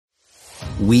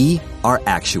We are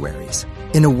actuaries.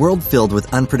 In a world filled with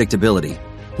unpredictability,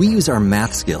 we use our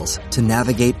math skills to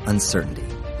navigate uncertainty.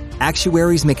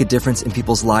 Actuaries make a difference in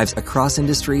people's lives across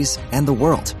industries and the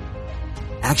world.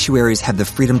 Actuaries have the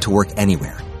freedom to work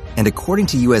anywhere, and according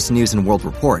to U.S. News & World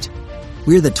Report,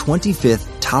 we're the 25th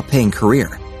top-paying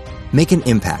career. Make an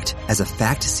impact as a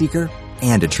fact seeker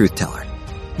and a truth teller.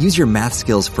 Use your math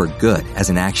skills for good as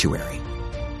an actuary.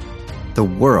 The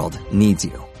world needs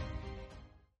you.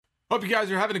 Hope you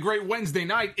guys are having a great Wednesday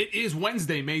night. It is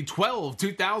Wednesday, May 12,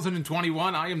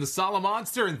 2021. I am the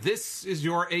Solomonster, and this is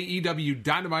your AEW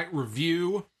Dynamite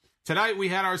review. Tonight, we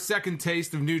had our second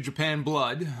taste of New Japan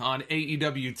Blood on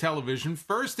AEW television.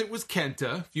 First, it was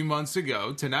Kenta a few months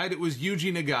ago. Tonight, it was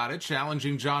Yuji Nagata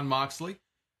challenging Jon Moxley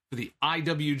for the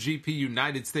IWGP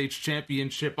United States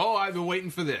Championship. Oh, I've been waiting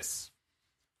for this.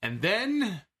 And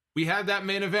then we had that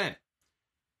main event.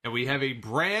 And we have a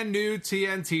brand new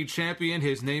TNT champion.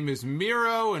 His name is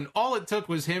Miro, and all it took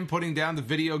was him putting down the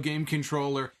video game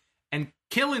controller and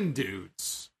killing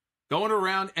dudes. Going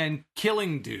around and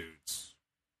killing dudes.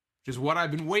 Which is what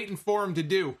I've been waiting for him to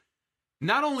do.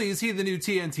 Not only is he the new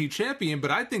TNT champion,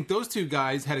 but I think those two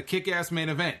guys had a kick-ass main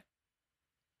event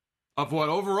of what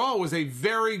overall was a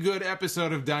very good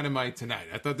episode of Dynamite tonight.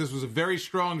 I thought this was a very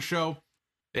strong show.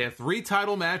 They have 3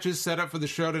 title matches set up for the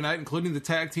show tonight, including the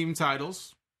tag team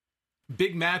titles.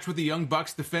 Big match with the Young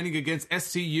Bucks defending against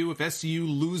SCU. If SCU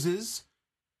loses,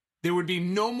 there would be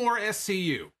no more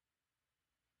SCU.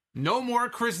 No more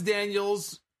Chris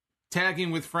Daniels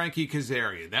tagging with Frankie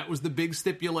Kazarian. That was the big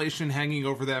stipulation hanging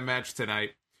over that match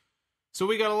tonight. So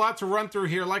we got a lot to run through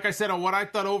here. Like I said, on what I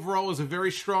thought overall was a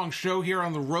very strong show here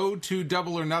on the road to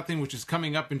Double or Nothing, which is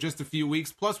coming up in just a few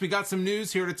weeks. Plus, we got some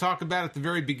news here to talk about at the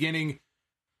very beginning.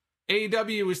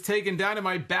 AEW is taking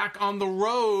Dynamite back on the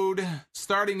road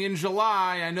starting in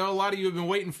July. I know a lot of you have been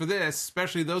waiting for this,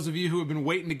 especially those of you who have been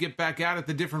waiting to get back out at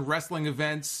the different wrestling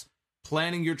events,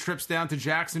 planning your trips down to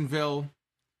Jacksonville.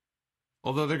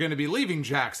 Although they're going to be leaving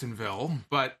Jacksonville,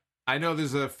 but I know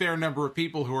there's a fair number of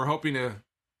people who are hoping to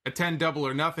attend Double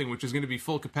or Nothing, which is going to be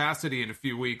full capacity in a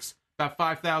few weeks, about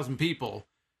 5,000 people.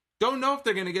 Don't know if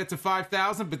they're going to get to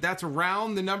 5,000, but that's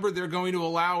around the number they're going to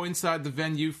allow inside the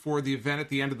venue for the event at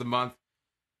the end of the month.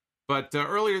 But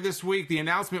earlier this week, the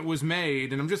announcement was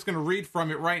made, and I'm just going to read from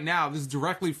it right now. This is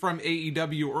directly from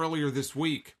AEW earlier this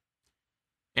week.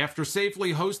 After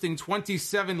safely hosting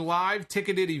 27 live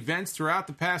ticketed events throughout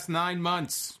the past 9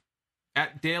 months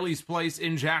at Daly's Place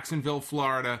in Jacksonville,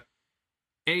 Florida,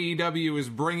 AEW is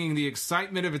bringing the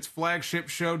excitement of its flagship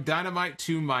show Dynamite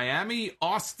to Miami,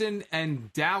 Austin,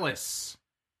 and Dallas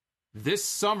this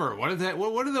summer. What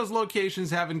do those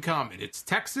locations have in common? It's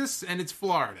Texas and it's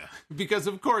Florida, because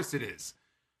of course it is.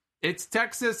 It's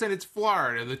Texas and it's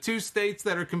Florida, the 2 states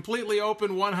that are completely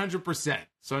open 100%.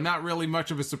 So not really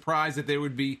much of a surprise that they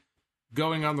would be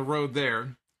going on the road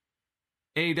there.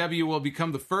 AEW will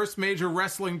become the first major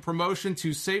wrestling promotion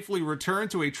to safely return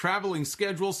to a traveling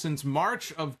schedule since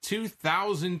March of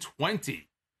 2020.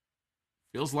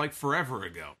 Feels like forever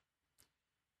ago.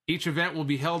 Each event will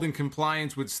be held in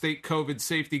compliance with state COVID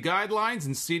safety guidelines,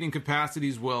 and seating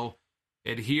capacities will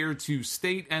adhere to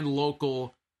state and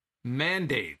local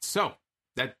mandates. So,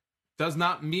 that does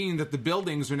not mean that the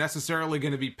buildings are necessarily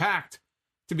going to be packed.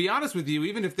 To be honest with you,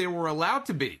 even if they were allowed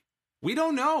to be, we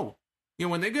don't know. You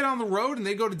know, when they get on the road and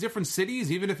they go to different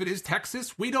cities, even if it is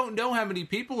Texas, we don't know how many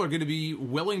people are going to be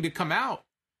willing to come out.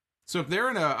 So if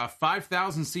they're in a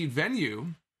 5,000 seat venue,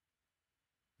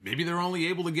 maybe they're only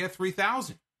able to get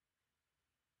 3,000.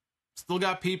 Still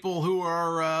got people who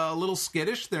are a little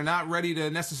skittish. They're not ready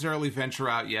to necessarily venture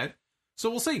out yet.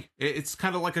 So we'll see. It's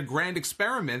kind of like a grand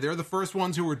experiment. They're the first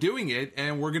ones who are doing it,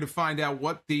 and we're going to find out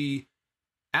what the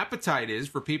appetite is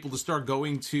for people to start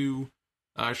going to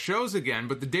shows again.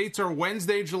 But the dates are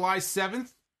Wednesday, July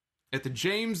 7th at the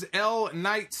James L.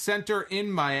 Knight Center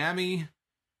in Miami.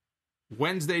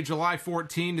 Wednesday, July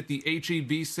 14th at the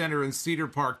H-E-B Center in Cedar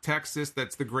Park, Texas.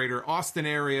 That's the greater Austin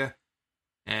area.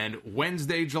 And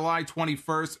Wednesday, July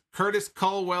 21st, Curtis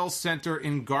Culwell Center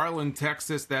in Garland,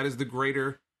 Texas. That is the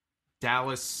greater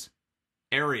Dallas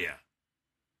area.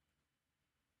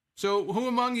 So who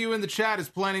among you in the chat is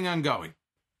planning on going?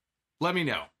 Let me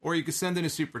know. Or you can send in a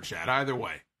super chat, either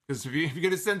way. Because if you're going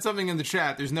to send something in the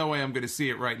chat, there's no way I'm going to see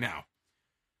it right now.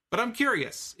 But I'm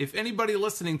curious if anybody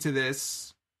listening to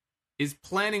this is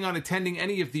planning on attending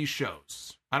any of these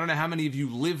shows. I don't know how many of you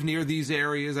live near these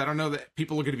areas. I don't know that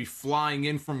people are going to be flying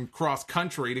in from cross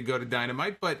country to go to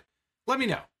Dynamite, but let me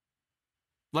know.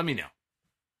 Let me know.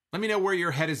 Let me know where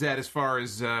your head is at as far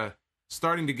as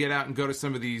starting to get out and go to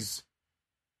some of these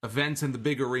events in the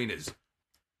big arenas.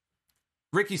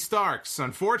 Ricky Starks,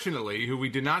 unfortunately, who we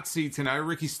did not see tonight,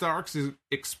 Ricky Starks is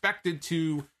expected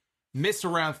to miss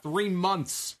around 3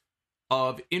 months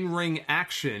of in-ring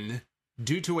action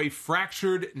due to a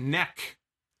fractured neck.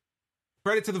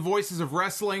 Credit to the Voices of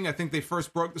Wrestling. I think they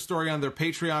first broke the story on their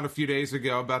Patreon a few days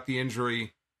ago about the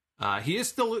injury. He is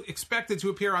still expected to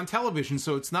appear on television,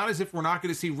 so it's not as if we're not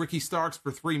going to see Ricky Starks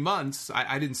for 3 months.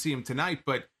 I didn't see him tonight,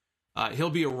 but he'll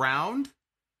be around.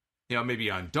 You know,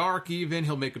 maybe on Dark even.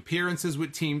 He'll make appearances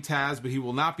with Team Taz, but he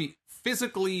will not be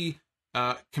physically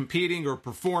competing or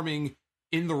performing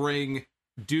in the ring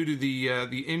due to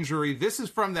the injury. This is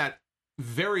from that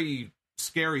very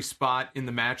scary spot in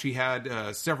the match he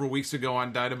had several weeks ago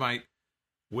on Dynamite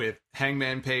with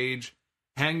Hangman Page.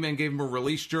 Hangman gave him a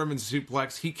release German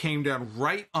suplex. He came down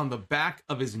right on the back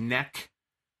of his neck,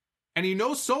 and he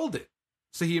no-sold it.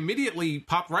 So he immediately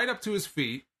popped right up to his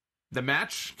feet. The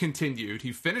match continued.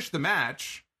 He finished the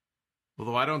match,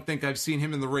 although I don't think I've seen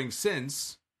him in the ring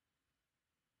since.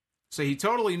 So he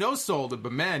totally no-sold it,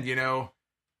 but man, you know,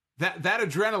 that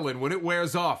adrenaline, when it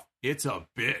wears off, it's a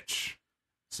bitch.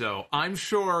 So I'm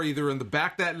sure either in the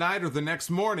back that night or the next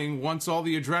morning, once all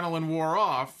the adrenaline wore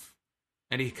off,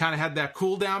 and he kind of had that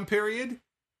cool-down period,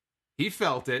 he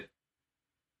felt it.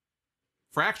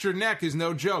 Fractured neck is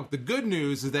no joke. The good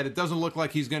news is that it doesn't look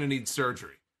like he's going to need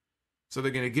surgery. So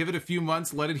they're going to give it a few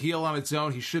months, let it heal on its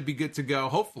own. He should be good to go,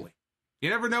 hopefully. You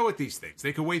never know with these things.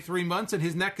 They could wait 3 months and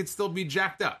his neck could still be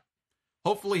jacked up.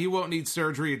 Hopefully he won't need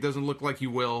surgery. It doesn't look like he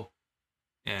will.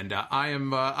 And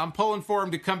I'm pulling for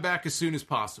him to come back as soon as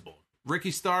possible.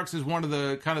 Ricky Starks is one of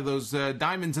the kind of those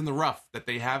diamonds in the rough that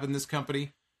they have in this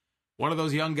company. One of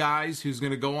those young guys who's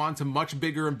going to go on to much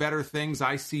bigger and better things.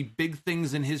 I see big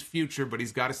things in his future, but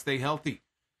he's got to stay healthy.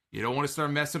 You don't want to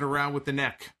start messing around with the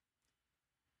neck.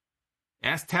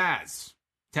 Ask Taz.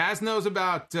 Taz knows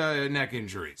about neck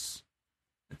injuries.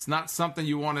 It's not something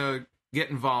you want to get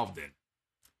involved in.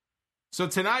 So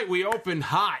tonight we opened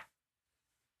hot.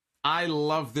 I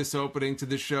love this opening to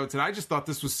this show tonight. I just thought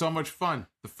this was so much fun.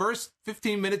 The first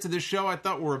 15 minutes of this show I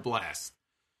thought were a blast.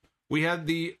 We had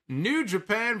the New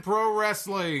Japan Pro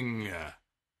Wrestling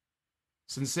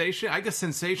sensation. I guess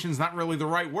sensation's not really the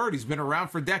right word. He's been around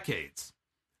for decades.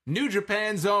 New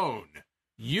Japan's own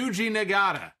Yuji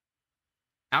Nagata.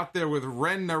 Out there with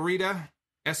Ren Narita,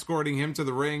 escorting him to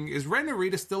the ring. Is Ren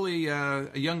Narita still a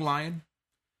young lion?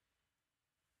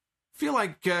 I feel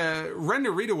like Ren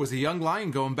Narita was a young lion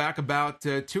going back about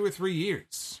 2 or 3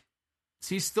 years. Is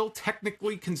he still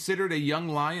technically considered a young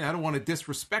lion? I don't want to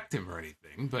disrespect him or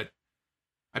anything, but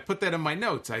I put that in my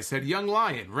notes. I said, young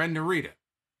lion, Ren Narita,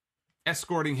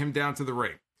 escorting him down to the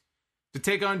ring to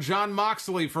take on Jon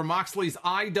Moxley for Moxley's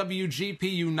IWGP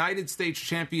United States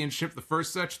Championship, the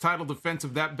first such title defense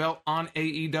of that belt on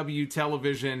AEW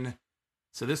television.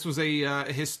 So this was a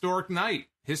historic night,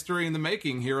 history in the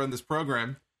making here on this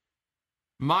program.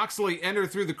 Moxley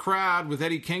entered through the crowd with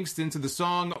Eddie Kingston to the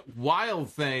song Wild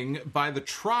Thing by the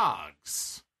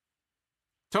Troggs.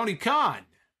 Tony Khan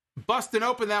busting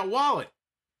open that wallet.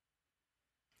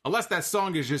 Unless that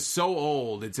song is just so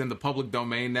old, it's in the public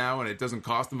domain now and it doesn't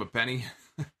cost him a penny.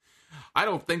 I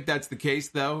don't think that's the case,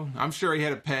 though. I'm sure he had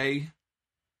to pay.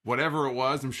 Whatever it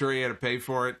was, I'm sure he had to pay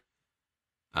for it.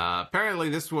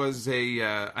 Apparently, this was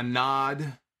a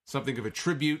nod, something of a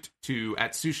tribute to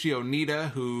Atsushi Onita,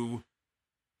 who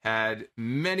had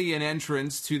many an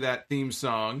entrance to that theme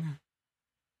song.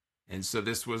 And so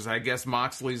this was, I guess,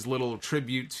 Moxley's little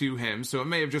tribute to him. So it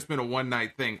may have just been a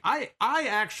one-night thing. I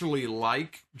actually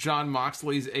like Jon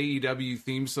Moxley's AEW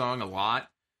theme song a lot.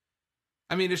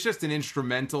 I mean, it's just an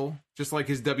instrumental, just like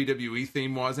his WWE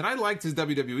theme was. And I liked his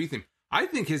WWE theme. I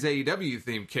think his AEW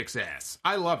theme kicks ass.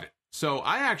 I love it. So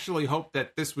I actually hope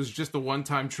that this was just a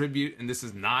one-time tribute and this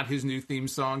is not his new theme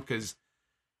song, because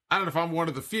I don't know if I'm one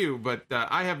of the few, but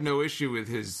I have no issue with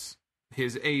his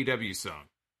AEW song.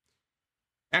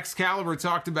 Excalibur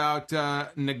talked about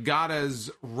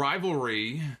Nagata's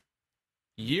rivalry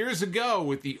years ago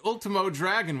with the Ultimo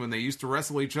Dragon when they used to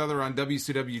wrestle each other on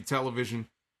WCW television.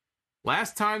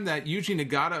 Last time that Yuji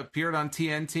Nagata appeared on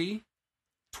TNT,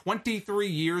 23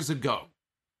 years ago.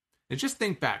 And just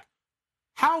think back.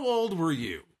 How old were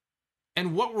you?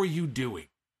 And what were you doing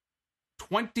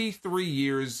 23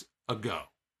 years ago?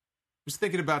 I was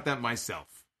thinking about that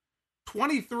myself.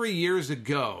 23 years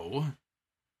ago...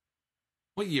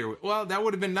 What year? Well, that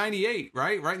would have been 98,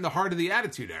 right? Right in the heart of the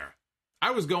Attitude Era.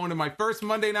 I was going to my first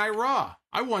Monday Night Raw.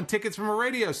 I won tickets from a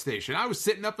radio station. I was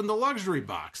sitting up in the luxury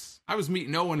box. I was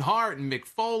meeting Owen Hart and Mick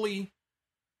Foley.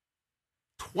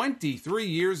 23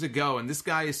 years ago, and this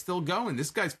guy is still going.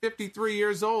 This guy's 53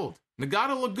 years old.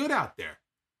 Nagata looked good out there.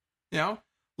 You know,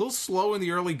 little slow in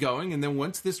the early going, and then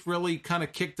once this really kind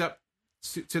of kicked up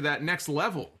to that next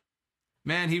level,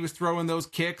 man, he was throwing those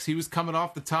kicks. He was coming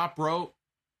off the top rope.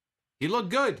 He looked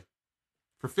good.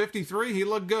 For 53, he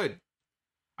looked good.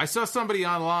 I saw somebody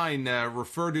online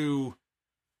refer to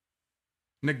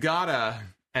Nagata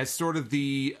as sort of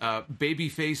the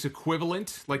babyface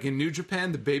equivalent, like in New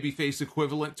Japan, the babyface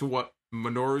equivalent to what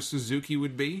Minoru Suzuki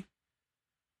would be.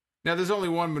 Now, there's only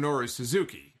one Minoru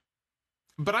Suzuki,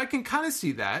 but I can kind of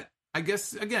see that. I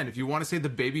guess, again, if you want to say the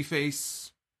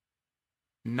babyface,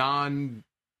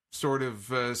 non-sort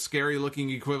of scary-looking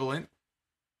equivalent,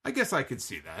 I guess I could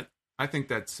see that. I think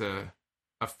that's a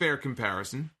fair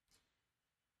comparison.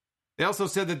 They also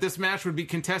said that this match would be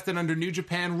contested under New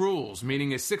Japan rules,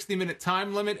 meaning a 60-minute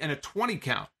time limit and a 20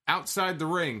 count outside the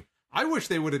ring. I wish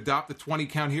they would adopt the 20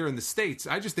 count here in the States.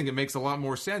 I just think it makes a lot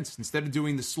more sense. Instead of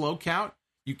doing the slow count,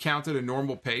 you count at a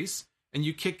normal pace, and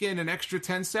you kick in an extra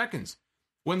 10 seconds.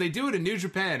 When they do it in New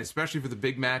Japan, especially for the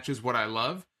big matches, what I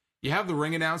love, you have the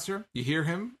ring announcer, you hear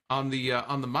him on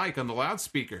the mic, on the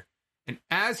loudspeaker, and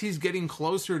as he's getting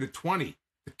closer to 20,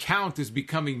 the count is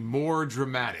becoming more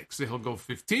dramatic. So he'll go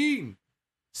 15,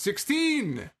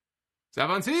 16,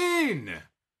 17,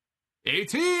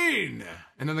 18,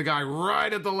 and then the guy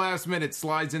right at the last minute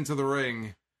slides into the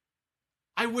ring.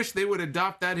 I wish they would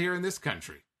adopt that here in this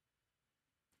country.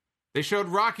 They showed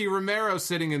Rocky Romero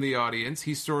sitting in the audience.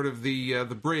 He's sort of the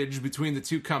bridge between the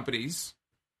two companies.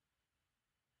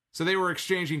 So they were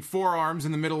exchanging forearms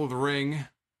in the middle of the ring.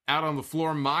 Out on the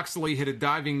floor, Moxley hit a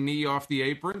diving knee off the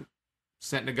apron,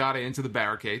 sent Nagata into the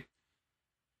barricade.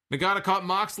 Nagata caught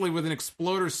Moxley with an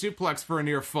exploder suplex for a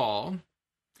near fall.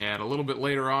 And a little bit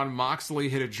later on, Moxley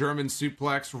hit a German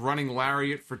suplex, running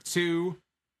lariat for 2.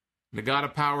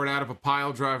 Nagata powered out of a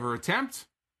pile driver attempt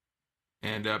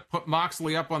and put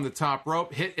Moxley up on the top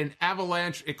rope, hit an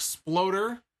avalanche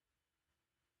exploder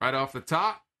right off the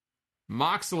top.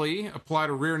 Moxley applied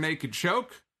a rear naked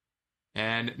choke,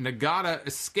 and Nagata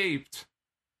escaped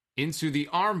into the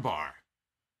armbar.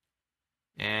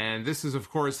 And this is, of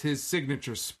course, his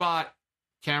signature spot.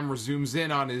 Camera zooms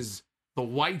in on the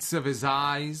whites of his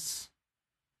eyes.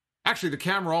 Actually, the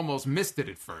camera almost missed it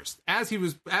at first. As he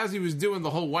was doing the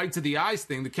whole whites of the eyes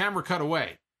thing, the camera cut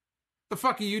away. The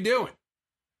fuck are you doing?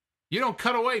 You don't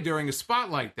cut away during a spot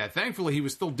like that. Thankfully, he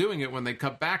was still doing it when they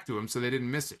cut back to him, so they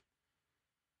didn't miss it.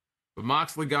 But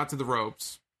Moxley got to the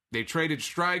ropes. They traded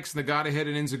strikes. Nagata hit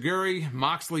an enziguri.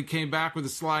 Moxley came back with a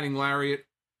sliding lariat,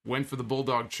 went for the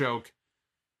bulldog choke.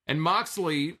 And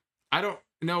Moxley, I don't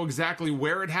know exactly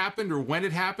where it happened or when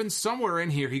it happened. Somewhere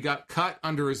in here, he got cut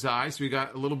under his eye, so he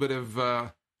got a little bit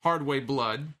of hard-way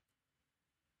blood.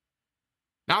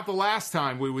 Not the last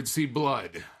time we would see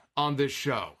blood on this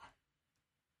show.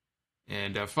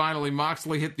 And finally,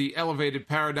 Moxley hit the elevated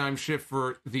paradigm shift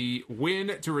for the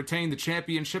win to retain the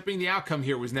championship. The outcome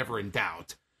here was never in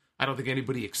doubt. I don't think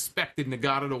anybody expected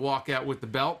Nagata to walk out with the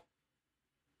belt.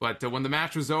 But when the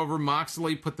match was over,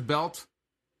 Moxley put the belt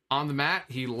on the mat.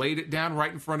 He laid it down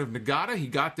right in front of Nagata. He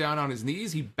got down on his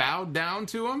knees. He bowed down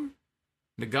to him.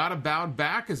 Nagata bowed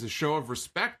back as a show of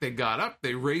respect. They got up.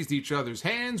 They raised each other's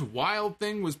hands. Wild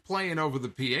Thing was playing over the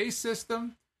PA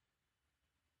system.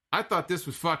 I thought this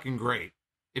was fucking great.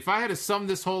 If I had to sum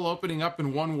this whole opening up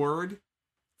in one word,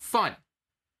 fun.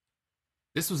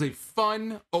 This was a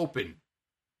fun open.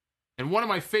 And one of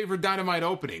my favorite Dynamite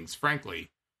openings,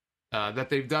 frankly, that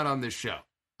they've done on this show.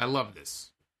 I love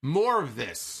this. More of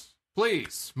this,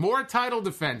 please. More title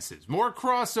defenses. More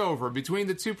crossover between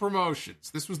the two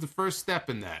promotions. This was the first step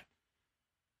in that.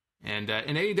 And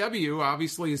AEW,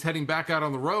 obviously, is heading back out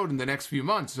on the road in the next few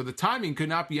months, so the timing could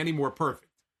not be any more perfect.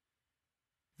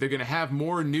 They're going to have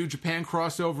more New Japan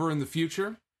crossover in the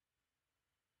future.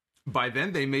 By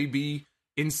then, they may be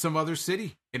in some other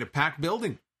city, in a packed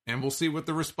building. And we'll see what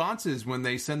the response is when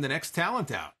they send the next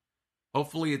talent out.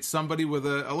 Hopefully it's somebody with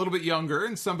a little bit younger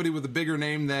and somebody with a bigger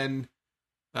name than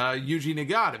Yuji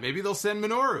Nagata. Maybe they'll send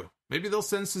Minoru. Maybe they'll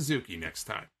send Suzuki next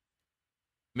time.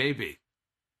 Maybe.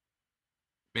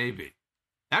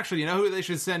 Actually, you know who they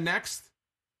should send next?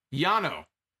 Yano.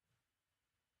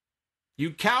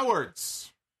 You cowards.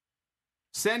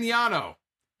 Send Yano.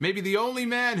 Maybe the only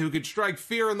man who could strike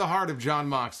fear in the heart of Jon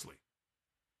Moxley.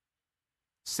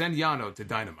 Send Yano to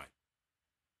Dynamite.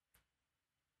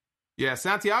 Yeah,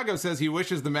 Santiago says he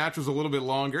wishes the match was a little bit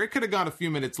longer. It could have gone a few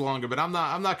minutes longer, but I'm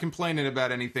not complaining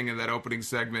about anything in that opening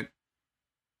segment.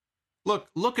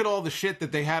 Look at all the shit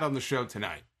that they had on the show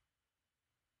tonight.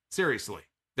 Seriously.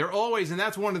 They're always, and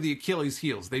that's one of the Achilles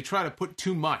heels. They try to put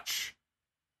too much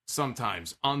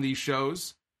sometimes on these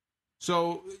shows.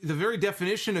 So the very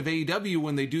definition of AEW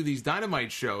when they do these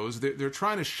Dynamite shows, they're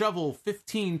trying to shovel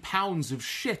 15 pounds of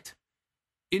shit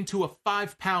into a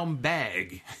 5-pound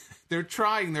bag. They're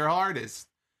trying their hardest.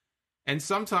 And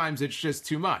sometimes it's just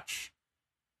too much.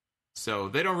 So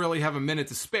they don't really have a minute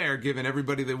to spare given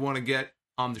everybody they want to get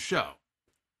on the show.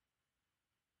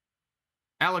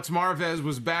 Alex Marvez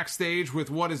was backstage with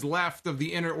what is left of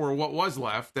the inner, or what was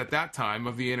left at that time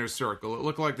of the Inner Circle. It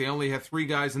looked like they only had 3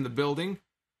 guys in the building.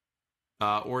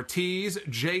 Ortiz,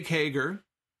 Jake Hager,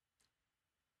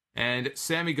 and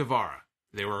Sammy Guevara.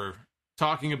 They were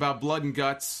talking about blood and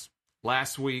guts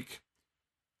last week.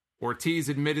 Ortiz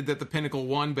admitted that the Pinnacle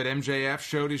won, but MJF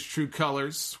showed his true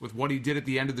colors with what he did at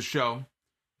the end of the show.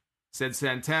 Said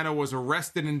Santana was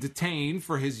arrested and detained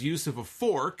for his use of a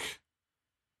fork.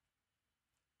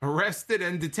 Arrested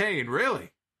and detained,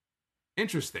 really?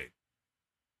 Interesting.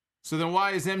 So then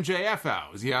why is MJF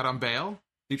out? Is he out on bail?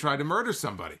 He tried to murder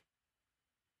somebody.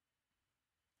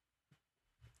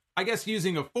 I guess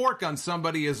using a fork on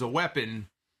somebody as a weapon,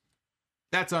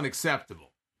 that's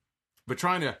unacceptable. But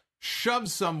trying to shove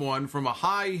someone from a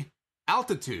high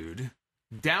altitude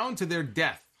down to their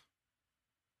death,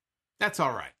 that's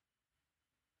all right.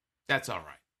 That's all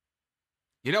right.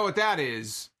 You know what that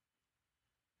is?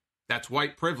 That's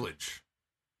white privilege.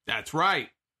 That's right.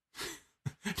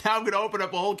 Now I'm going to open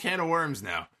up a whole can of worms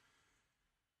now.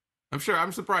 I'm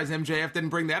surprised MJF didn't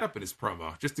bring that up in his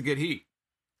promo, just to get heat.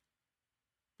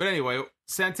 But anyway,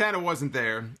 Santana wasn't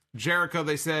there. Jericho,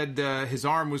 they said his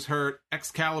arm was hurt.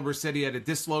 Excalibur said he had a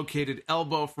dislocated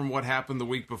elbow from what happened the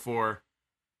week before.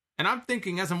 And I'm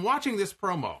thinking, as I'm watching this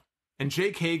promo, and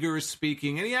Jake Hager is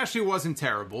speaking, and he actually wasn't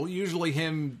terrible. Usually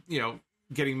him,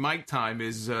 getting mic time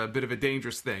is a bit of a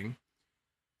dangerous thing.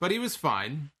 But he was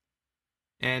fine.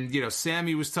 And,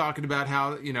 Sammy was talking about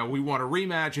how, we want a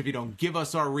rematch. If you don't give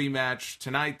us our rematch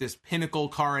tonight, this Pinnacle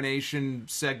coronation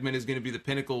segment is going to be the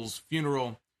Pinnacle's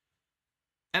funeral.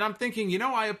 And I'm thinking,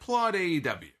 I applaud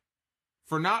AEW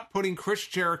for not putting Chris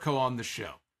Jericho on the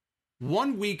show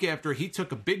 1 week after he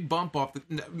took a big bump off,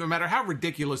 no matter how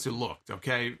ridiculous it looked,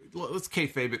 okay? Let's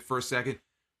kayfabe it for a second.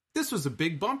 This was a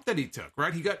big bump that he took,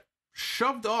 right? He got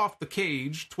shoved off the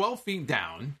cage 12 feet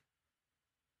down.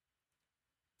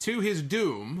 To his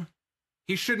doom,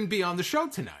 he shouldn't be on the show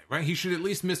tonight, right? He should at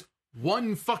least miss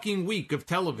 1 fucking week of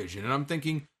television. And I'm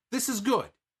thinking, this is good.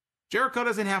 Jericho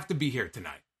doesn't have to be here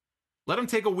tonight. Let him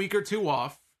take a week or 2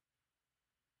 off.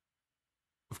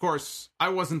 Of course, I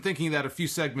wasn't thinking that a few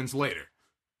segments later.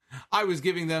 I was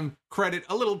giving them credit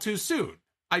a little too soon.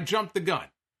 I jumped the gun.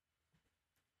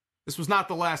 This was not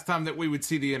the last time that we would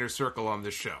see the Inner Circle on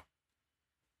this show.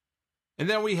 And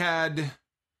then we had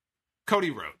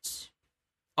Cody Rhodes.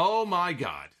 Oh my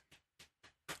God.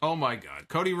 Oh my God.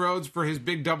 Cody Rhodes for his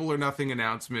big Double or Nothing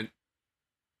announcement.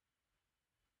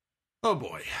 Oh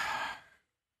boy.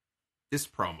 This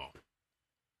promo.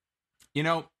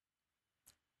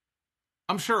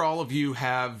 I'm sure all of you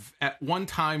have at one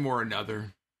time or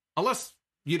another, unless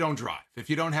you don't drive. If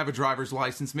you don't have a driver's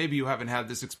license, maybe you haven't had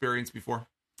this experience before.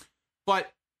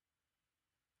 But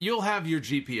you'll have your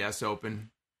GPS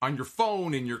open on your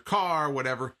phone, in your car,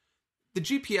 whatever. The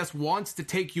GPS wants to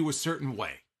take you a certain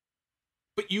way.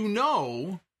 But you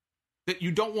know that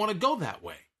you don't want to go that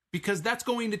way because that's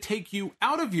going to take you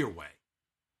out of your way.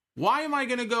 Why am I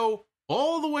going to go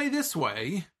all the way this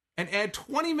way and add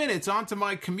 20 minutes onto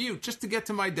my commute just to get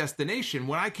to my destination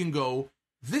when I can go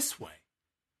this way?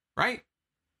 Right?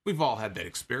 We've all had that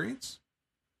experience.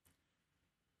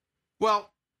 Well,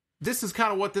 this is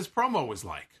kind of what this promo was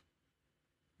like.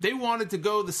 They wanted to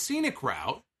go the scenic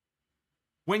route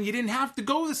when you didn't have to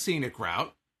go the scenic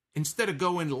route. Instead of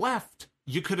going left,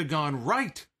 you could have gone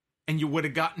right and you would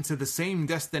have gotten to the same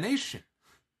destination.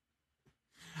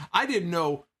 I didn't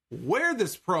know where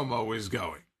this promo was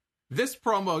going. This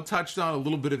promo touched on a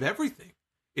little bit of everything.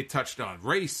 It touched on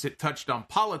race, it touched on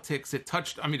politics, it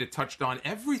touched on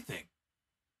everything.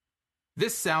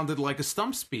 This sounded like a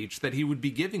stump speech that he would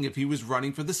be giving if he was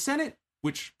running for the Senate,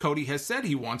 which Cody has said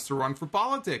he wants to run for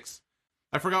politics.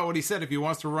 I forgot what he said, if he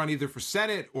wants to run either for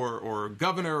Senate or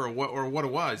governor or what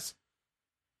it was.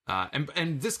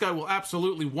 And this guy will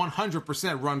absolutely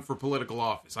 100% run for political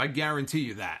office. I guarantee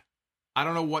you that. I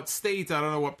don't know what state, I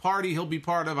don't know what party he'll be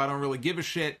part of. I don't really give a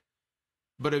shit.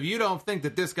 But if you don't think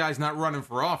that this guy's not running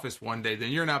for office one day,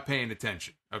 then you're not paying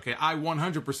attention. Okay, I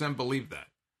 100% believe that.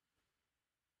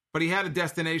 But he had a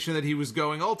destination that he was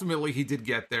going. Ultimately, he did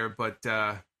get there. But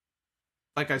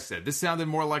like I said, this sounded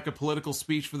more like a political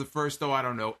speech for the first,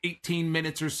 18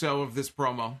 minutes or so of this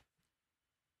promo.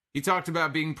 He talked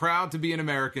about being proud to be an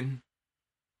American.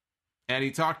 And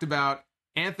he talked about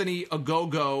Anthony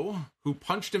Ogogo, who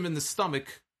punched him in the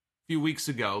stomach few weeks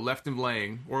ago, left him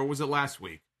laying, or was it last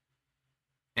week?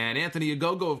 And Anthony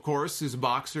Ogogo, of course, is a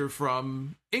boxer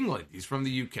from England. He's from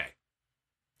the UK.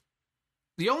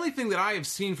 The only thing that I have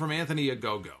seen from Anthony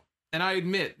Ogogo, and I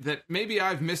admit that maybe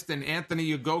I've missed an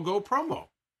Anthony Ogogo promo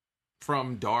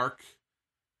from Dark.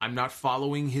 I'm not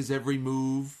following his every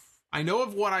move. I know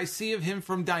of what I see of him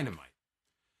from Dynamite.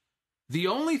 The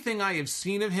only thing I have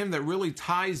seen of him that really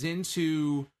ties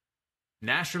into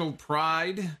national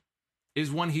pride is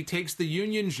when he takes the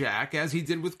Union Jack, as he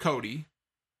did with Cody,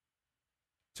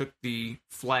 took the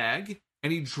flag,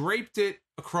 and he draped it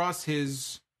across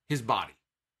his body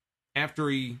after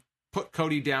he put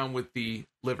Cody down with the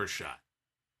liver shot.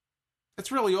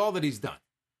 That's really all that he's done.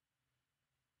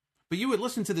 But you would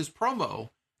listen to this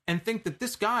promo and think that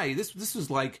this guy, this is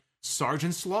like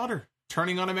Sergeant Slaughter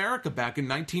turning on America back in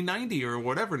 1990 or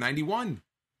whatever, 91,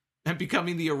 and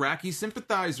becoming the Iraqi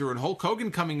sympathizer, and Hulk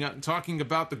Hogan coming out and talking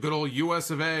about the good old US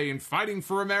of A and fighting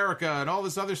for America and all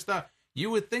this other stuff. You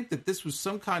would think that this was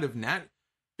some kind of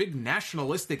big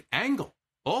nationalistic angle.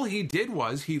 All he did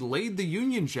was he laid the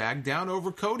Union Jack down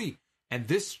over Cody, and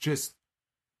this just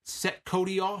set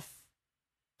Cody off.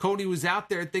 Cody was out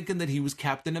there thinking that he was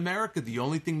Captain America. The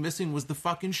only thing missing was the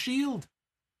fucking shield.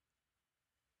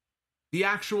 The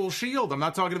actual shield. I'm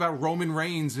not talking about Roman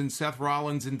Reigns and Seth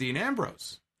Rollins and Dean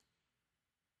Ambrose.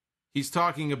 He's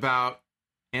talking about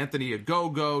Anthony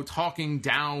Ogogo talking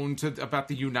down about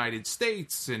the United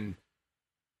States, and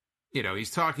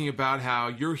he's talking about how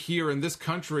you're here in this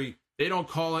country. They don't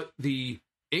call it the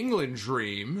England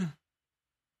dream.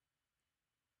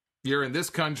 You're in this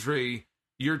country.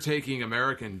 You're taking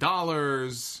American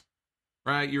dollars,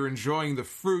 right? You're enjoying the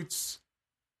fruits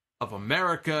of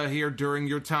America here during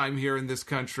your time here in this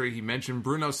country. He mentioned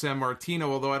Bruno Sammartino,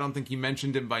 although I don't think he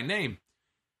mentioned him by name.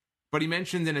 But he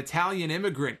mentioned an Italian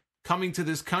immigrant coming to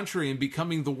this country and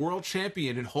becoming the world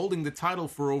champion and holding the title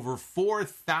for over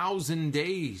 4,000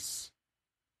 days,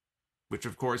 which,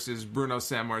 of course, is Bruno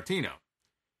Sammartino.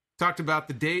 Talked about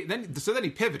the day, then he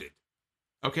pivoted.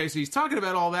 Okay, so he's talking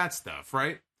about all that stuff,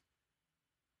 right?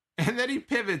 And then he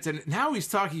pivots, and now he's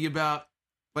talking about,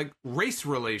 like, race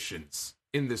relations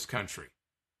in this country.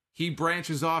 He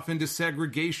branches off into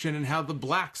segregation and how the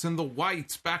blacks and the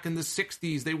whites back in the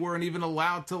 60s, they weren't even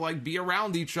allowed to, like, be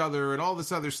around each other and all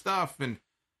this other stuff. And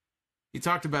he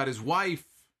talked about his wife,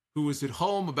 who was at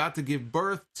home about to give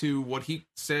birth to what he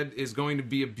said is going to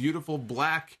be a beautiful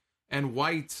black and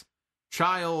white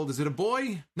child. Is it a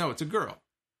boy? No, it's a girl.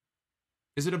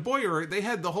 Is it a boy, or they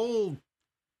had the whole...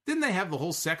 Didn't they have the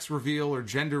whole sex reveal or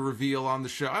gender reveal on the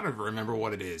show? I don't even remember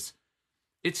what it is.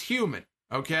 It's human,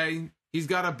 okay? He's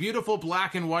got a beautiful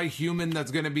black and white human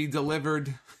that's going to be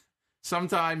delivered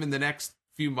sometime in the next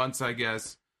few months, I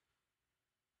guess.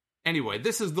 Anyway,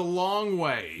 this is the long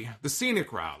way, the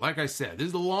scenic route. Like I said, this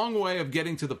is the long way of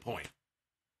getting to the point,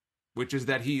 which is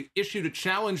that he issued a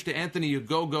challenge to Anthony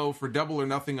Ogogo for Double or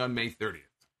Nothing on May 30th,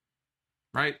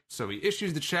 right? So he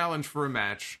issues the challenge for a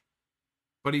match.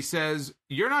 But he says,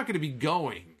 you're not going to be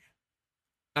going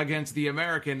against the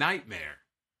American Nightmare.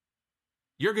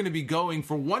 You're going to be going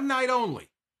for one night only.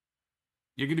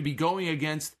 You're going to be going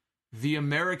against the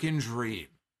American Dream.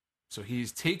 So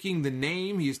he's taking the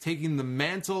name, he is taking the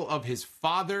mantle of his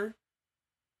father,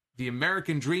 the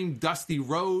American Dream, Dusty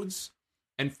Rhodes.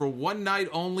 And for one night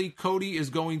only, Cody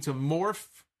is going to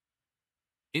morph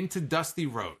into Dusty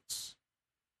Rhodes.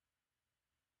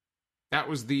 That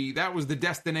was the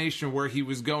destination where he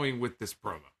was going with this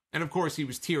promo. And of course, he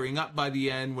was tearing up by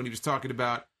the end when he was talking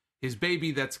about his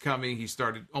baby that's coming. He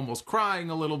started almost crying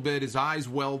a little bit. His eyes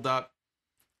welled up.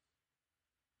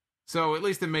 So at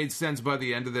least it made sense by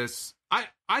the end of this.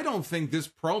 I don't think this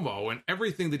promo and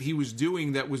everything that he was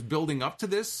doing that was building up to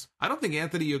this, I don't think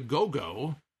Anthony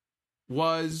Ogogo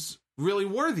was really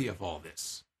worthy of all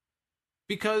this.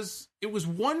 Because it was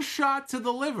one shot to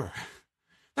the liver.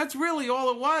 That's really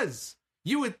all it was.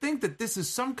 You would think that this is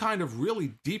some kind of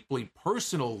really deeply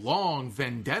personal, long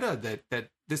vendetta that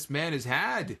this man has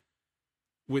had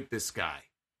with this guy.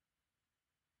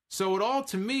 So it all,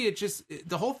 to me,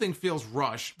 the whole thing feels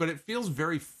rushed, but it feels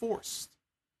very forced.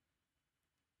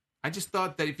 I just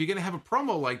thought that if you're going to have a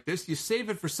promo like this, you save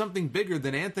it for something bigger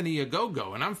than Anthony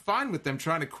Ogogo, and I'm fine with them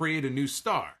trying to create a new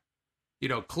star.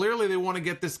 Clearly they want to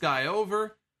get this guy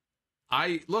over.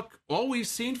 All we've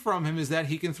seen from him is that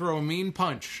he can throw a mean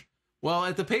punch. Well,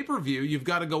 at the pay-per-view, you've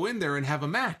got to go in there and have a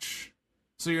match.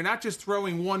 So you're not just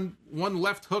throwing one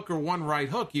left hook or one right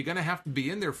hook. You're going to have to be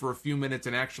in there for a few minutes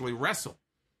and actually wrestle.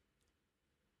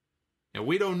 And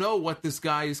we don't know what this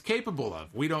guy is capable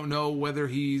of. We don't know whether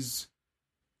he's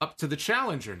up to the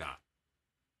challenge or not.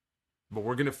 But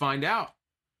we're going to find out.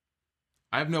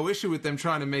 I have no issue with them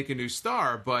trying to make a new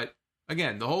star, but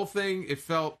again, the whole thing, it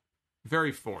felt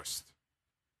very forced.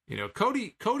 You know,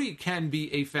 Cody can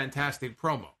be a fantastic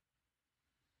promo.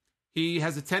 He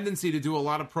has a tendency to do a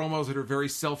lot of promos that are very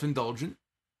self-indulgent.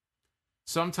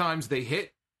 Sometimes they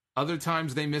hit, other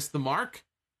times they miss the mark.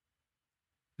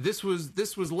 This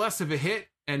was less of a hit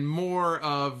and more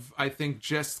of, I think,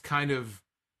 just kind of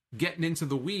getting into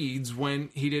the weeds when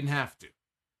he didn't have to.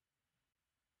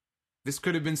 This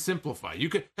could have been simplified. You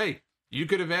could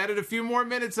have added a few more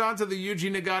minutes onto the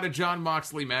Yuji Nagata-John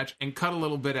Moxley match and cut a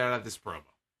little bit out of this promo.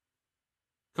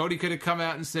 Cody could have come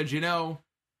out and said,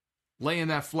 laying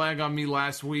that flag on me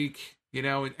last week,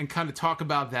 and kind of talk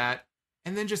about that,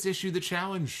 and then just issue the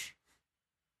challenge.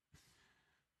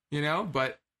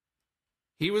 But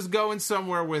he was going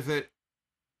somewhere with it,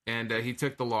 and he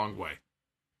took the long way.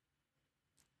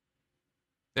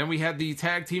 Then we had the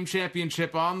Tag Team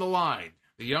Championship on the line.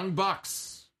 The Young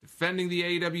Bucks defending the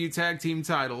AEW Tag Team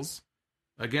titles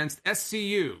against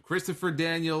SCU, Christopher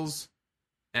Daniels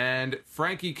and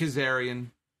Frankie Kazarian.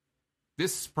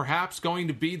 This is perhaps going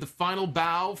to be the final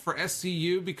bow for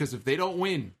SCU, because if they don't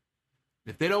win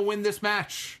this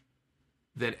match,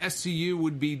 then SCU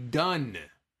would be done.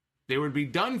 They would be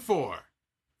done for.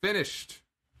 Finished.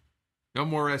 No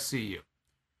more SCU.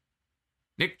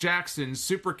 Nick Jackson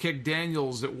super kicked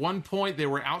Daniels. At one point, they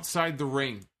were outside the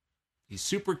ring. He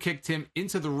super kicked him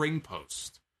into the ring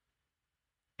post.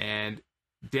 And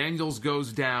Daniels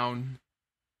goes down.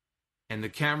 And the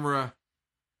camera,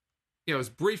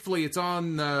 it's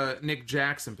on Nick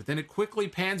Jackson. But then it quickly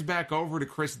pans back over to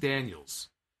Chris Daniels.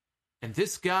 And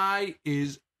this guy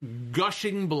is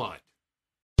gushing blood.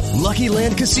 Lucky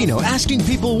Land Casino, asking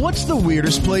people, what's the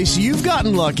weirdest place you've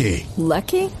gotten lucky?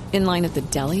 Lucky? In line at the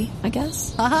deli, I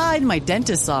guess? Aha, in my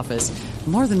dentist's office.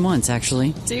 More than once,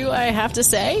 actually. Do I have to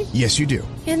say? Yes, you do.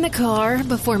 In the car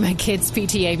before my kids'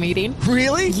 PTA meeting.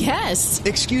 Really? Yes.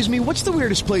 Excuse me, what's the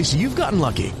weirdest place you've gotten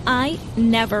lucky? I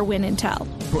never win and tell.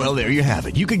 Well, there you have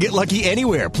it. You can get lucky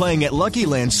anywhere, playing at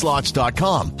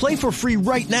LuckyLandSlots.com. Play for free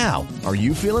right now. Are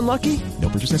you feeling lucky? No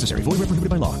purchase necessary. Void where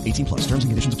prohibited by law. 18+. Terms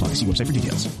and conditions apply. See website for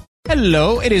details.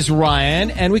 Hello, it is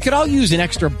Ryan, and we could all use an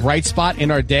extra bright spot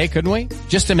in our day, couldn't we?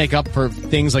 Just to make up for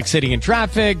things like sitting in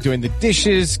traffic, doing the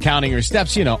dishes, counting your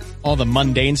steps, all the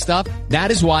mundane stuff. That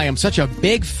is why I'm such a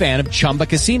big fan of Chumba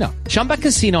Casino. Chumba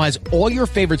Casino has all your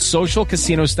favorite social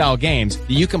casino-style games that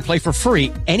you can play for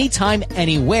free anytime,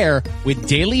 anywhere with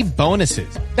daily bonuses.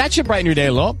 That should brighten your day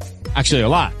a little. Actually, a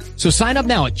lot. So sign up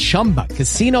now at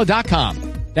ChumbaCasino.com.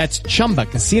 That's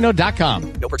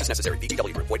ChumbaCasino.com. No purchase necessary.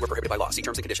 VGW Group. Void where prohibited by law. See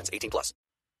terms and conditions. 18+.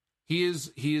 He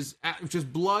is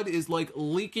just, blood is like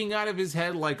leaking out of his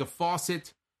head like a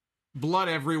faucet. Blood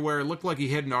everywhere. It looked like he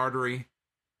hit an artery.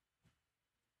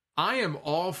 I am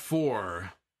all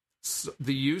for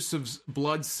the use of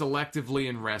blood selectively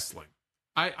in wrestling.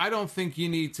 I don't think you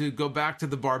need to go back to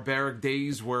the barbaric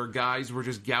days where guys were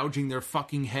just gouging their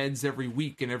fucking heads every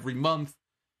week and every month,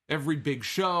 every big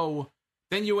show.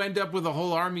 Then you end up with a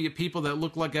whole army of people that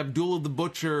look like Abdullah the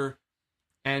Butcher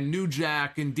and New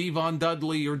Jack and Devon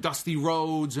Dudley or Dusty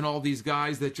Rhodes and all these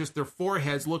guys that just their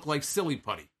foreheads look like silly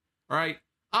putty. All right?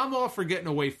 I'm all for getting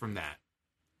away from that.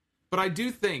 But I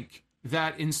do think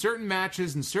that in certain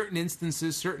matches, in certain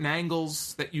instances, certain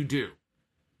angles that you do,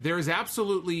 there is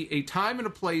absolutely a time and a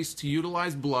place to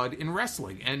utilize blood in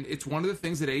wrestling. And it's one of the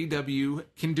things that AEW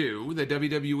can do, that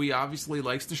WWE obviously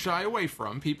likes to shy away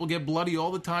from. People get bloody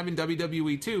all the time in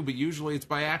WWE too, but usually it's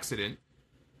by accident.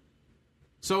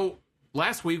 So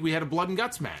last week we had a blood and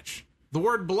guts match. The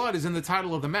word blood is in the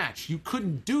title of the match. You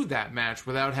couldn't do that match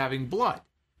without having blood.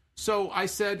 So I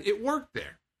said it worked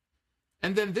there.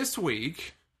 And then this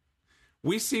week,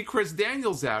 we see Chris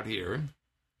Daniels out here.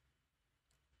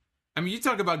 I mean, you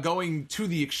talk about going to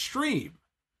the extreme.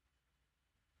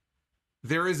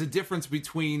 There is a difference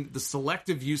between the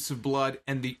selective use of blood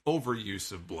and the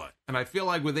overuse of blood. And I feel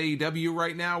like with AEW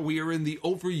right now, we are in the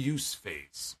overuse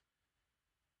phase.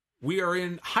 We are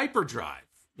in hyperdrive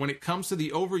when it comes to the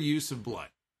overuse of blood.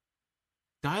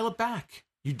 Dial it back.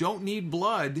 You don't need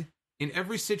blood in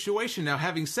every situation. Now,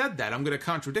 having said that, I'm going to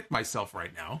contradict myself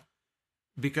right now.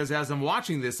 Because as I'm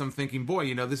watching this, I'm thinking,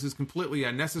 boy, this is completely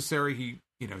unnecessary.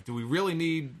 Do we really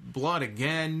need blood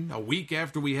again a week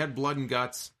after we had blood and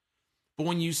guts? But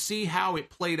when you see how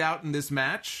it played out in this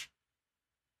match,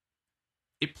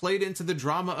 it played into the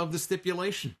drama of the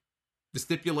stipulation. The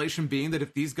stipulation being that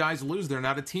if these guys lose, they're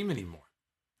not a team anymore.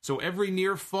 So every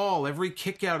near fall, every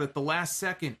kick out at the last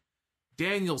second,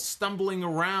 Daniel stumbling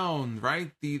around, right?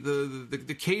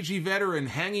 The cagey veteran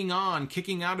hanging on,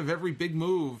 kicking out of every big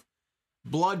move.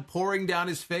 Blood pouring down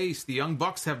his face. The Young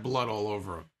Bucks have blood all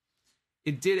over him.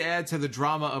 it did add to the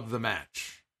drama of the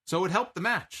match. So it helped the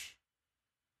match.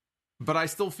 But I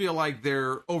still feel like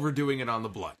they're overdoing it on the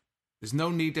blood. There's no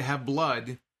need to have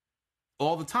blood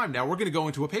all the time. Now, we're going to go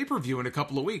into a pay-per-view in a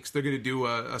couple of weeks. They're going to do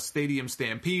a Stadium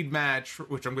Stampede match,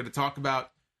 which I'm going to talk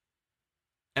about.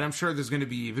 And I'm sure there's going to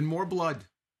be even more blood.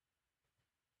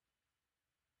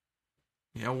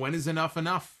 You know, when is enough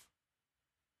enough?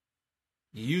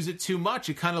 You use it too much,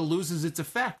 it kind of loses its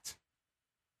effect.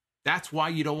 That's why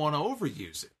you don't want to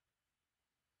overuse it.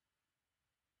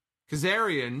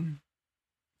 Kazarian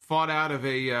fought out of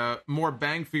a more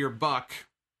bang for your buck.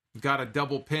 Got a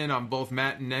double pin on both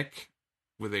Matt and Nick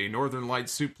with a Northern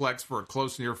Lights suplex for a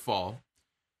close near fall.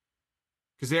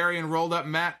 Kazarian rolled up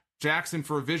Matt Jackson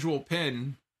for a visual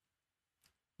pin.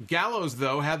 Gallows,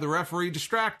 though, had the referee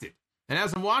distracted. And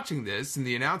as I'm watching this, and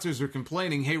the announcers are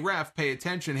complaining, hey, ref, pay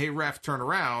attention, hey, ref, turn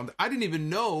around, I didn't even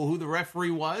know who the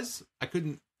referee was. I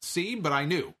couldn't see, but I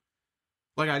knew.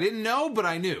 Like, I didn't know, but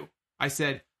I knew. I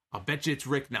said, I'll bet you it's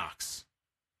Rick Knox.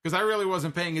 Because I really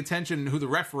wasn't paying attention to who the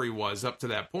referee was up to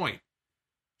that point.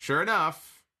 Sure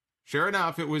enough,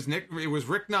 it was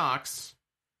Rick Knox,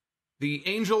 the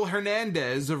Angel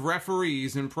Hernandez of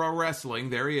referees in pro wrestling.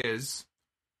 There he is.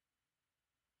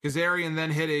 Kazarian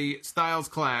then hit a Styles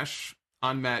Clash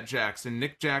on Matt Jackson.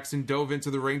 Nick Jackson dove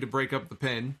into the ring to break up the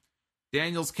pin.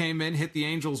 Daniels came in, hit the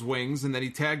Angel's wings, and then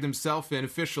he tagged himself in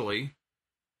officially.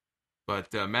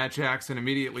 But Matt Jackson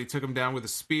immediately took him down with a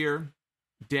spear.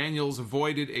 Daniels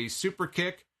avoided a super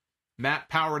kick. Matt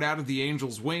powered out of the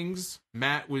Angel's wings.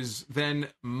 Matt was then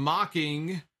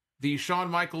mocking the Shawn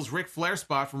Michaels Ric Flair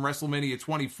spot from WrestleMania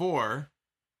 24,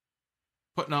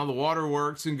 putting on the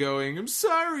waterworks and going, I'm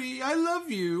sorry, I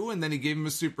love you. And then he gave him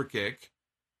a super kick.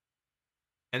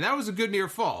 And that was a good near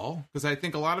fall, because I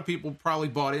think a lot of people probably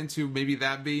bought into maybe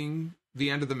that being the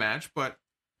end of the match, but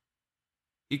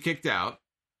he kicked out.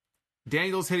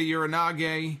 Daniels hit a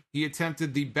Uranage. He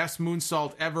attempted the best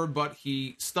moonsault ever, but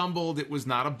he stumbled. It was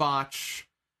not a botch.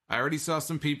 I already saw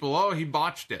some people, oh, he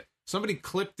botched it. Somebody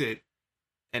clipped it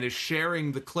and is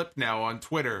sharing the clip now on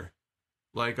Twitter.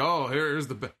 Like, oh, here's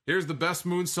the best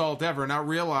moonsault ever, not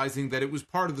realizing that it was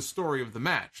part of the story of the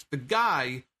match. The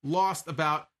guy lost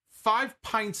about 5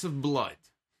 pints of blood.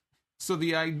 So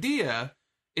the idea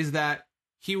is that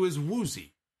he was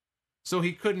woozy. So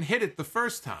he couldn't hit it the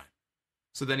first time.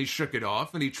 So then he shook it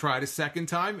off, and he tried a second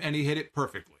time, and he hit it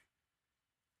perfectly.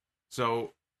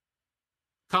 So,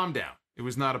 calm down. It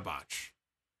was not a botch.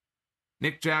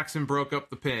 Nick Jackson broke up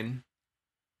the pin.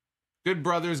 Good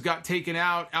Brothers got taken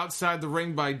out outside the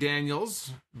ring by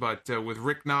Daniels, but with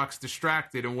Rick Knox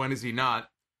distracted, and when is he not?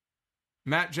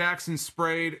 Matt Jackson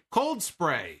sprayed cold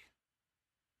spray.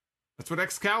 That's what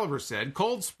Excalibur said.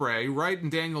 Cold spray right in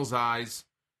Daniels' eyes,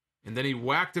 and then he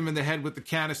whacked him in the head with the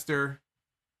canister.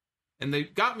 And they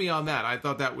got me on that. I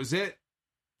thought that was it.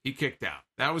 He kicked out.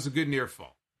 That was a good near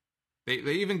fall. They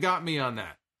even got me on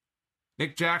that.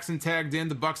 Nick Jackson tagged in.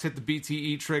 The Bucks hit the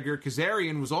BTE trigger.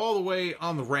 Kazarian was all the way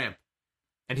on the ramp.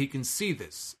 And he can see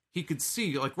this. He could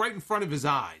see, like right in front of his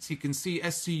eyes, he can see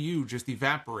SCU just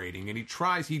evaporating. And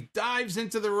he dives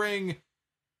into the ring.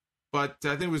 But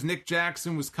I think it was Nick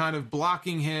Jackson was kind of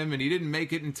blocking him. And he didn't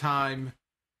make it in time.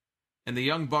 And the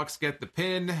Young Bucks get the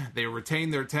pin. They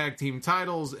retain their tag team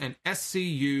titles. And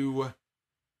SCU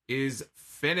is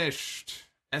finished.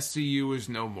 SCU is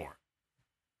no more.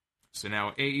 So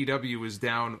now AEW is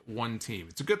down one team.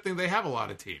 It's a good thing they have a lot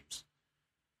of teams.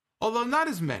 Although not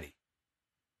as many.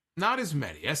 Not as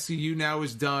many. SCU now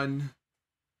is done.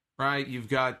 Right? You've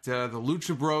got the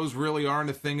Lucha Bros really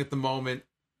aren't a thing at the moment.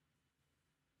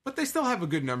 But they still have a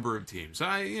good number of teams.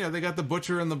 They got the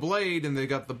Butcher and the Blade, and they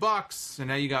got the Bucks, and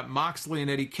now you got Moxley and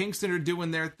Eddie Kingston are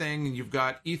doing their thing, and you've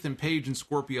got Ethan Page and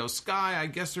Scorpio Sky, I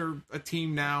guess, are a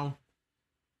team now.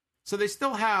 So they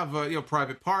still have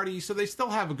Private Party, so they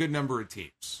still have a good number of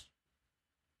teams.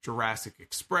 Jurassic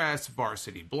Express,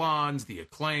 Varsity Blondes, The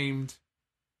Acclaimed.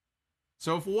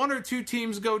 So if one or two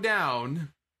teams go down,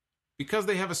 because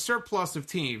they have a surplus of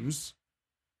teams,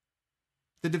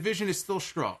 the division is still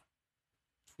strong.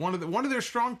 One of their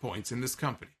strong points in this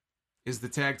company is the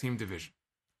tag team division,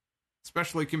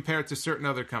 especially compared to certain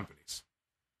other companies.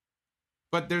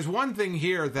 But there's one thing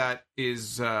here that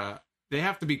is, they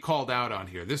have to be called out on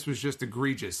here. This was just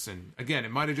egregious. And again, it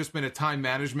might have just been a time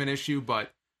management issue,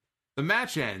 but the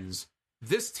match ends.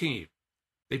 This team,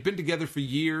 they've been together for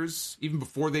years. Even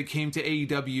before they came to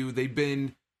AEW, they've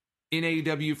been in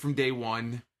AEW from day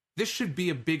one. This should be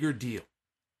a bigger deal,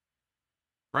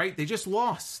 right? They just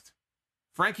lost.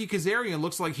 Frankie Kazarian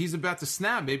looks like he's about to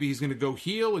snap. Maybe he's going to go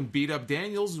heel and beat up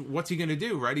Daniels. What's he going to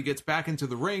do, right? He gets back into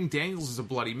the ring. Daniels is a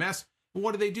bloody mess. And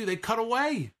what do? They cut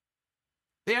away.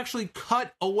 They actually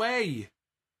cut away.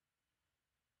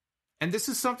 And this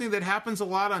is something that happens a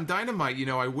lot on Dynamite. You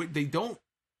know, they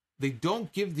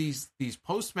don't give these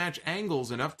post-match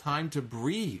angles enough time to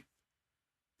breathe.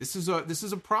 This is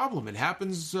a problem. It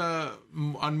happens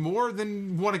on more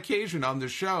than one occasion on the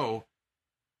show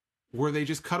where they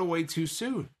just cut away too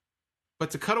soon.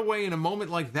 But to cut away in a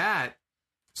moment like that,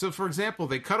 so for example,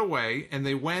 they cut away and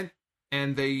they went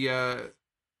and they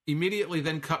immediately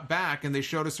then cut back and they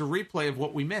showed us a replay of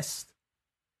what we missed.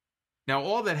 Now,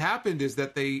 all that happened is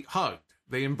that they hugged.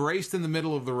 They embraced in the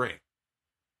middle of the ring.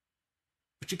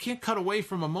 But you can't cut away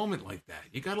from a moment like that.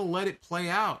 You got to let it play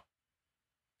out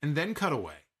and then cut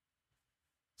away.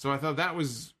 So I thought that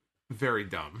was very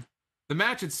dumb. The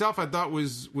match itself, I thought,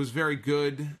 was very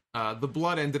good. The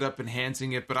blood ended up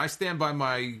enhancing it, but I stand by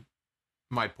my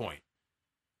point.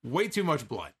 Way too much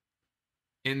blood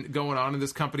going on in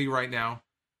this company right now.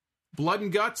 Blood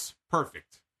and guts,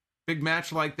 perfect. Big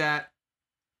match like that,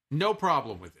 no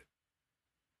problem with it.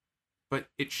 But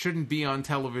it shouldn't be on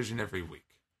television every week.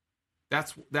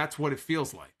 That's what it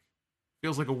feels like. It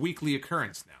feels like a weekly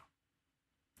occurrence now.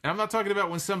 And I'm not talking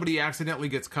about when somebody accidentally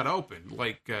gets cut open,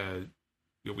 like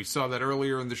we saw that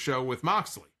earlier in the show with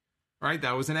Moxley, right?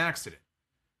 That was an accident.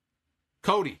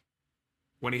 Cody,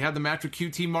 when he had the match with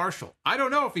QT Marshall, I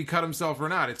don't know if he cut himself or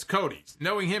not. It's Cody's.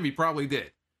 Knowing him, he probably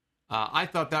did. I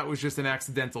thought that was just an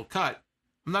accidental cut.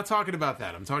 I'm not talking about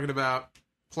that. I'm talking about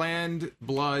planned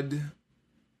blood.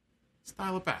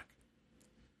 Style it back.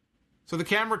 So the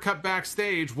camera cut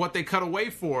backstage. What they cut away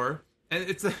for, and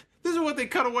this is what they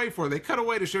cut away for. They cut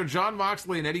away to show Jon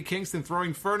Moxley and Eddie Kingston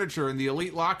throwing furniture in the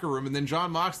Elite locker room, and then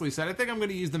Jon Moxley said, "I think I'm going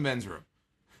to use the men's room."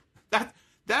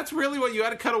 That's really what you had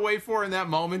to cut away for in that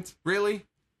moment? Really?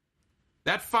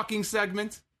 That fucking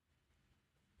segment?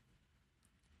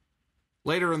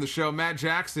 Later in the show, Matt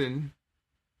Jackson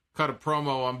cut a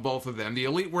promo on both of them. The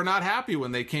Elite were not happy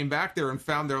when they came back there and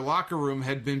found their locker room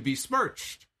had been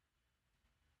besmirched.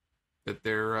 That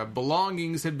their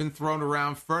belongings had been thrown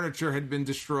around, furniture had been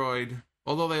destroyed,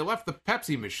 although they left the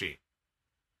Pepsi machine.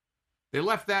 They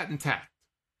left that intact.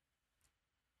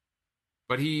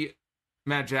 But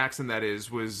Matt Jackson, that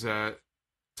is, was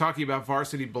talking about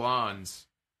Varsity Blondes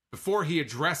before he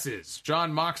addresses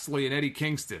Jon Moxley and Eddie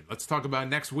Kingston. Let's talk about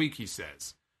next week, he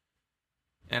says.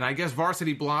 And I guess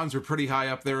Varsity Blondes are pretty high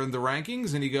up there in the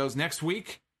rankings, and he goes, next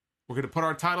week, we're going to put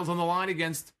our titles on the line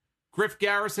against Griff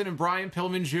Garrison and Brian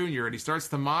Pillman Jr., and he starts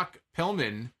to mock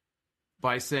Pillman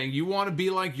by saying, you want to be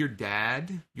like your dad?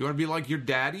 You want to be like your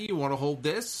daddy? You want to hold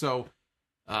this? So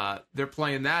they're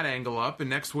playing that angle up, and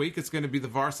next week it's going to be the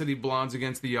Varsity Blondes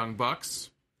against the Young Bucks.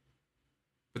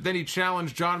 But then he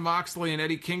challenged Jon Moxley and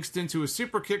Eddie Kingston to a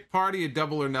super kick party, a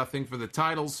double or nothing for the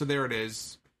titles, so there it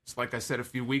is. It's like I said a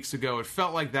few weeks ago, it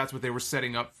felt like that's what they were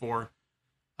setting up for.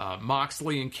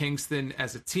 Moxley and Kingston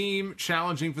as a team,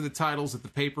 challenging for the titles at the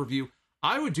pay-per-view.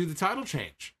 I would do the title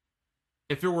change.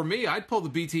 If it were me, I'd pull the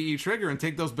BTE trigger and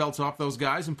take those belts off those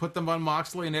guys and put them on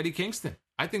Moxley and Eddie Kingston.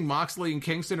 I think Moxley and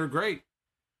Kingston are great.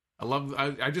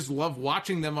 I just love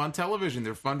watching them on television.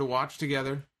 They're fun to watch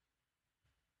together.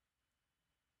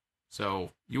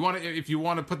 So if you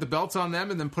want to put the belts on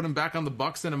them and then put them back on the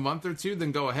Bucks in a month or two,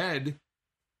 then go ahead.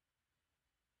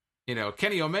 You know,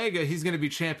 Kenny Omega, he's going to be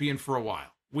champion for a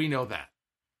while. We know that.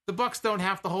 The Bucks don't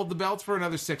have to hold the belts for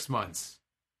another 6 months.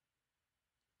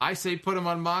 I say put them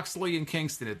on Moxley and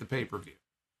Kingston at the pay-per-view.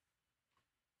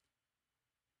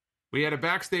 We had a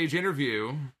backstage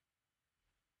interview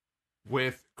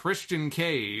with Christian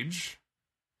Cage.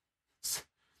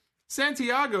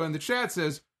 Santiago in the chat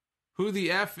says, who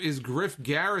the F is Griff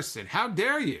Garrison? How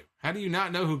dare you? How do you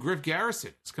not know who Griff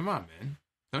Garrison is? Come on, man.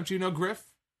 Don't you know Griff?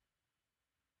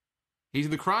 He's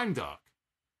the crime dog.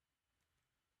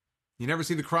 You never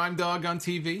see the crime dog on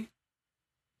TV?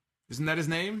 Isn't that his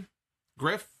name?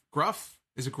 Griff? Gruff?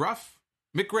 Is it Gruff?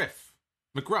 McGriff.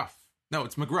 McGruff. No,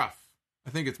 it's McGruff. I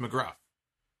think it's McGruff.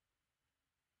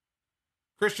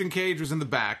 Christian Cage was in the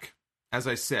back, as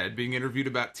I said, being interviewed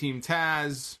about Team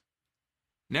Taz.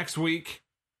 Next week,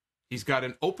 he's got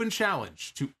an open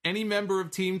challenge to any member of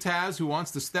Team Taz who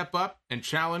wants to step up and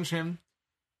challenge him.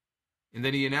 And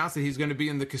then he announced that he's going to be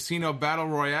in the Casino Battle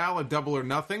Royale, a double or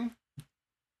nothing.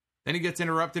 Then he gets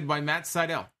interrupted by Matt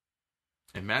Sydal.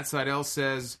 And Matt Sydal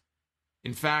says,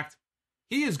 in fact,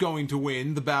 he is going to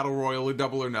win the Battle Royal, a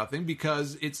double or nothing,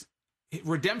 because it's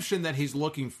redemption that he's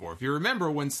looking for. If you remember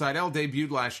when Sydal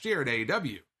debuted last year at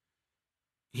AEW,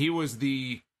 he was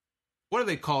what do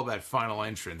they call that final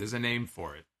entrant? There's a name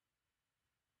for it.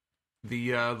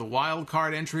 The wild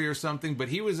card entry or something, but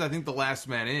he was, I think, the last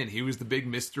man in. He was the big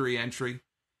mystery entry.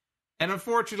 And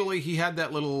unfortunately, he had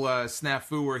that little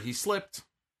snafu where he slipped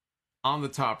on the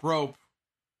top rope.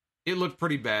 It looked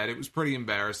pretty bad. It was pretty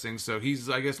embarrassing. So he's,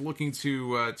 I guess, looking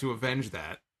to avenge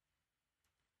that.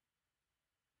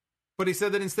 But he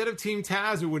said that instead of Team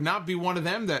Taz, it would not be one of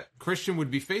them that Christian would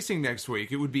be facing next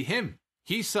week. It would be him.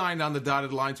 He signed on the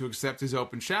dotted line to accept his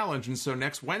open challenge. And so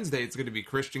next Wednesday, it's going to be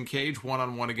Christian Cage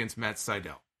one-on-one against Matt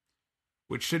Sydal,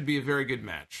 which should be a very good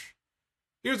match.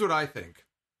 Here's what I think.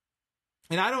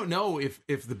 And I don't know if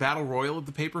the Battle Royal of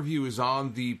the pay-per-view is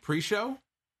on the pre-show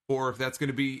or if that's going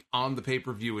to be on the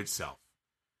pay-per-view itself.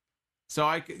 So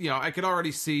I could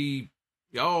already see,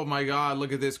 oh my God,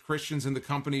 look at this. Christian's in the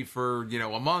company for,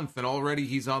 a month and already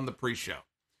he's on the pre-show.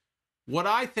 What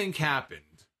I think happened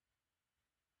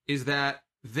is that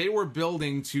they were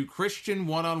building to Christian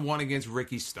one-on-one against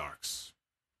Ricky Starks.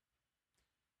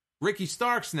 Ricky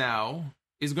Starks now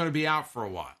is going to be out for a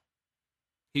while.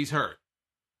 He's hurt.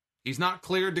 He's not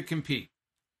cleared to compete.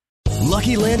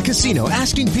 Lucky Land Casino,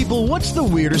 asking people, what's the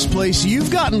weirdest place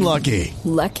you've gotten lucky?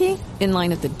 Lucky? In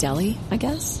line at the deli, I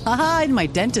guess? Aha, in my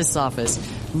dentist's office.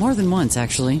 More than once,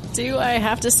 actually. Do I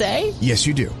have to say? Yes,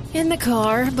 you do. In the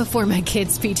car before my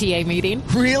kids' PTA meeting.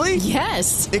 Really?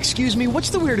 Yes. Excuse me,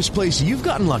 what's the weirdest place you've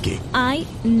gotten lucky? I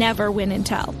never win and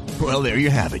tell. Well, there you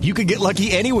have it. You can get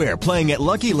lucky anywhere, playing at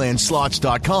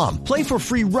LuckyLandSlots.com. Play for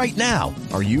free right now.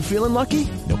 Are you feeling lucky?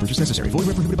 No purchase necessary. Void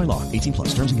where prohibited by law.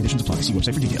 18+. Terms and conditions apply. See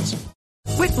website for details.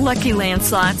 With Lucky Land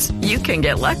Slots, you can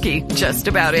get lucky just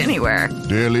about anywhere.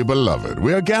 Dearly beloved,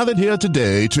 we are gathered here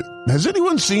today to... Has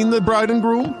anyone seen the bride and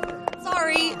groom?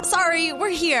 Sorry, we're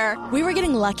here. We were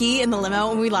getting lucky in the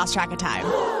limo and we lost track of time.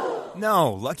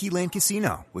 No, Lucky Land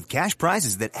Casino, with cash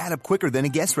prizes that add up quicker than a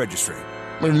guest registry.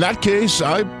 In that case,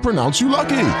 I pronounce you lucky.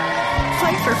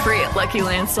 Play for free at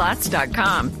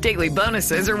LuckyLandSlots.com. Daily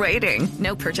bonuses are waiting.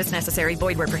 No purchase necessary.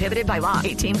 Void where prohibited by law.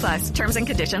 18+. Terms and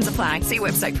conditions apply. See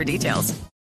website for details.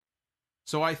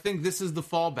 So I think this is the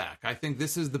fallback. I think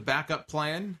this is the backup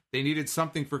plan. They needed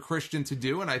something for Christian to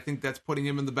do, and I think that's putting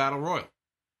him in the Battle Royal.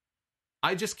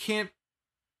 I just can't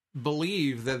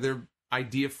believe that their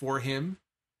idea for him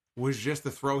was just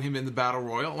to throw him in the Battle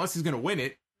Royal, unless he's going to win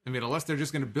it. I mean, unless they're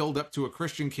just going to build up to a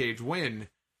Christian Cage win.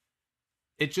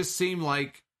 It just seemed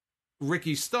like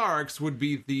Ricky Starks would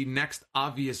be the next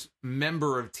obvious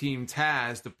member of Team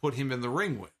Taz to put him in the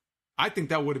ring with. I think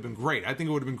that would have been great. I think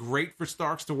it would have been great for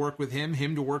Starks to work with him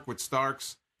to work with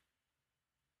Starks.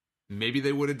 Maybe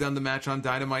they would have done the match on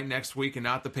Dynamite next week and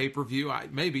not the pay-per-view.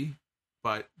 Maybe.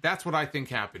 But that's what I think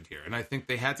happened here. And I think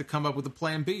they had to come up with a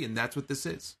plan B, and that's what this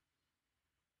is.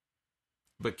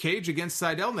 But Cage against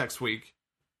Sydal next week,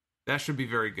 that should be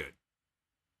very good.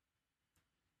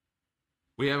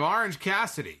 We have Orange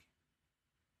Cassidy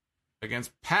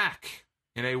against Pac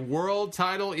in a world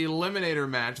title eliminator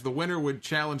match. The winner would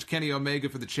challenge Kenny Omega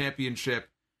for the championship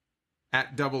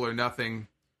at Double or Nothing.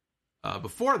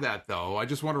 Before that, though, I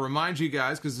just want to remind you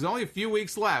guys, because there's only a few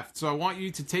weeks left, so I want you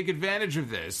to take advantage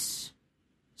of this.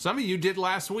 Some of you did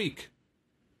last week.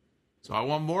 So I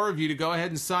want more of you to go ahead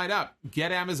and sign up.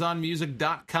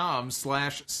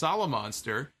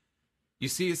 GetAmazonMusic.com/Solomonster. You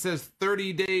see, it says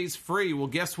 30 days free. Well,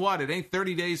 guess what? It ain't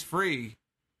 30 days free.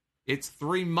 It's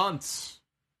 3 months.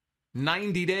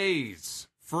 90 days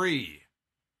free.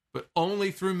 But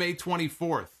only through May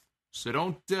 24th. So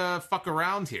don't fuck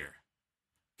around here.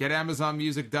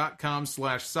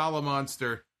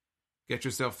 GetAmazonMusic.com/Solomonster. Get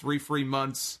yourself 3 free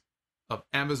months of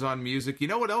Amazon Music. You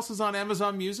know what else is on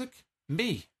Amazon Music?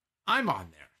 Me. I'm on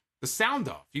there. The Sound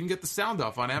Off. You can get the Sound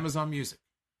Off on Amazon Music.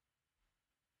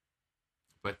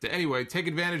 But anyway, take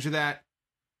advantage of that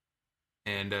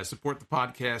and support the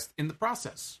podcast in the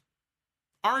process.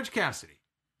 Orange Cassidy,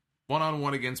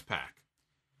 one-on-one against Pac.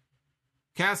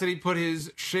 Cassidy put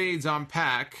his shades on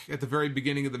Pac at the very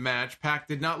beginning of the match. Pac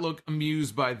did not look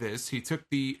amused by this. He took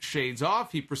the shades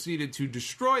off. He proceeded to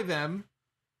destroy them.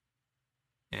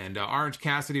 And Orange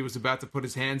Cassidy was about to put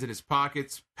his hands in his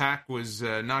pockets. Pac was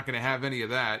not going to have any of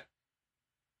that.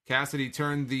 Cassidy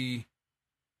turned the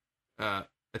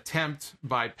attempt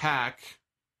by Pac.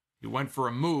 He went for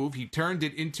a move. He turned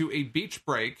it into a beach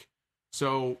break.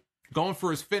 So going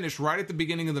for his finish right at the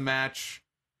beginning of the match.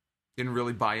 Didn't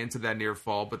really buy into that near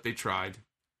fall, but they tried.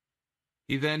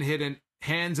 He then hit an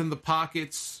hands in the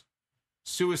pockets,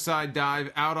 suicide dive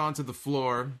out onto the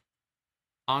floor,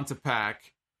 onto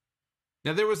Pac.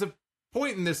 Now, there was a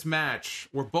point in this match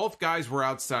where both guys were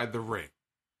outside the ring,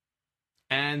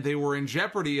 and they were in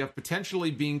jeopardy of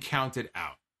potentially being counted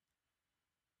out.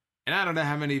 And I don't know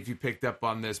how many of you picked up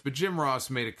on this, but Jim Ross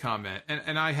made a comment,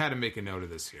 and I had to make a note of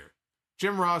this here.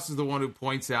 Jim Ross is the one who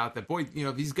points out that, boy,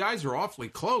 these guys are awfully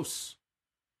close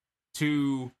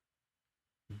to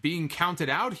being counted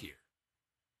out here,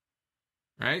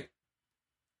 right?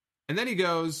 And then he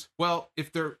goes, well,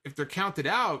 if they're counted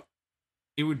out,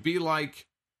 it would be like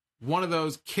one of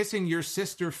those kissing your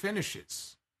sister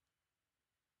finishes.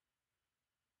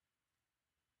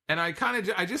 And I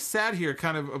just sat here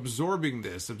kind of absorbing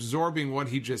what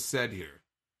he just said here.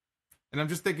 And I'm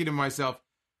just thinking to myself,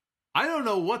 I don't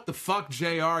know what the fuck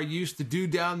JR used to do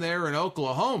down there in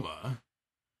Oklahoma,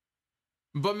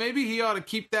 but maybe he ought to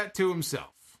keep that to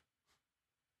himself.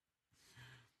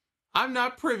 I'm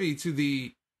not privy to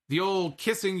the old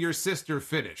kissing your sister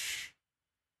finish.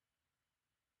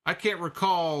 I can't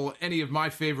recall any of my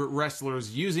favorite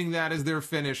wrestlers using that as their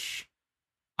finish.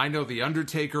 I know The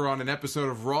Undertaker on an episode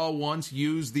of Raw once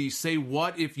used the say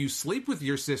what if you sleep with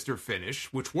your sister finish,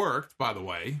 which worked, by the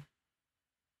way.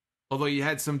 Although you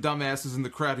had some dumbasses in the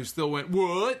crowd who still went,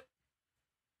 what?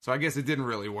 So I guess it didn't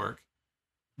really work.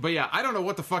 But yeah, I don't know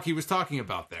what the fuck he was talking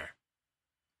about there.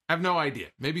 I have no idea.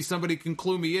 Maybe somebody can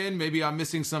clue me in. Maybe I'm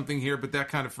missing something here, but that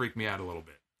kind of freaked me out a little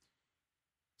bit.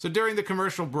 So during the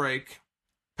commercial break,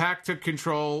 Pac took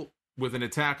control with an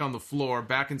attack on the floor.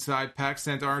 Back inside, Pac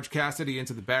sent Orange Cassidy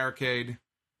into the barricade.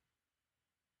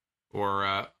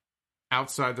 Or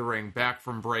outside the ring, back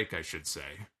from break, I should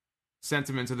say. Sent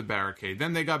him into the barricade.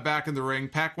 Then they got back in the ring.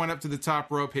 Pac went up to the top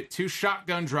rope, hit 2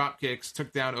 shotgun drop kicks,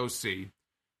 took down OC.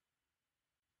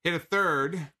 Hit a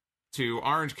third to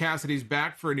Orange Cassidy's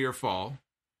back for a near fall.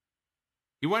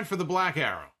 He went for the Black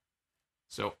Arrow.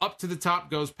 So up to the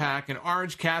top goes Pac, and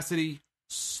Orange Cassidy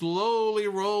slowly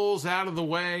rolls out of the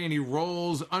way, and he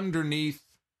rolls underneath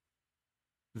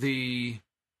the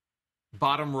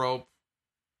bottom rope,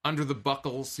 under the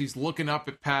buckles. He's looking up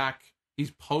at Pac.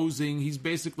 He's posing. He's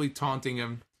basically taunting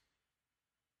him.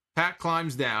 Pac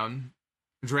climbs down,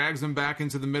 drags him back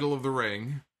into the middle of the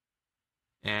ring,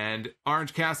 and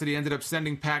Orange Cassidy ended up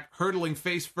sending Pac hurtling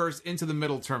face first into the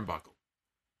middle turnbuckle.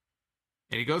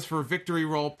 And he goes for a victory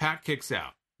roll. Pac kicks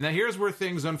out. Now here's where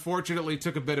things unfortunately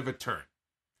took a bit of a turn.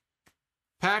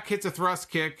 Pac hits a thrust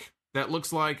kick that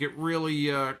looks like it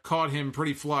really caught him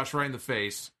pretty flush right in the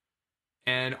face.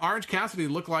 And Orange Cassidy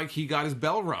looked like he got his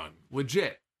bell rung.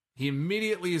 Legit. He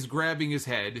immediately is grabbing his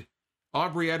head.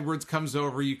 Aubrey Edwards comes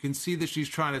over. You can see that she's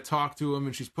trying to talk to him,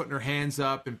 and she's putting her hands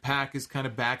up, and Pac is kind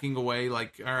of backing away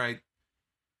like, all right,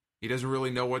 he doesn't really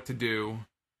know what to do.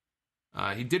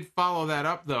 He did follow that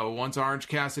up, though, once Orange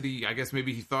Cassidy, I guess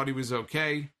maybe he thought he was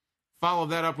okay, followed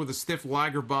that up with a stiff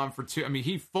Liger bomb for 2. I mean,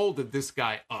 he folded this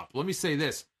guy up. Let me say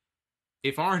this.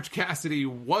 If Orange Cassidy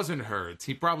wasn't hurt,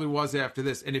 he probably was after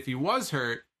this, and if he was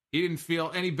hurt, he didn't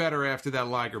feel any better after that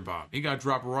Liger bomb. He got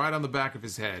dropped right on the back of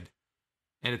his head.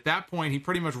 And at that point, he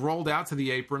pretty much rolled out to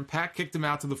the apron. Pac kicked him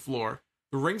out to the floor.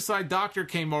 The ringside doctor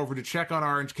came over to check on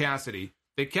Orange Cassidy.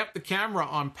 They kept the camera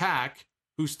on Pac,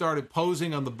 who started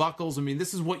posing on the buckles. I mean,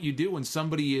 this is what you do when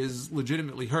somebody is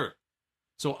legitimately hurt.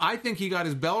 So I think he got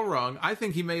his bell rung. I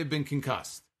think he may have been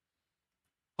concussed.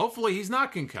 Hopefully he's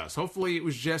not concussed. Hopefully it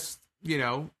was just, you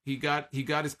know, he got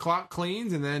his clock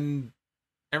cleaned and then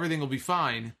everything will be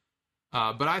fine.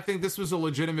 But I think this was a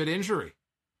legitimate injury.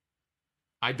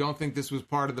 I don't think this was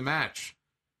part of the match.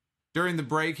 During the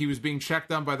break, he was being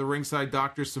checked on by the ringside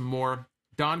doctor some more.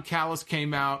 Don Callis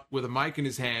came out with a mic in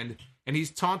his hand, and he's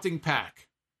taunting Pac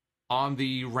on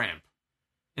the ramp.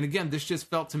 And again, this just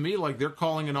felt to me like they're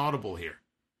calling an audible here.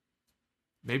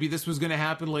 Maybe this was going to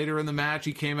happen later in the match.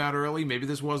 He came out early. Maybe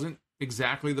this wasn't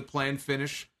exactly the planned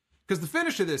finish. Because the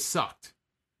finish of this sucked.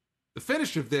 The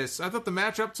finish of this, I thought the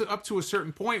match up to a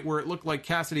certain point where it looked like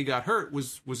Cassidy got hurt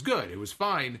was good. It was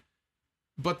fine.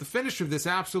 But the finish of this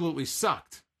absolutely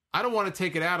sucked. I don't want to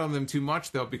take it out on them too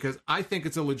much, though, because I think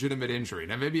it's a legitimate injury.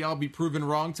 Now, maybe I'll be proven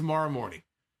wrong tomorrow morning.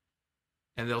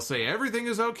 And they'll say everything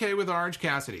is okay with Orange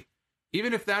Cassidy.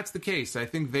 Even if that's the case, I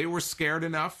think they were scared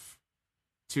enough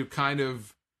to kind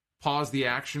of pause the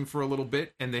action for a little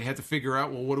bit, and they had to figure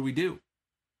out, well, what do we do?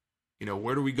 You know,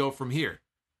 where do we go from here?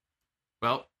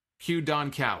 Well, cue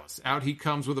Don Callis. Out he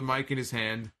comes with a mic in his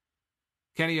hand.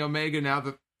 Kenny Omega, now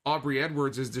that Aubrey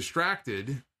Edwards is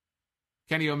distracted,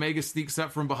 Kenny Omega sneaks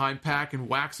up from behind Pac and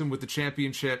whacks him with the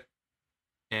championship.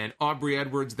 And Aubrey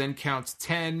Edwards then counts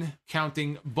 10,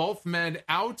 counting both men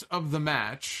out of the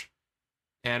match.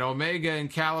 And Omega and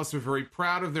Callis are very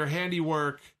proud of their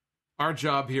handiwork. Our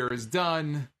job here is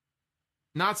done.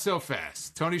 Not so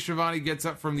fast. Tony Schiavone gets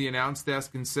up from the announce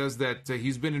desk and says that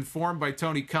he's been informed by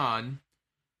Tony Khan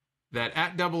that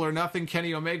at Double or Nothing,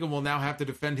 Kenny Omega will now have to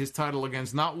defend his title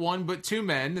against not one, but 2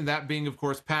 men, and that being, of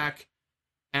course, Pac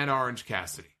and Orange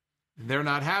Cassidy. They're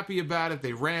not happy about it.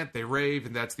 They rant, they rave,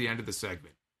 and that's the end of the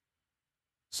segment.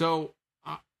 So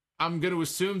I'm going to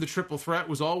assume the triple threat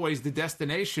was always the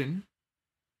destination.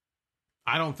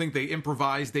 I don't think they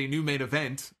improvised a new main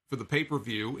event for the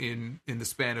pay-per-view in the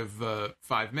span of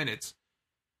 5 minutes.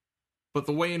 But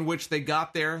the way in which they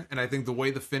got there, and I think the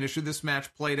way the finish of this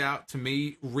match played out, to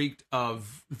me, reeked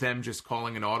of them just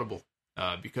calling an audible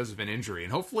because of an injury.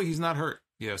 And hopefully he's not hurt,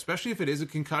 especially if it is a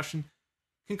concussion.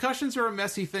 Concussions are a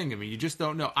messy thing. I mean, you just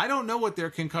don't know. I don't know what their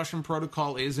concussion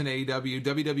protocol is in AEW.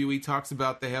 WWE talks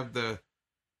about they have the,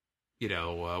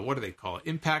 what do they call it?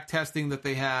 Impact testing that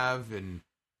they have. And,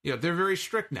 they're very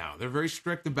strict now. They're very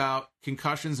strict about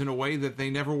concussions in a way that they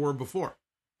never were before.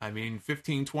 I mean,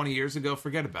 15, 20 years ago,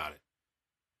 forget about it.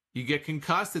 You get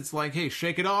concussed, it's like, hey,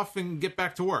 shake it off and get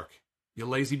back to work. You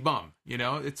lazy bum.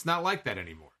 It's not like that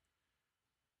anymore.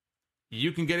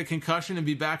 You can get a concussion and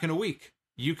be back in a week.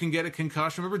 You can get a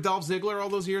concussion. Remember Dolph Ziggler all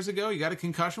those years ago? You got a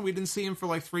concussion. We didn't see him for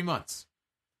like 3 months.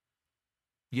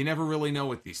 You never really know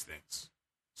with these things.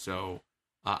 So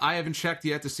I haven't checked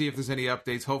yet to see if there's any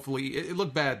updates. Hopefully, it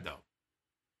looked bad, though.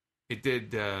 It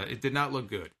did not look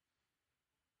good.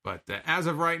 But as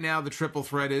of right now, the triple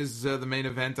threat is the main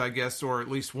event, I guess, or at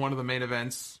least one of the main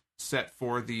events set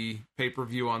for the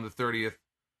pay-per-view on the 30th.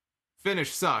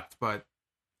 Finish sucked, but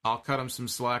I'll cut him some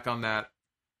slack on that.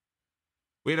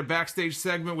 We had a backstage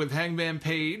segment with Hangman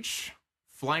Page,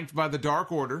 flanked by the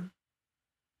Dark Order,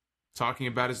 talking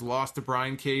about his loss to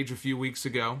Brian Cage a few weeks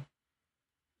ago.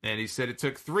 And he said it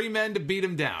took 3 men to beat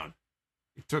him down.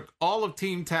 It took all of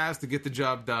Team Taz to get the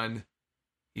job done.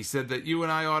 He said that you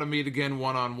and I ought to meet again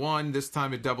one-on-one, this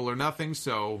time at Double or Nothing.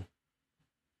 So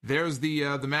there's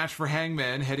the match for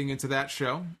Hangman heading into that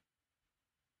show.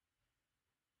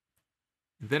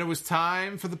 Then it was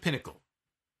time for the Pinnacle.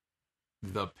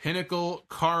 The Pinnacle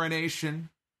coronation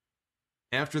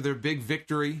after their big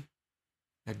victory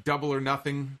at Double or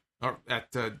Nothing. Or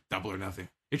at Double or Nothing.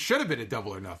 It should have been at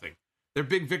Double or Nothing. Their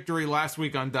big victory last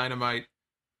week on Dynamite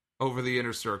over the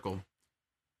Inner Circle.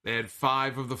 They had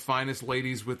 5 of the finest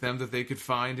ladies with them that they could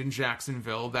find in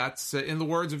Jacksonville. That's in the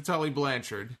words of Tully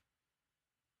Blanchard.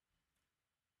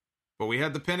 But we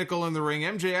had the Pinnacle in the ring.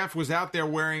 MJF was out there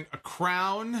wearing a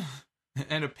crown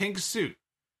and a pink suit.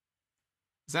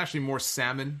 It's actually more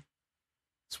salmon.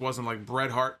 This wasn't like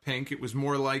Bret Hart pink. It was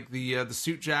more like the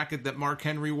suit jacket that Mark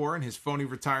Henry wore in his phony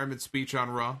retirement speech on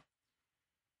Raw.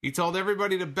 He told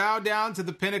everybody to bow down to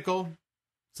the Pinnacle.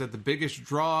 Said the biggest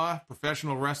draw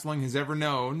professional wrestling has ever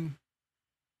known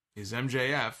is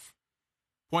MJF.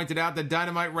 Pointed out that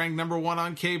Dynamite ranked number 1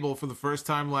 on cable for the first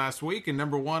time last week and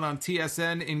number 1 on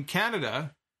TSN in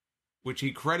Canada, which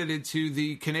he credited to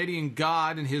the Canadian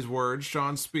god, in his words,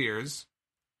 Sean Spears.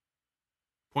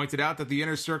 Pointed out that the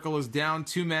Inner Circle is down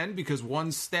 2 men because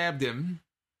one stabbed him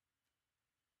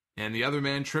and the other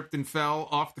man tripped and fell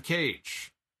off the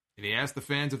cage. And he asked the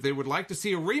fans if they would like to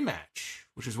see a rematch,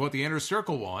 which is what the Inner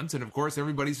Circle wants. And of course,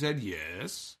 everybody said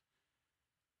yes.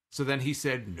 So then he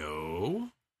said no,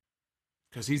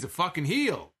 because he's a fucking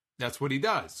heel. That's what he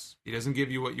does. He doesn't give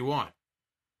you what you want.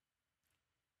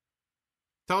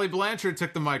 Tully Blanchard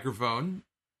took the microphone,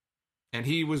 and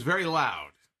he was very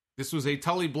loud. This was a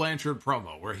Tully Blanchard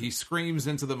promo where he screams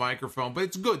into the microphone, but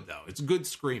it's good, though. It's good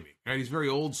screaming. Right? He's a very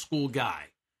old school guy.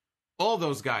 All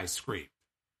those guys screamed.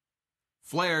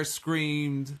 Flair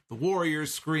screamed, the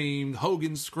Warriors screamed,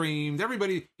 Hogan screamed,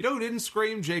 everybody. You know who didn't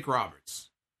scream? Jake Roberts.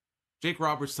 Jake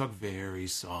Roberts talked very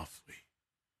softly.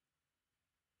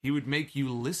 He would make you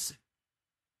listen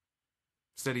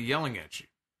instead of yelling at you.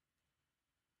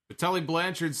 But Tully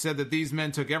Blanchard said that these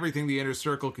men took everything the Inner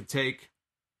Circle could take,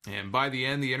 and by the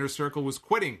end, the Inner Circle was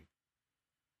quitting.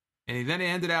 And he then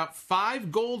handed out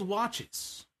 5 gold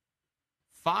watches.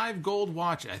 5 gold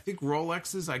watches. I think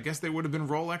Rolexes. I guess they would have been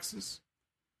Rolexes.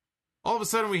 All of a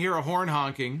sudden, we hear a horn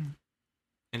honking,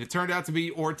 and it turned out to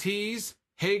be Ortiz,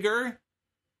 Hager,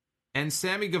 and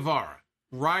Sammy Guevara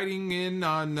riding in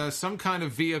on some kind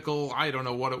of vehicle. I don't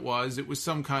know what it was. It was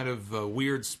some kind of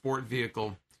weird sport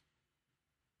vehicle.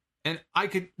 And I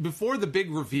could, before the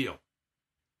big reveal,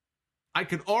 I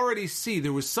could already see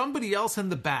there was somebody else in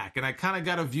the back, and I kind of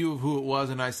got a view of who it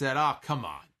was, and I said, oh, come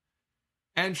on.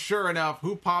 And sure enough,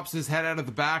 who pops his head out of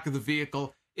the back of the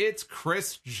vehicle? It's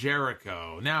Chris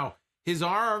Jericho. Now, his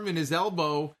arm and his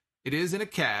elbow, it is in a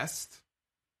cast,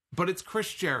 but it's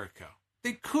Chris Jericho.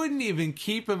 They couldn't even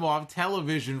keep him off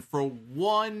television for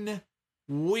 1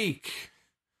 week.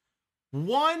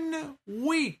 1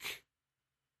 week.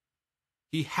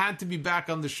 He had to be back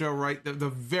on the show the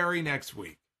very next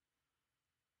week.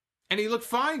 And he looked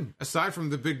fine, aside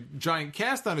from the big giant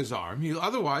cast on his arm. He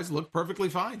otherwise looked perfectly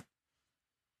fine.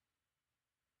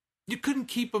 You couldn't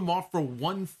keep him off for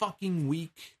 1 fucking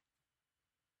week.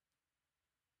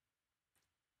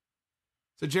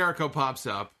 So Jericho pops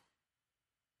up,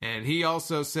 and he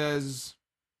also says,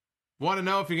 want to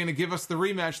know if you're going to give us the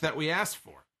rematch that we asked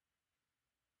for.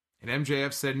 And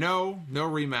MJF said, no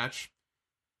rematch.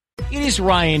 It is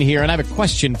Ryan here, and I have a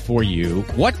question for you.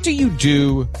 What do you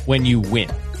do when you win?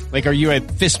 Like, are you a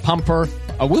fist pumper,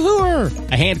 a woohooer,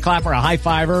 a hand clapper, a high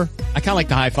fiver? I kind of like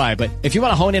the high five, but if you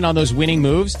want to hone in on those winning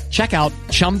moves, check out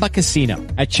Chumba Casino.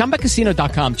 At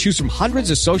ChumbaCasino.com, choose from hundreds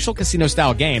of social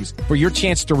casino-style games for your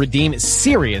chance to redeem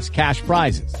serious cash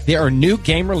prizes. There are new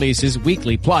game releases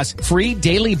weekly, plus free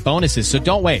daily bonuses, so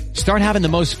don't wait. Start having the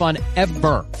most fun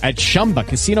ever at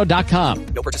ChumbaCasino.com.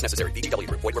 No purchase necessary. VGW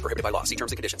Group. Void where prohibited by law. See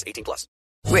terms and conditions. 18+.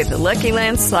 With the Lucky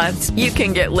Land Slots, you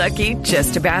can get lucky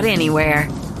just about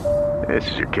anywhere.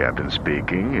 This is your captain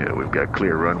speaking. We've got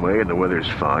clear runway and the weather's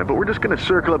fine, but we're just going to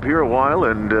circle up here a while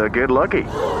and get lucky.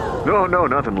 No,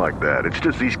 nothing like that. It's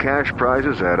just these cash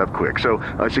prizes add up quick. So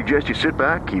I suggest you sit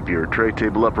back, keep your tray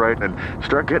table upright, and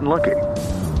start getting lucky.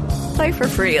 Play for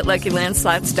free at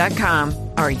LuckyLandSlots.com.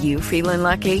 Are you feeling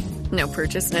lucky? No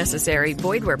purchase necessary.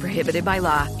 Void where prohibited by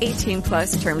law.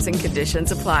 18+ terms and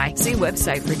conditions apply. See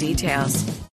website for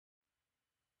details.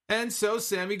 And so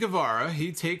Sammy Guevara,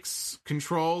 he takes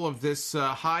control of this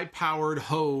high-powered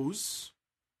hose.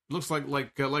 Looks like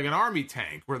an army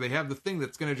tank, where they have the thing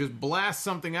that's going to just blast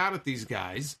something out at these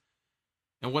guys.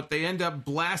 And what they end up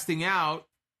blasting out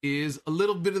is a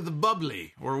little bit of the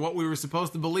bubbly, or what we were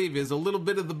supposed to believe is a little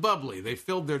bit of the bubbly. They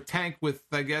filled their tank with,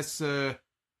 I guess, a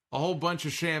whole bunch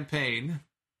of champagne.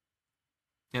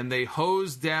 And they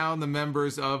hosed down the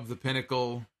members of the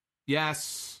Pinnacle.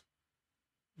 Yes,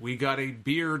 we got a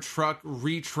beer truck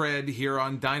retread here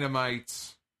on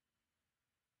Dynamite.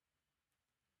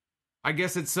 I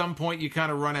guess at some point you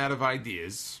kind of run out of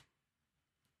ideas.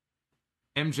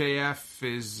 MJF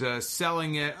is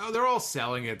selling it. Oh, they're all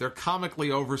selling it. They're comically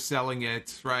overselling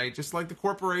it, right? Just like the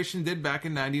corporation did back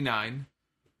in 99.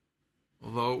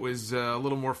 Although it was a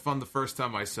little more fun the first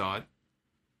time I saw it.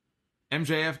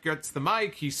 MJF gets the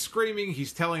mic. He's screaming.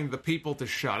 He's telling the people to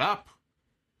shut up.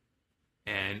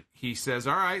 And he says,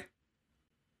 all right,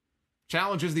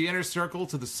 challenges the Inner Circle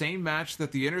to the same match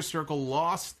that the Inner Circle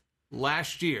lost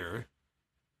last year,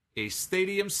 a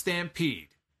stadium stampede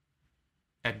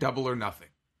at Double or Nothing.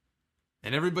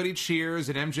 And everybody cheers,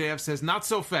 and MJF says, not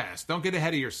so fast. Don't get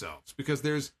ahead of yourselves, because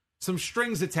there's some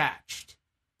strings attached.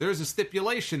 There's a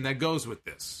stipulation that goes with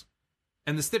this.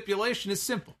 And the stipulation is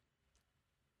simple.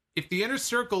 If the Inner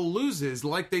Circle loses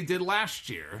like they did last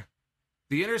year,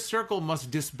 the Inner Circle must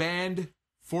disband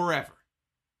forever.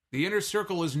 The Inner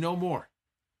Circle is no more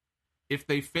if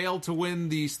they fail to win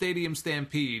the Stadium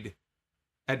Stampede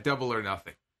at Double or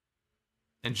Nothing.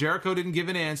 And Jericho didn't give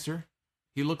an answer.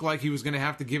 He looked like he was going to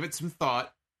have to give it some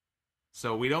thought.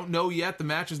 So we don't know yet. The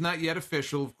match is not yet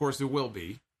official. Of course, it will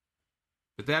be.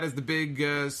 But that is the big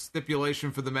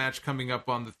stipulation for the match coming up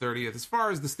on the 30th. As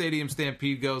far as the Stadium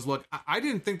Stampede goes, look, I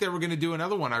didn't think they were going to do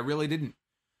another one. I really didn't.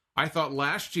 I thought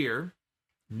last year,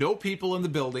 no people in the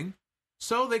building,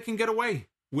 so they can get away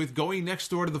with going next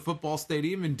door to the football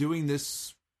stadium and doing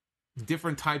this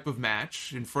different type of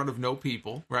match in front of no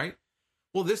people, right?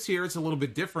 Well, this year it's a little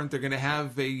bit different. They're going to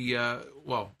have a,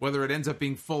 whether it ends up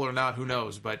being full or not, who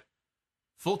knows, but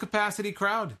full capacity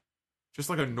crowd, just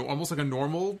like almost like a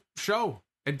normal show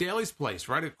at Daly's Place,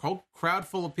 right? A whole crowd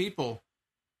full of people.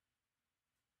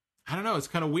 I don't know. It's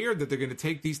kind of weird that they're going to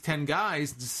take these 10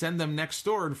 guys and send them next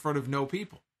door in front of no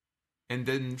people, and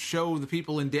then show the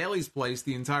people in Daly's Place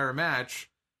the entire match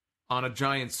on a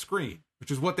giant screen, which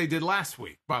is what they did last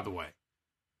week, by the way.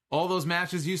 All those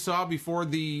matches you saw before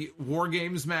the War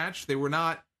Games match, they were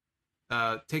not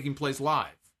taking place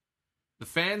live. The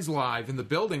fans live in the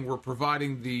building were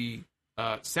providing the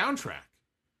soundtrack,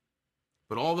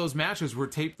 but all those matches were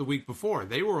taped the week before.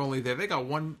 They were only there. They got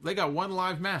one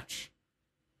live match,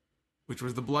 which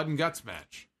was the Blood and Guts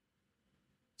match.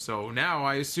 So now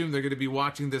I assume they're going to be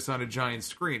watching this on a giant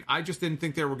screen. I just didn't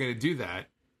think they were going to do that.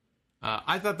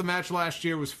 I thought the match last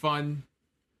year was fun.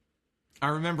 I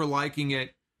remember liking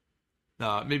it.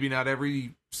 Maybe not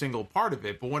every single part of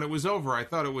it, but when it was over, I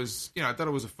thought it was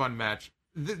a fun match.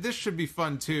 This should be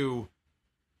fun too.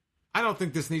 I don't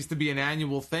think this needs to be an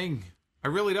annual thing. I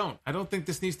really don't. I don't think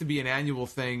this needs to be an annual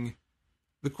thing.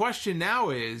 The question now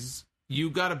is,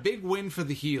 you got a big win for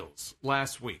the heels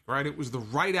last week, right? It was the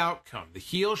right outcome. The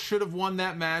heels should have won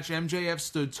that match. MJF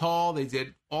stood tall. They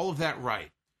did all of that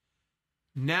right.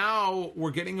 Now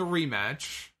we're getting a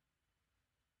rematch,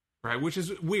 right? Which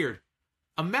is weird.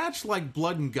 A match like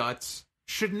Blood and Guts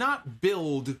should not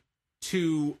build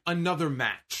to another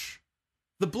match.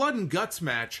 The Blood and Guts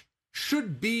match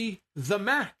should be the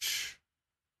match.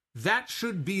 That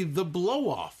should be the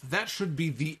blow-off. That should be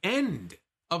the end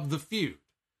of the feud.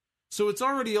 So it's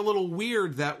already a little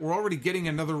weird that we're already getting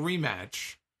another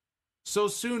rematch so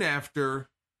soon after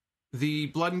the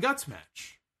blood and guts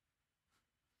match.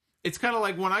 It's kind of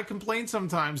like when I complain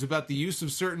sometimes about the use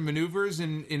of certain maneuvers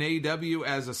in AEW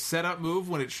as a setup move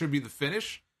when it should be the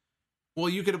finish. Well,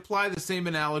 you could apply the same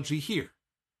analogy here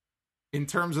in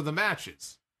terms of the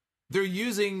matches. They're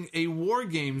using a War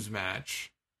Games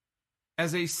match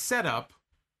as a setup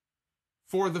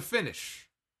for the finish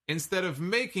instead of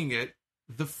making it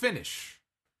the finish.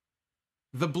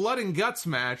 The blood and guts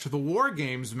match, the War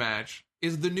Games match,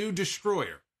 is the new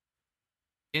Destroyer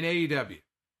in AEW.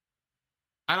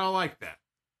 I don't like that.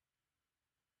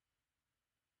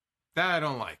 That I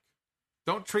don't like.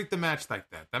 Don't treat the match like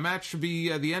that. The match should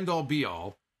be the end-all,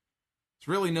 be-all. There's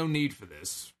really no need for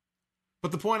this.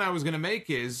 But the point I was going to make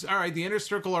is, all right, the Inner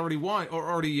Circle already won,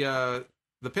 or the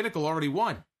Pinnacle already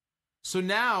won. So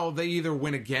now they either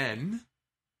win again,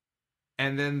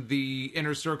 and then the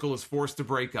Inner Circle is forced to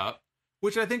break up,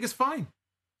 which I think is fine.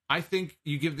 I think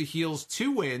you give the heels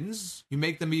 2 wins, you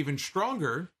make them even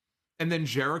stronger, and then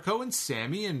Jericho and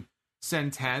Sammy and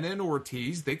Santana and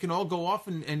Ortiz, they can all go off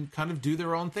and kind of do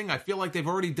their own thing. I feel like they've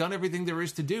already done everything there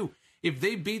is to do. If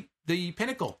they beat the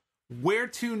Pinnacle, where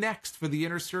to next for the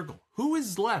Inner Circle? Who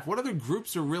is left? What other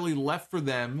groups are really left for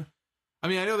them? I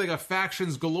mean, I know they got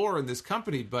factions galore in this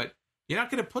company, but you're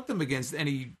not going to put them against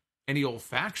any old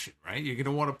faction, right? You're going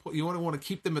to want to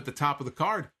keep them at the top of the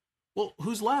card. Well,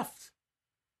 who's left?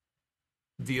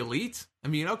 The Elite? I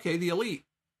mean, okay, the Elite.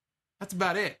 That's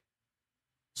about it.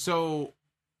 So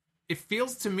it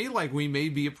feels to me like we may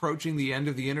be approaching the end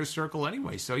of the Inner Circle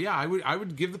anyway. So yeah, I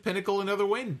would give the Pinnacle another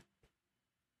win.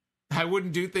 I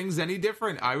wouldn't do things any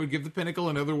different. I would give the Pinnacle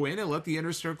another win and let the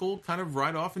Inner Circle kind of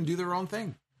ride off and do their own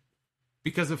thing.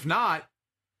 Because if not,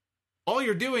 all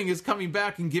you're doing is coming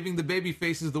back and giving the baby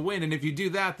faces the win. And if you do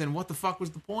that, then what the fuck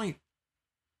was the point?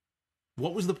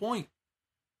 What was the point?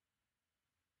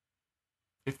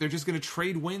 If they're just going to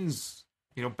trade wins,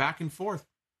 back and forth.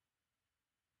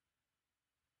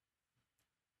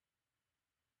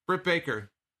 Britt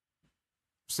Baker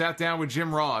sat down with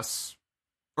Jim Ross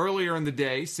earlier in the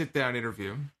day, sit-down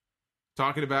interview,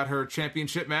 talking about her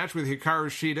championship match with Hikaru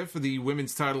Shida for the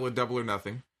women's title at Double or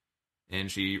Nothing. And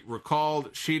she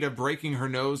recalled Shida breaking her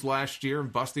nose last year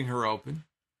and busting her open.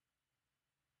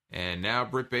 And now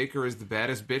Britt Baker is the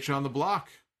baddest bitch on the block.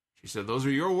 She said, "Those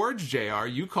are your words, JR.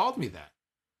 You called me that."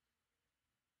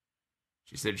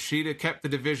 She said Shida kept the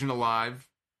division alive,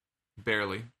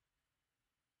 barely,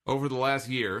 over the last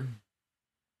year.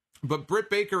 But Britt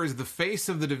Baker is the face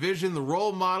of the division, the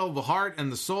role model, the heart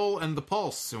and the soul and the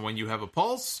pulse. And when you have a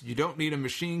pulse, you don't need a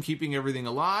machine keeping everything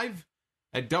alive.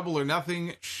 At Double or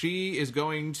Nothing, she is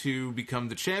going to become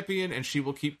the champion, and she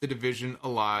will keep the division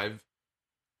alive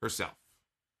herself.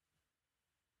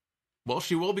 Well,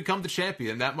 she will become the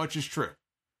champion. That much is true.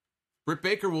 Britt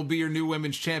Baker will be your new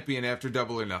women's champion after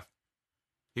Double or Nothing.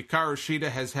 Hikaru Shida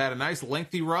has had a nice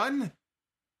lengthy run,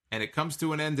 and it comes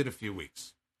to an end in a few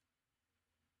weeks.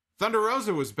 Thunder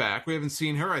Rosa was back. We haven't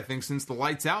seen her, I think, since the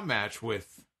Lights Out match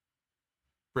with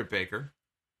Britt Baker.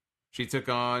 She took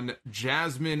on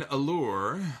Jasmine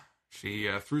Allure. She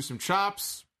threw some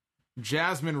chops.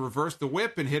 Jasmine reversed the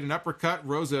whip and hit an uppercut.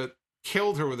 Rosa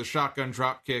killed her with a shotgun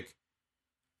drop kick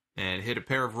and hit a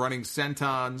pair of running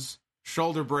sentons,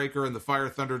 shoulder breaker, and the Fire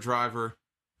Thunder driver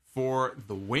for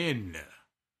the win.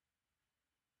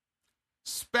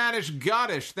 Spanish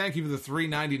Goddess, thank you for the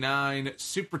 $3.99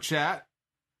 super chat.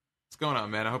 What's going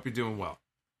on, man? I hope you're doing well.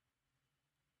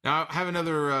 Now, I have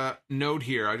another note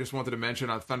here I just wanted to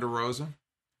mention on Thunder Rosa.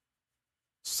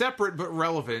 Separate but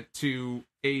relevant to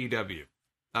AEW.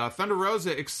 Thunder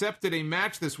Rosa accepted a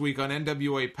match this week on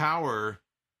NWA Power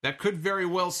that could very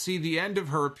well see the end of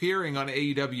her appearing on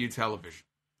AEW television.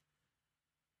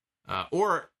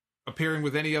 Or appearing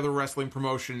with any other wrestling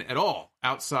promotion at all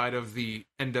outside of the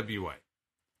NWA.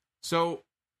 So,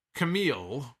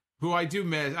 Camille, who I do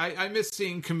miss, I miss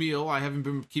seeing Camille. I haven't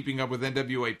been keeping up with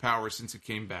NWA Power since it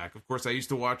came back. Of course, I used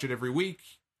to watch it every week.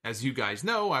 As you guys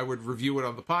know, I would review it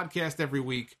on the podcast every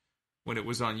week when it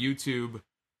was on YouTube.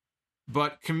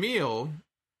 But Camille,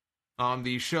 on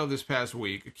the show this past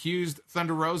week, accused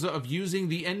Thunder Rosa of using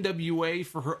the NWA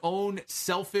for her own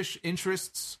selfish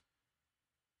interests,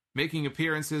 making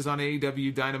appearances on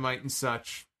AEW Dynamite and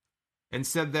such, and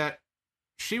said that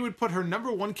she would put her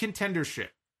number one contendership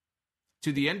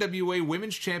to the NWA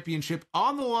Women's Championship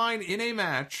on the line in a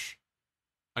match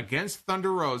against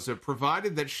Thunder Rosa,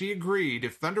 provided that she agreed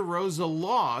if Thunder Rosa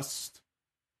lost,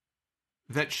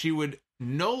 that she would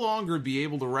no longer be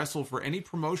able to wrestle for any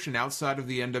promotion outside of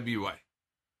the NWA.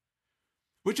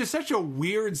 Which is such a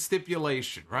weird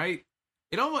stipulation, right?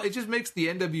 It just makes the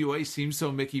NWA seem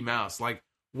so Mickey Mouse. Like,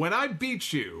 when I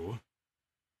beat you,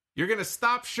 You're going to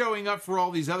stop showing up for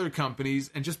all these other companies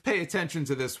and just pay attention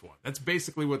to this one. That's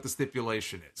basically what the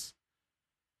stipulation is.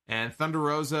 And Thunder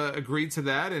Rosa agreed to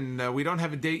that, and we don't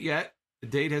have a date yet. The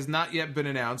date has not yet been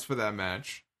announced for that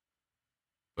match.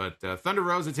 But Thunder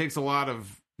Rosa takes a lot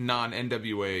of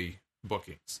non-NWA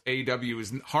bookings. AEW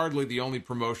is hardly the only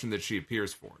promotion that she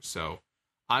appears for. So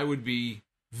I would be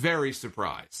very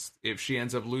surprised if she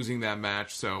ends up losing that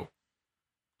match. So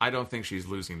I don't think she's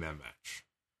losing that match.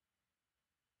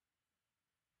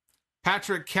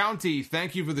 Patrick County,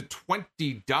 thank you for the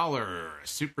 $20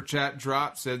 super chat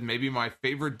drop. Said, maybe my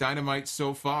favorite Dynamite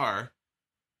so far.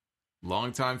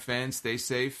 Longtime fans, stay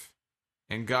safe.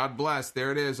 And God bless.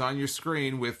 There it is on your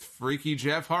screen with Freaky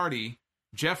Jeff Hardy.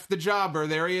 Jeff the Jobber.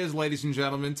 There he is, ladies and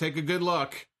gentlemen. Take a good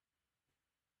look.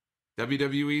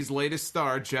 WWE's latest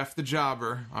star, Jeff the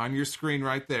Jobber, on your screen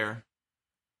right there.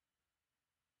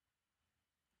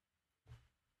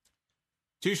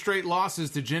 2 straight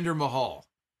losses to Jinder Mahal.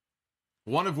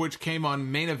 One of which came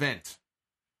on Main Event.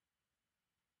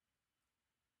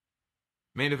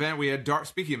 Main Event, we had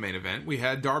speaking of Main Event, we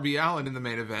had Darby Allin in the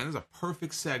Main Event. It's a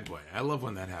perfect segue. I love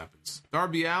when that happens.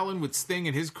 Darby Allin with Sting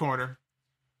in his corner,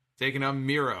 taking on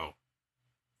Miro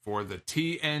for the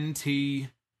TNT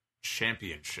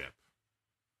Championship.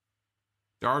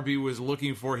 Darby was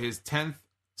looking for his 10th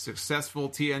successful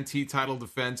TNT title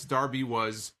defense. Darby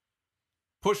was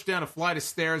pushed down a flight of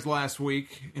stairs last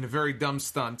week in a very dumb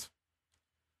stunt,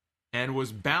 and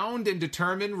was bound and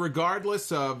determined,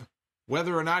 regardless of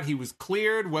whether or not he was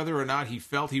cleared, whether or not he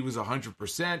felt he was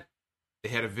 100%. They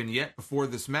had a vignette before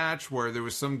this match where there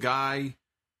was some guy,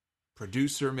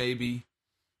 producer maybe,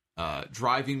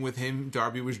 driving with him.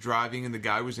 Darby was driving, and the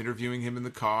guy was interviewing him in the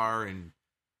car, and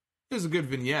it was a good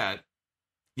vignette.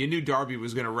 You knew Darby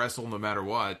was going to wrestle no matter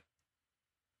what.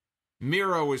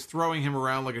 Miro was throwing him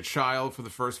around like a child for the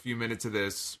first few minutes of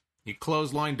this. He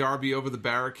clotheslined Darby over the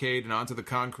barricade and onto the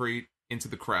concrete into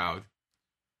the crowd.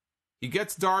 He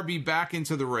gets Darby back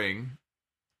into the ring,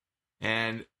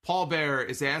 and Paul Bearer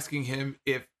is asking him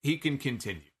if he can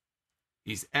continue.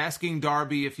 He's asking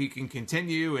Darby if he can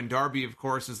continue, and Darby, of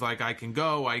course, is like, I can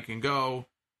go.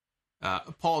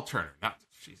 Paul Turner, not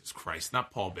Jesus Christ,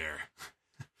 not Paul Bearer.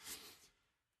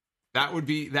 That would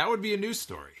be a news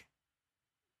story.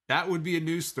 That would be a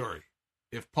news story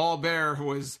if Paul Bearer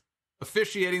was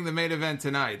officiating the main event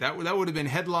tonight. That would have been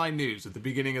headline news at the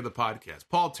beginning of the podcast.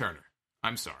 Paul Turner,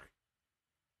 I'm sorry.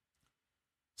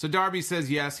 So Darby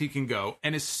says yes, he can go.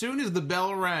 And as soon as the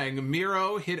bell rang,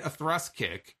 Miro hit a thrust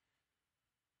kick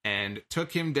and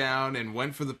took him down and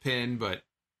went for the pin, but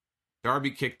Darby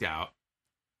kicked out.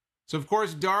 So, of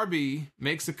course, Darby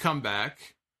makes a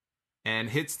comeback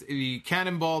and hits the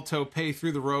cannonball tope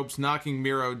through the ropes, knocking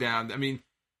Miro down. I mean,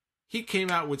 he came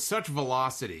out with such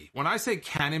velocity. When I say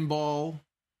cannonball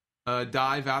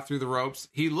dive out through the ropes,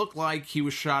 he looked like he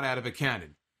was shot out of a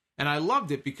cannon. And I loved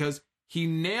it because he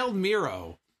nailed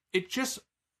Miro.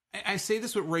 I say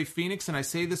this with Rey Fenix, and I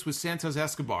say this with Santos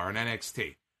Escobar in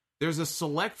NXT. There's a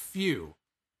select few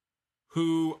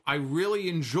who I really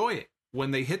enjoy it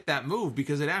when they hit that move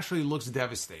because it actually looks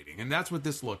devastating. And that's what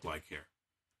this looked like here.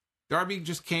 Darby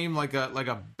just came like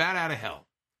a bat out of hell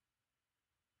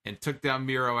and took down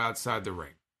Miro outside the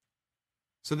ring.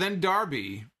 So then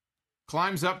Darby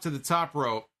climbs up to the top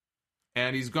rope,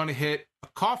 and he's going to hit a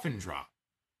coffin drop.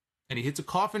 And he hits a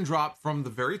coffin drop from the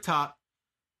very top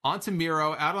onto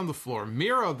Miro, out on the floor.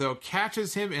 Miro, though,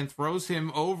 catches him and throws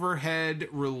him overhead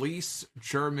release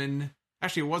German.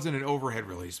 Actually, it wasn't an overhead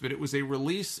release, but it was a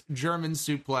release German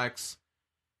suplex.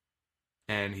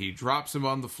 And he drops him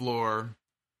on the floor.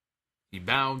 He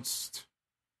bounced.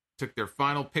 Took their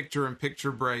final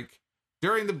picture-in-picture break.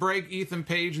 During the break, Ethan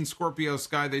Page and Scorpio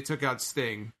Sky, they took out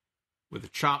Sting with a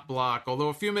chop block. Although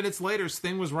a few minutes later,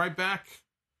 Sting was right back,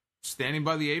 standing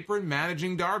by the apron,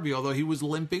 managing Darby, although he was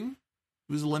limping.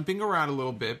 He was limping around a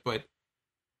little bit, but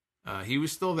he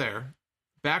was still there.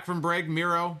 Back from break,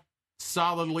 Miro,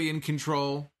 solidly in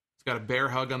control. He's got a bear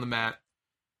hug on the mat.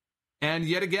 And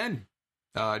yet again,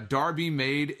 Darby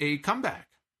made a comeback.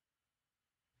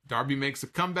 Darby makes a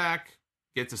comeback,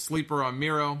 gets a sleeper on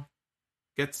Miro,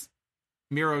 gets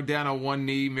Miro down on one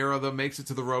knee. Miro, though, makes it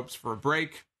to the ropes for a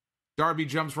break. Darby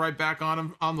jumps right back on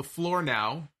him on the floor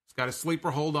now. He's got a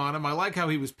sleeper hold on him. I like how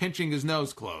he was pinching his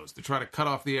nose closed to try to cut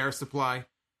off the air supply.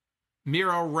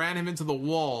 Miro ran him into the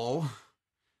wall.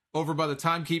 Over by the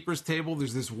timekeeper's table,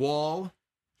 there's this wall.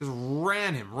 Just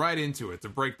ran him right into it to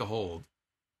break the hold.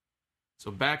 So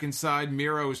back inside,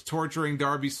 Miro is torturing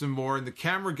Darby some more, and the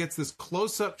camera gets this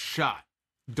close-up shot.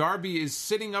 Darby is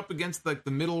sitting up against the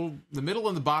middle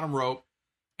and the bottom rope,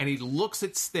 and he looks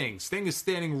at Sting. Sting is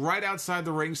standing right outside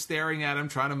the ring, staring at him,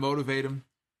 trying to motivate him.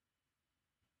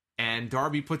 and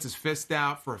Darby puts his fist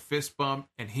out for a fist bump,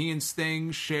 and he and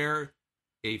Sting share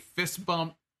a fist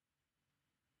bump.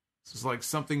 This is like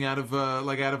something out of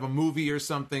a movie or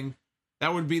something.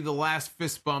 That would be the last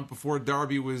fist bump before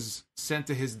Darby was sent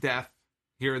to his death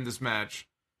here in this match.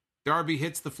 Darby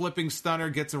hits the flipping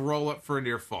stunner, gets a roll up for a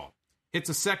near fall.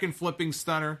 Hits a second flipping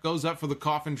stunner, goes up for the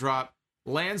coffin drop,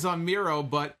 lands on Miro,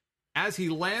 but as he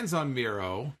lands on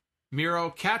Miro, Miro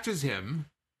catches him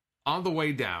on the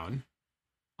way down,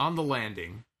 on the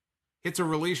landing, hits a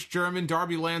release German,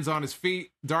 Darby lands on his feet,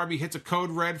 Darby hits a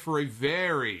code red for a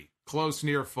very close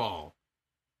near fall.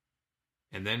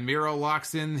 And then Miro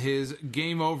locks in his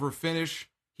game over finish.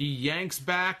 He yanks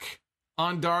back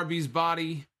on Darby's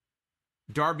body.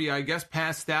 Darby, I guess,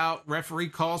 passed out. Referee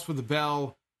calls for the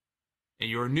bell. And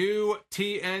your new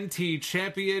TNT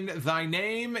champion, thy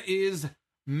name is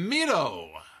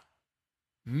Miro.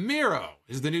 Miro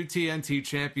is the new TNT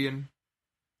champion.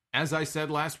 As I said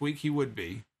last week, he would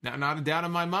be. Now, not a doubt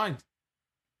in my mind.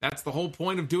 That's the whole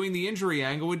point of doing the injury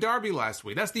angle with Darby last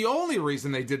week. That's the only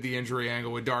reason they did the injury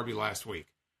angle with Darby last week,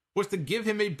 was to give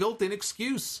him a built-in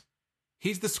excuse.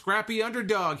 He's the scrappy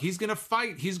underdog. He's going to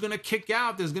fight. He's going to kick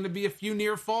out. There's going to be a few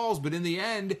near falls, but in the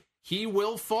end, he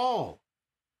will fall.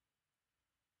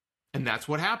 And that's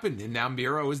what happened. And now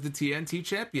Miro is the TNT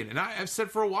champion. And I've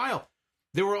said for a while,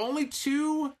 there were only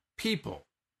two people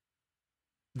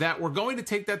that were going to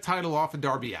take that title off of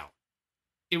Darby Allin.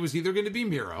 It was either going to be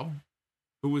Miro,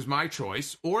 who was my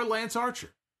choice, or Lance Archer.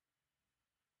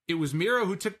 It was Miro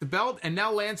who took the belt, and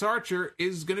now Lance Archer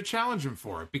is going to challenge him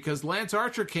for it, because Lance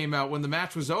Archer came out when the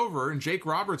match was over, and Jake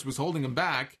Roberts was holding him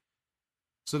back,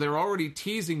 so they're already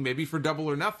teasing, maybe for Double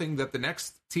or Nothing, that the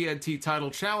next TNT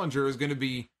title challenger is going to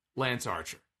be Lance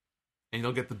Archer. And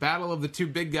you'll get the battle of the two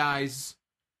big guys,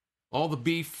 all the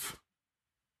beef,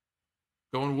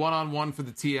 going one-on-one for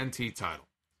the TNT title.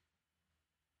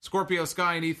 Scorpio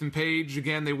Sky and Ethan Page,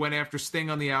 again, they went after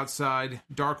Sting on the outside.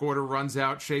 Dark Order runs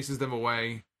out, chases them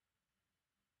away.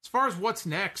 As far as what's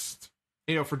next,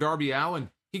 for Darby Allin,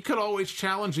 he could always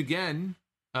challenge again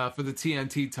for the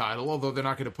TNT title, although they're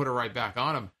not going to put it right back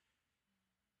on him.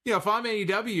 If I'm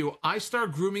AEW, I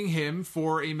start grooming him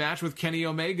for a match with Kenny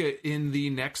Omega in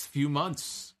the next few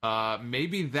months.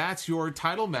 Maybe that's your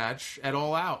title match at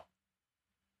All Out.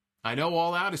 I know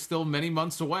All Out is still many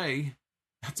months away.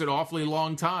 That's an awfully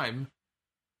long time.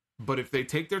 But if they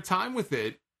take their time with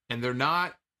it, and they're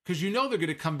not, because they're going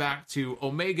to come back to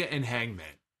Omega and Hangman.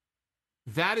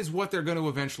 That is what they're going to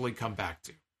eventually come back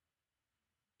to.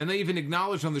 And they even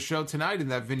acknowledged on the show tonight in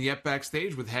that vignette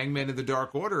backstage with Hangman and the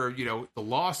Dark Order, the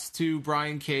loss to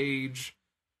Brian Cage.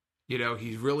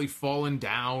 He's really fallen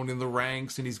down in the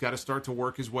ranks and he's got to start to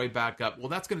work his way back up. Well,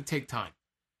 that's going to take time.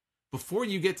 Before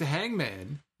you get to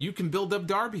Hangman, you can build up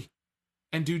Darby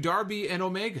and do Darby and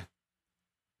Omega.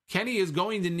 Kenny is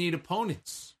going to need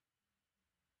opponents.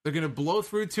 They're going to blow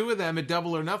through two of them at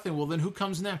Double or Nothing. Well, then who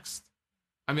comes next?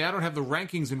 I don't have the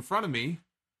rankings in front of me,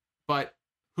 but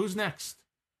who's next?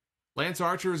 Lance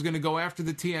Archer is going to go after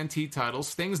the TNT title.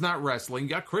 Sting's not wrestling.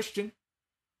 You got Christian.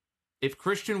 If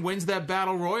Christian wins that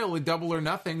Battle Royal at Double or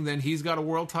Nothing, then he's got a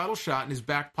world title shot in his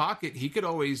back pocket. He could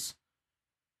always,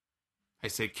 I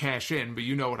say cash in, but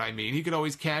you know what I mean. He could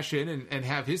always cash in and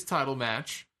have his title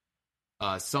match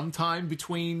sometime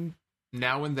between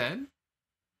now and then.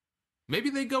 Maybe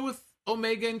they go with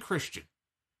Omega and Christian.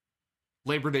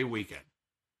 Labor Day weekend.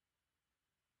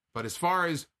 But as far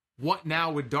as what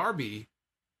now with Darby,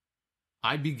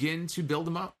 I begin to build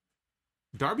him up.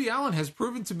 Darby Allin has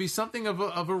proven to be something of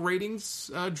a ratings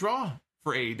draw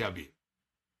for AEW. If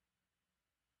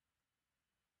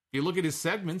you look at his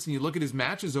segments and you look at his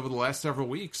matches over the last several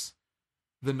weeks,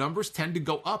 the numbers tend to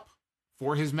go up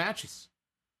for his matches.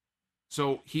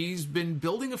 So he's been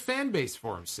building a fan base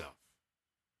for himself.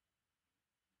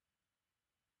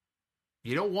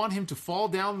 You don't want him to fall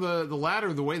down the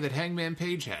ladder the way that Hangman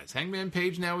Page has. Hangman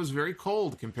Page now is very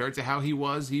cold compared to how he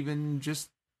was even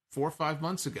just 4 or 5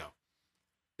 months ago.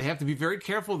 They have to be very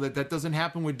careful that that doesn't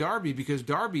happen with Darby, because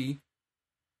Darby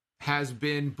has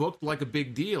been booked like a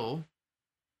big deal.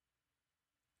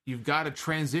 You've got to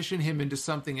transition him into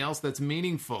something else that's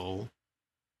meaningful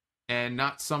and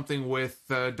not something with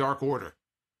Dark Order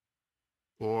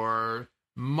or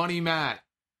Money Matt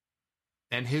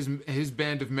and his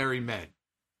band of merry men.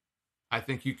 I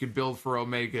think you could build for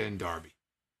Omega and Darby.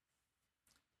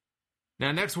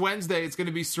 Now, next Wednesday, it's going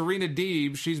to be Serena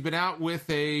Deeb. She's been out with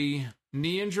a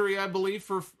knee injury, I believe,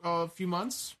 for a few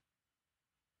months.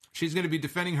 She's going to be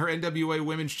defending her NWA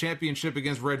Women's Championship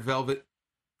against Red Velvet.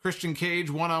 Christian Cage,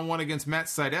 one-on-one against Matt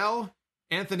Sydal.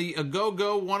 Anthony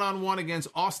Ogogo, one-on-one against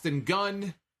Austin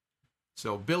Gunn.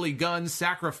 So Billy Gunn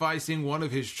sacrificing one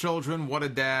of his children. What a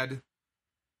dad.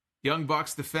 Young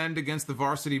Bucks defend against the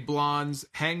Varsity Blondes.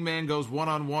 Hangman goes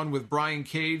one-on-one with Brian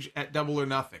Cage at Double or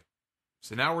Nothing.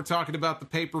 So now we're talking about the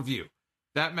pay-per-view.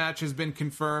 That match has been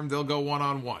confirmed. They'll go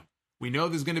one-on-one. We know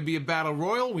there's going to be a battle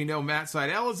royal. We know Matt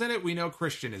Sydal is in it. We know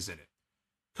Christian is in it.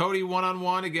 Cody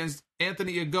one-on-one against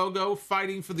Anthony Ogogo,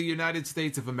 fighting for the United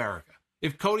States of America.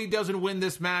 If Cody doesn't win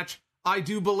this match, I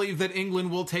do believe that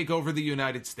England will take over the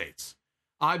United States.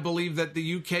 I believe that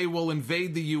the UK will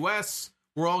invade the US.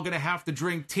 We're all going to have to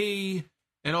drink tea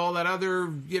and all that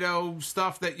other,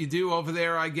 stuff that you do over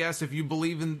there, I guess, if you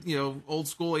believe in, old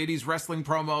school 80s wrestling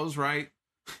promos, right?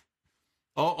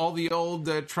 All the old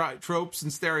tropes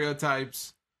and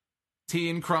stereotypes. Tea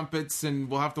and crumpets, and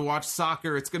we'll have to watch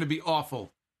soccer. It's going to be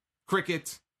awful.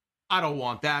 Cricket. I don't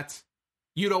want that.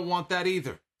 You don't want that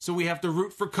either. So we have to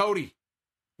root for Cody.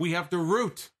 We have to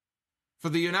root for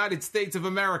the United States of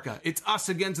America. It's us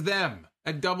against them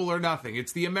at Double or Nothing.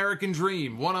 It's the American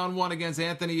Dream, one-on-one against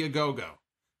Anthony Ogogo.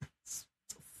 It's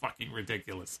fucking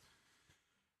ridiculous.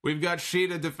 We've got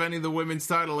Shida defending the women's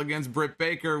title against Britt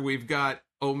Baker. We've got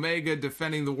Omega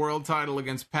defending the world title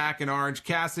against Pac and Orange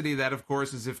Cassidy. That, of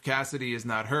course, is if Cassidy is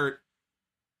not hurt.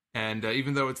 And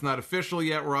even though it's not official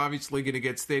yet, we're obviously going to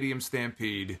get Stadium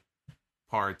Stampede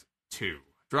Part 2.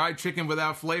 Dried Chicken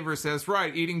Without Flavor says,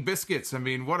 right, eating biscuits. I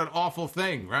mean, what an awful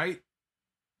thing, right?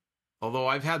 Although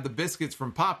I've had the biscuits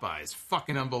from Popeyes.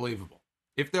 Fucking unbelievable.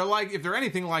 If they're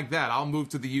anything like that, I'll move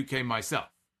to the UK myself.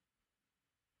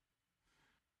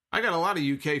 I got a lot of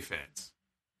UK fans.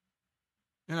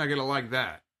 And I gotta like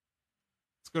that.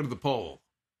 Let's go to the poll.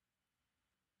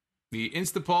 The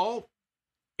Insta poll,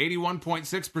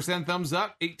 81.6% thumbs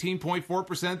up,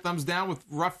 18.4% thumbs down with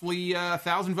roughly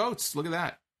 1,000 votes. Look at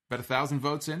that. About 1,000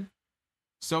 votes in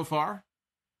so far.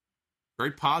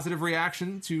 Very positive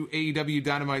reaction to AEW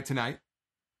Dynamite tonight.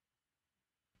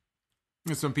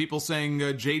 There's some people saying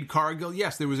Jade Cargill.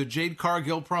 Yes, there was a Jade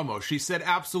Cargill promo. She said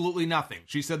absolutely nothing.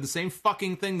 She said the same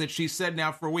fucking thing that she said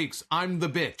now for weeks. I'm the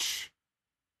bitch.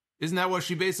 Isn't that what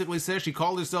she basically says? She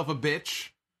called herself a bitch.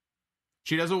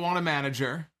 She doesn't want a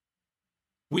manager.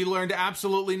 We learned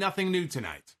absolutely nothing new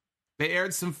tonight. They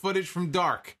aired some footage from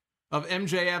Dark of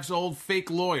MJF's old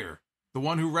fake lawyer, the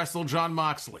one who wrestled Jon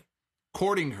Moxley,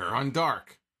 courting her on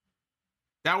Dark.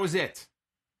 That was it.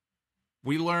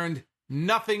 We learned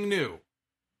nothing new.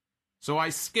 So I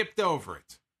skipped over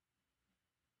it.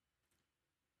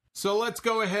 So let's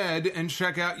go ahead and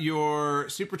check out your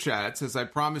Super Chats, as I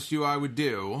promised you I would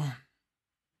do.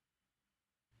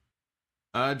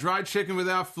 Dried Chicken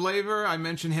Without Flavor, I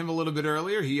mentioned him a little bit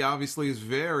earlier. He obviously is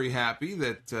very happy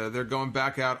that they're going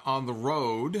back out on the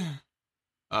road.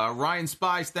 Ryan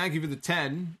Spice, thank you for the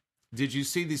 10. Did you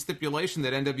see the stipulation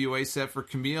that NWA set for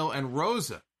Camille and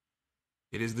Rosa?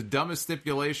 It is the dumbest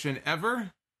stipulation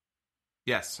ever.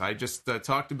 Yes, I just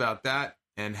talked about that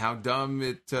and how dumb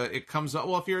it comes up.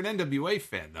 Well, if you're an NWA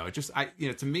fan, though,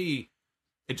 to me,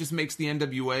 it just makes the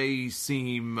NWA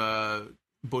seem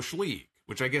Bush League,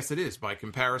 which I guess it is by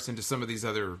comparison to some of these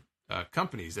other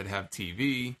companies that have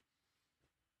TV.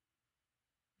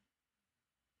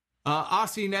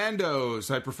 Aussie Nando's,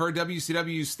 I prefer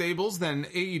WCW stables than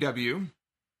AEW.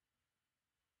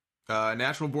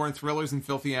 Natural Born Thrillers and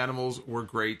Filthy Animals were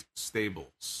great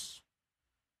stables.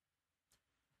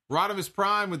 Rodimus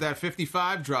Prime with that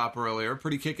 55 drop earlier.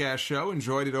 Pretty kick-ass show.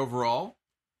 Enjoyed it overall.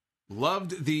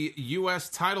 Loved the U.S.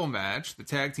 title match. The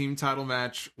tag team title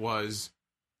match was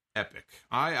epic.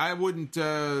 I wouldn't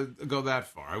go that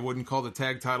far. I wouldn't call the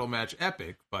tag title match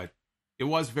epic, but it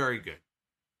was very good.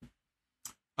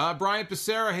 Bryant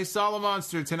Becerra, hey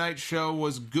Solomonster, tonight's show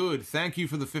was good. Thank you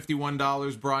for the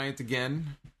 $51, Bryant,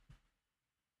 again.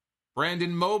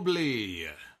 Brandon Mobley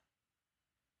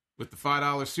with the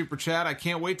 $5 super chat. I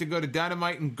can't wait to go to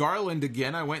Dynamite in Garland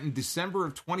again. I went in December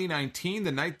of 2019,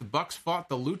 the night the Bucks fought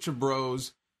the Lucha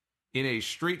Bros in a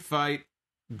street fight.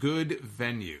 Good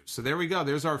venue. So there we go.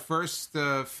 There's our first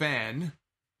fan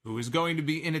who is going to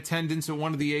be in attendance at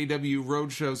one of the AEW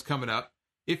road shows coming up.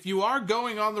 If you are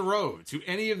going on the road to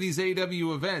any of these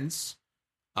AEW events,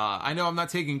 I know I'm not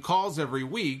taking calls every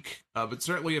week, but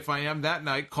certainly if I am that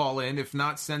night, call in. If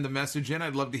not, send a message in.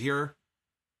 I'd love to hear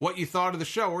what you thought of the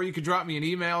show, or you could drop me an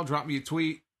email, drop me a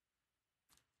tweet.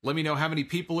 Let me know how many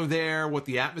people are there, what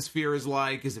the atmosphere is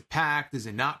like. Is it packed? Is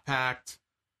it not packed?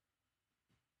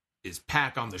 Is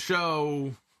Pac on the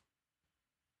show?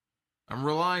 I'm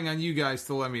relying on you guys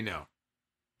to let me know.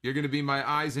 You're going to be my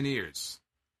eyes and ears.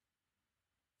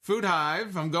 Food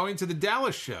Hive, I'm going to the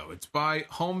Dallas show. It's by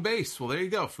Home Base. Well, there you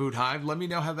go, Food Hive. Let me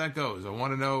know how that goes. I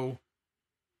want to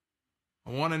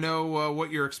know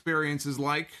what your experience is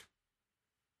like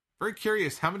Very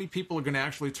curious how many people are going to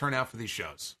actually turn out for these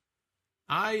shows.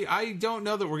 I don't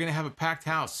know that we're going to have a packed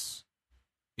house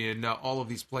in all of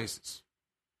these places.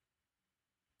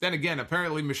 Then again,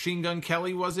 apparently Machine Gun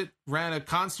Kelly, ran a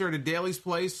concert at Daly's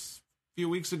Place a few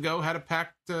weeks ago, had a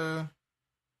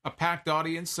packed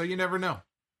audience, so you never know.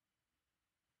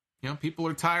 You know, people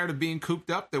are tired of being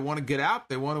cooped up. They want to get out.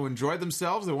 They want to enjoy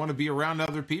themselves. They want to be around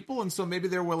other people, and so maybe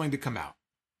they're willing to come out.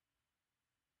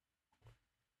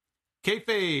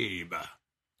 Kayfabe,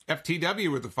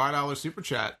 FTW with the $5 super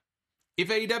chat. If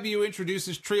AEW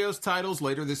introduces trios titles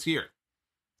later this year,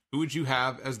 who would you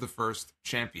have as the first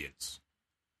champions?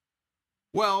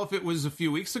 Well, if it was a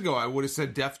few weeks ago, I would have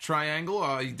said Death Triangle.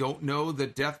 I don't know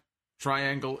that Death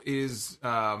Triangle is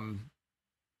a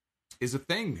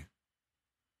thing.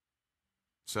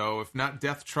 So if not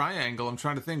Death Triangle, I'm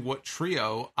trying to think what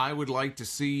trio I would like to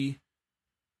see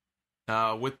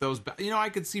with those. I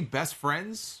could see Best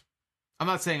Friends. I'm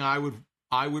not saying I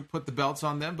would put the belts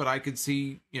on them, but I could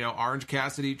see, Orange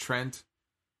Cassidy, Trent,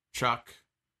 Chuck.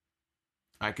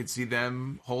 I could see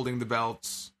them holding the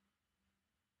belts.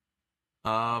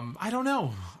 I don't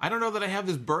know. I don't know that I have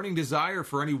this burning desire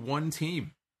for any one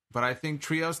team, but I think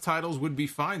trios titles would be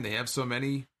fine. They have so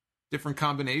many different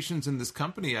combinations in this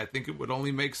company. I think it would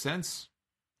only make sense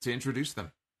to introduce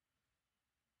them.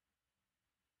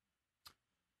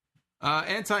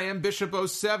 Anti-M Bishop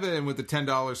 07 with the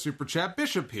 $10 super chat.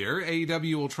 Bishop here.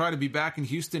 AEW will try to be back in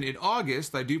Houston in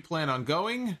August. I do plan on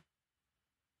going.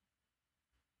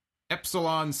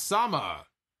 Epsilon Sama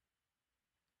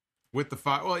with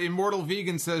the Immortal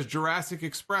Vegan says Jurassic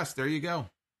Express. There you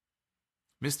go.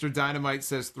 Mr. Dynamite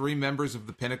says 3 members of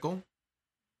the Pinnacle.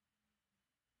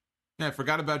 Yeah, I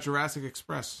forgot about Jurassic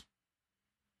Express.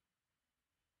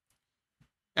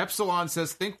 Epsilon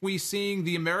says, think we seeing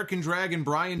the American Dragon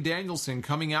Bryan Danielson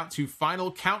coming out to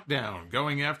Final Countdown,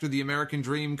 going after the American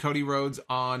Dream Cody Rhodes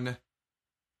on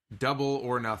Double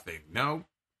or Nothing. No,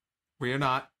 we are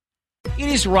not. It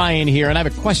is Ryan here, and I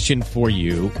have a question for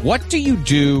you. What do you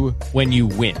do when you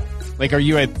win? Like, are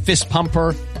you a fist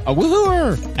pumper, a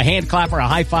woohooer, a hand clapper, a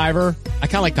high fiver? I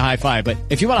kind of like the high five, but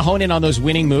if you want to hone in on those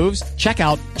winning moves, check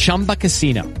out Chumba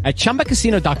Casino. At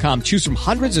ChumbaCasino.com, choose from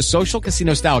hundreds of social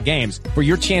casino style games for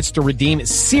your chance to redeem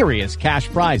serious cash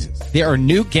prizes. There are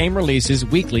new game releases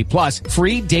weekly, plus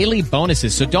free daily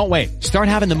bonuses. So don't wait. Start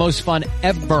having the most fun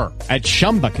ever at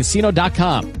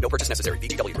ChumbaCasino.com. No purchase necessary.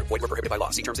 VGW. Void where prohibited by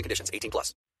law. See terms and conditions.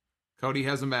 18+. Cody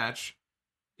has a match.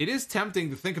 It is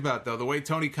tempting to think about, though, the way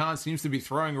Tony Khan seems to be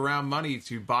throwing around money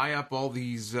to buy up all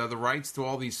these, the rights to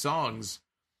all these songs,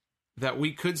 that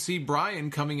we could see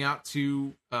Bryan coming out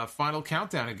to Final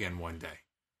Countdown again one day.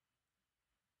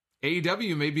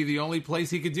 AEW may be the only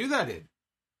place he could do that in.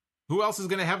 Who else is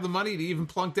going to have the money to even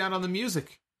plunk down on the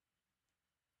music?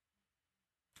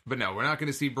 But no, we're not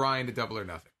going to see Bryan to Double or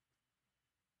Nothing.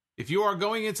 If you are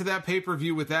going into that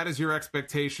pay-per-view with that as your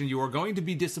expectation, you are going to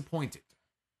be disappointed.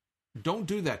 Don't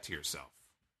do that to yourself.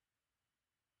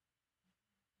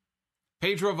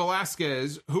 Pedro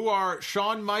Velasquez, who are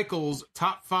Shawn Michaels'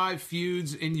 top 5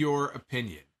 feuds in your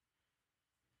opinion?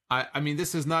 I mean,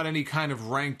 this is not any kind of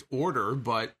ranked order,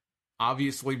 but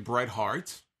obviously Bret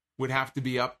Hart would have to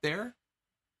be up there.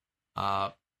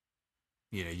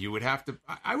 You would have to...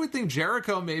 I would think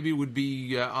Jericho maybe would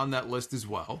be on that list as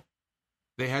well.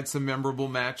 They had some memorable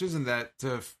matches in that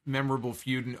memorable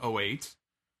feud in 2008.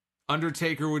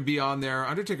 Undertaker would be on there.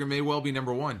 Undertaker may well be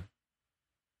number 1,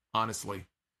 honestly.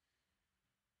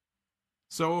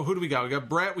 So who do we got? We got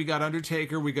Bret, we got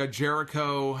Undertaker, we got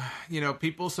Jericho.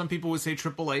 Some people would say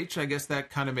Triple H. I guess that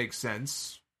kind of makes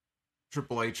sense.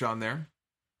 Triple H on there.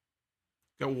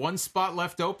 Got one spot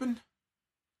left open.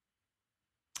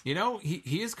 He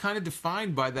is kind of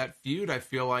defined by that feud, I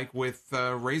feel like, with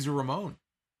Razor Ramon.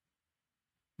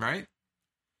 Right?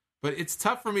 But it's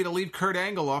tough for me to leave Kurt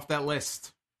Angle off that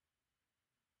list.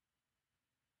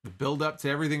 The build-up to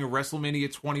everything at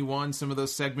WrestleMania 21, some of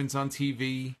those segments on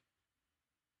TV.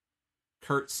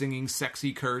 Kurt singing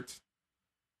Sexy Kurt.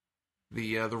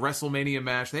 The WrestleMania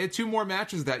match. They had 2 more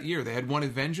matches that year. They had one at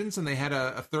Vengeance, and they had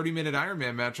a 30-minute Iron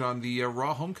Man match on the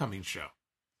Raw Homecoming show.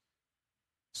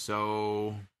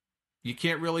 So, you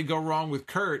can't really go wrong with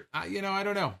Kurt. I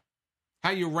don't know. How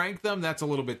you rank them, that's a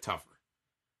little bit tougher.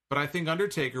 But I think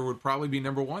Undertaker would probably be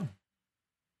number 1.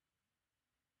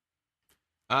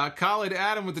 Khalid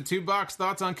Adam with the $2.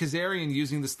 Thoughts on Kazarian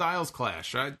using the Styles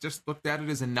Clash? I just looked at it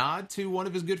as a nod to one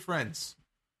of his good friends.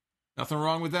 Nothing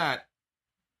wrong with that.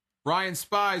 Ryan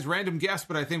Spies, random guess,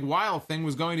 but I think Wild Thing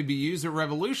was going to be used at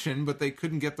Revolution, but they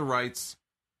couldn't get the rights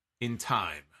in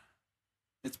time.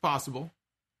 It's possible.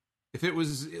 If it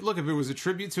was a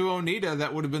tribute to Onita,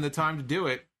 that would have been the time to do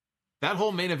it. That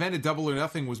whole main event at Double or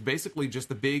Nothing was basically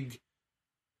just a big,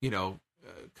 kind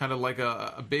of like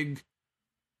a big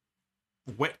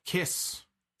wet kiss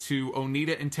to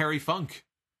Onita and Terry Funk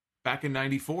back in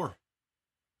 '94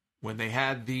 when they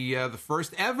had the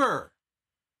first ever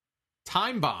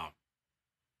time bomb,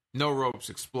 no ropes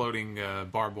exploding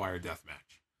barbed wire death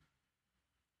match.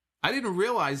 I didn't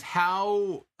realize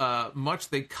how much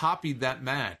they copied that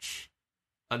match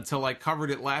until I covered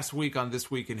it last week on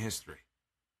This Week in History.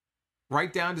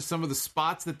 Right down to some of the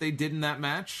spots that they did in that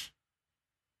match.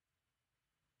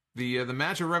 The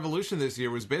match at Revolution this year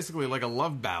was basically like a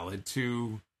love ballad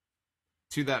to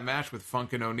that match with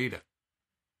Funk and Onita.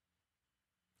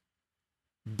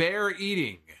 Bear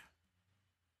Eating.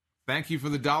 Thank you for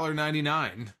the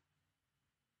 $1.99.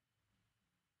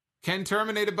 Ken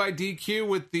terminated by DQ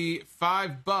with the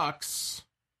 $5.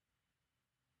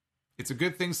 It's a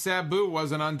good thing Sabu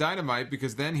wasn't on Dynamite,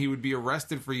 because then he would be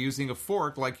arrested for using a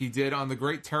fork like he did on the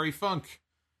great Terry Funk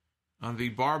on the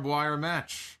barbed wire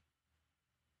match.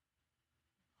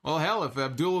 Well, hell, if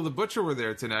Abdullah the Butcher were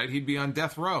there tonight, he'd be on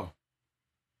death row.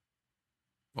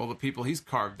 All the people he's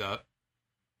carved up.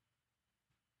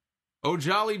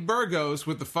 Ojali Burgos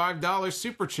with the $5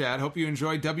 super chat. Hope you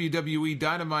enjoy WWE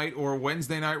Dynamite or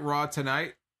Wednesday Night Raw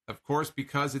tonight. Of course,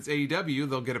 because it's AEW,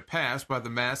 they'll get a pass by the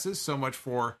masses. So much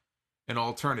for an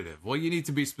alternative. Well, you need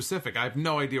to be specific. I have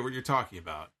no idea what you're talking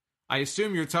about. I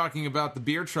assume you're talking about the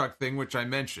beer truck thing, which I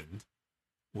mentioned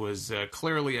was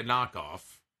clearly a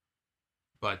knockoff.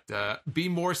 But be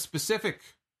more specific.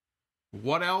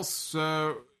 What else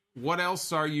are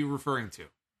you referring to?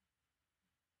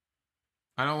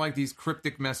 I don't like these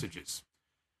cryptic messages.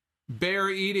 Bear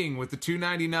Eating with the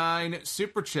 $2.99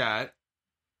 super chat.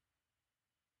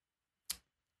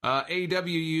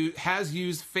 AEW has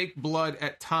used fake blood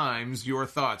at times. Your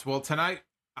thoughts? Well, tonight,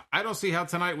 I don't see how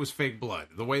tonight was fake blood.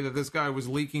 The way that this guy was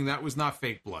leaking, that was not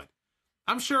fake blood.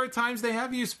 I'm sure at times they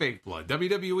have used fake blood.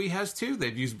 WWE has too.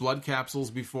 They've used blood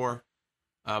capsules before.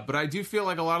 But I do feel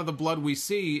like a lot of the blood we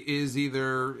see is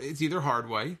either hard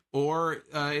way or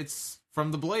it's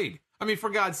from the blade. I mean,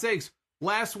 for God's sakes,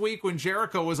 last week when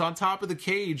Jericho was on top of the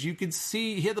cage, you could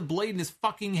hear the blade in his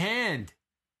fucking hand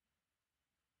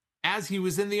as he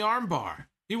was in the armbar.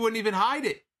 He wouldn't even hide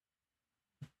it.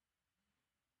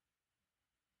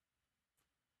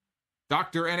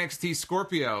 Dr. NXT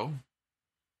Scorpio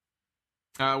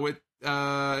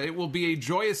it will be a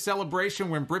joyous celebration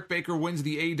when Britt Baker wins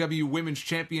the AEW Women's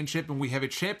Championship, and we have a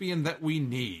champion that we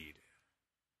need.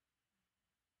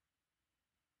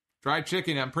 Fried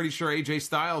Chicken, I'm pretty sure AJ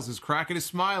Styles is cracking a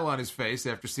smile on his face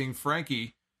after seeing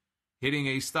Frankie hitting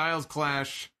a Styles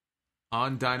Clash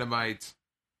on Dynamite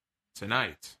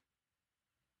tonight.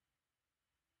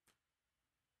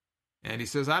 And he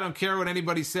says, I don't care what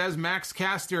anybody says. Max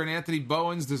Caster and Anthony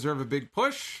Bowens deserve a big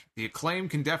push. The Acclaim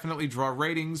can definitely draw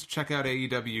ratings. Check out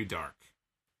AEW Dark.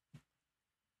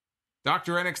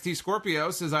 Dr. NXT Scorpio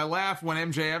says, I laugh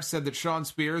when MJF said that Shawn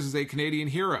Spears is a Canadian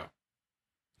hero.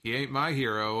 He ain't my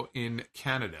hero in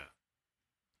Canada.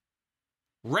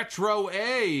 Retro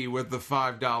A with the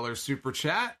 $5 super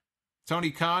chat. Tony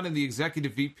Khan and the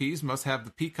executive VPs must have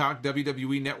the Peacock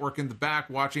WWE network in the back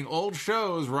watching old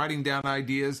shows, writing down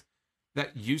ideas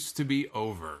that used to be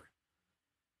over.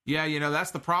 Yeah, that's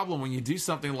the problem when you do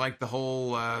something like the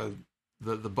whole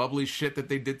the bubbly shit that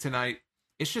they did tonight.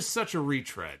 It's just such a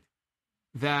retread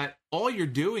that all you're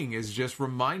doing is just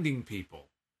reminding people.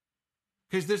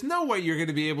 Because there's no way you're going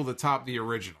to be able to top the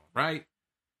original, right?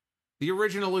 The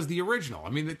original is the original. I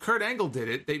mean, Kurt Angle did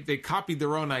it. They copied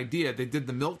their own idea. They did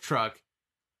the milk truck.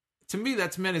 To me,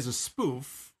 that's meant as a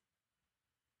spoof.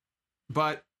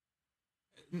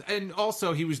 And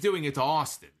also, he was doing it to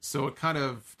Austin. So it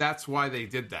that's why they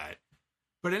did that.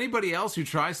 But anybody else who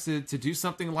tries to do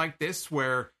something like this,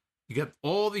 where you get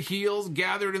all the heels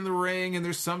gathered in the ring and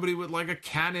there's somebody with like a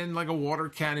cannon, like a water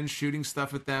cannon shooting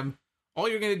stuff at them, all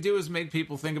you're going to do is make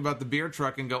people think about the beer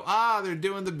truck and go, they're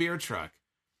doing the beer truck.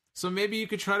 So maybe you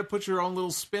could try to put your own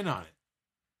little spin on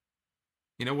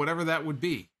it. Whatever that would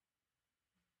be.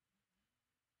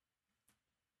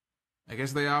 I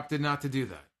guess they opted not to do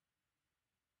that.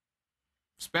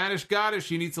 Spanish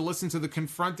Goddess, you need to listen to the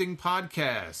Confronting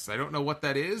podcast. I don't know what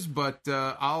that is, but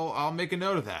I'll make a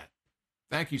note of that.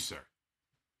 Thank you, sir.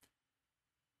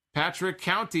 Patrick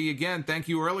County, again, thank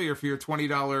you earlier for your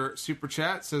 $20 super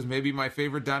chat. Says, maybe my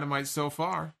favorite Dynamite so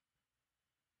far.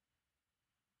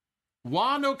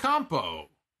 Juan Ocampo,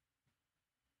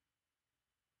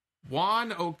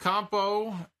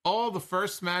 all the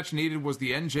first match needed was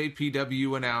the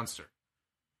NJPW announcer.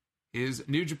 His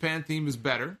New Japan theme is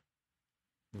better.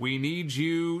 We need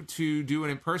you to do an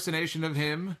impersonation of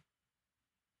him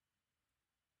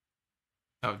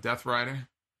Oh, Death Rider.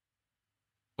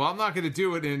 Well, I'm not going to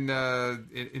do it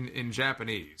in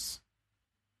Japanese,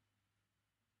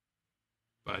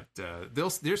 but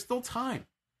there's still time.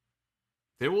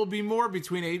 There will be more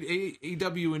between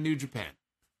AEW and New Japan.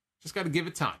 Just got to give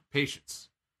it time, patience.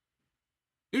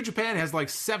 New Japan has like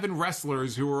 7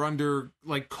 wrestlers who are under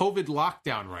like COVID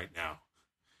lockdown right now.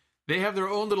 They have their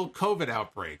own little COVID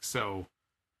outbreak, so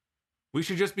we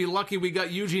should just be lucky we got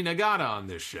Yuji Nagata on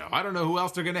this show. I don't know who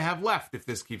else they're going to have left if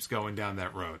this keeps going down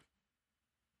that road.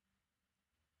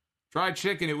 Fried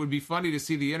Chicken, it would be funny to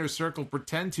see the Inner Circle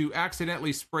pretend to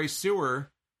accidentally spray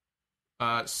sewer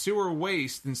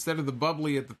waste instead of the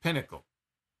bubbly at the Pinnacle.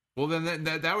 Well, then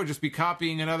that would just be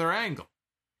copying another angle.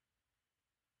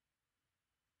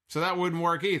 So that wouldn't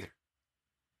work either.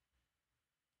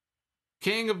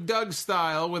 King of Doug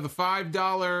Style with a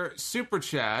 $5 super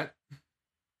chat.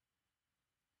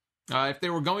 If they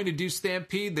were going to do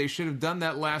Stampede, they should have done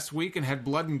that last week and had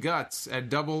blood and guts at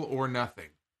Double or Nothing.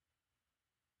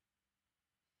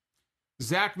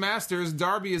 Zach Masters,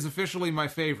 Darby is officially my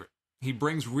favorite. He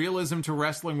brings realism to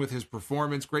wrestling with his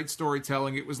performance, great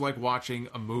storytelling. It was like watching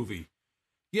a movie.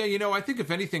 Yeah, I think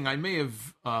if anything, I may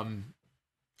have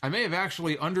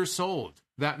actually undersold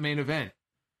that main event.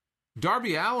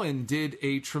 Darby Allin did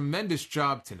a tremendous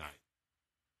job tonight.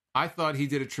 I thought he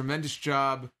did a tremendous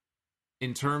job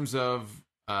in terms of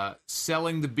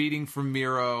selling the beating from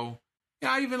Miro.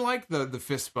 Yeah, I even liked the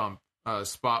fist bump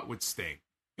spot with Sting.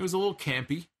 It was a little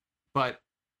campy, but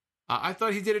I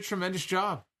thought he did a tremendous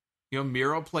job.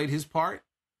 Miro played his part,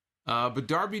 but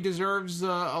Darby deserves a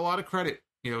lot of credit.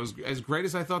 As great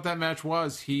as I thought that match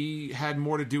was, he had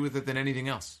more to do with it than anything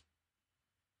else.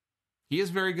 He is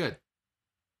very good.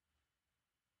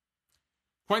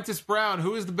 Quintus Brown,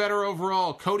 who is the better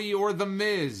overall, Cody or The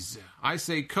Miz? I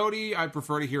say Cody. I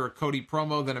prefer to hear a Cody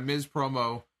promo than a Miz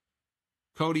promo.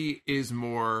 Cody is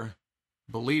more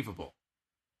believable.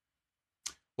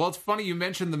 Well, it's funny you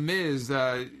mentioned The Miz.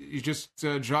 You just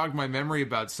jogged my memory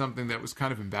about something that was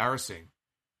kind of embarrassing.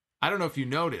 I don't know if you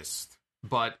noticed,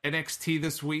 but NXT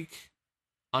this week,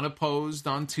 unopposed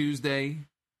on Tuesday.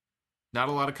 Not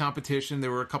a lot of competition. There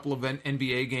were a couple of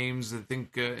NBA games. I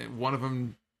think one of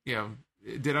them,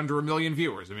 did under 1 million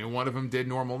viewers. I mean, one of them did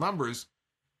normal numbers.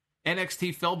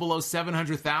 NXT fell below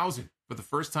 700,000 for the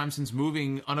first time since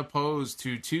moving unopposed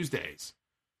to Tuesdays.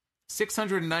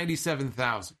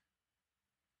 697,000.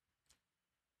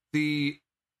 The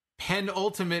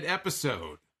penultimate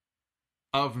episode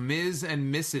of Miz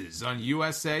and Mrs. on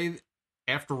USA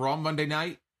after Raw Monday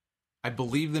night, I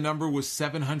believe the number was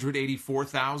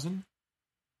 784,000.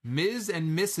 Miz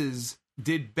and Mrs.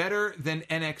 did better than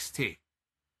NXT.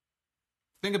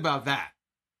 Think about that.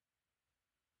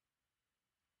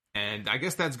 And I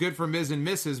guess that's good for Miz and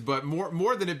Mrs., but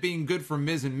more than it being good for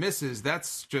Miz and Mrs.,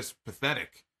 that's just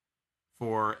pathetic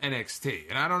for NXT.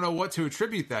 And I don't know what to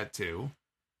attribute that to.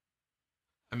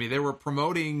 I mean, they were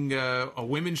promoting a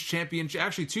women's championship,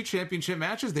 actually 2 championship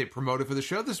matches they promoted for the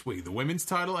show this week, the women's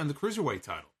title and the cruiserweight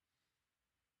title.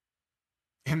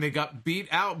 And they got beat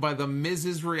out by the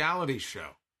Miz's reality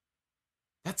show.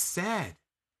 That's sad.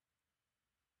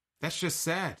 That's just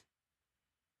sad.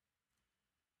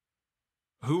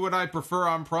 Who would I prefer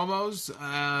on promos?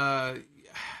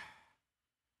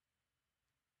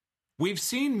 We've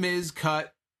seen Miz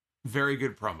cut very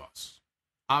good promos.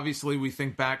 Obviously, we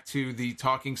think back to the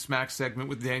Talking Smack segment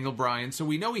with Daniel Bryan, so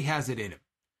we know he has it in him.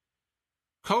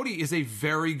 Cody is a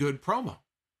very good promo.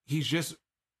 He's just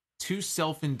too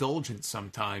self-indulgent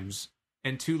sometimes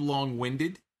and too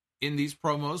long-winded in these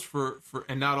promos for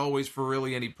and not always for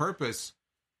really any purpose.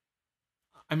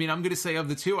 I mean, I'm going to say of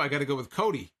the two, I got to go with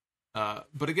Cody.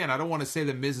 But again, I don't want to say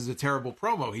that Miz is a terrible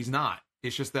promo. He's not.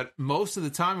 It's just that most of the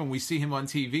time when we see him on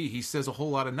TV, he says a whole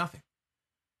lot of nothing.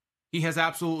 He has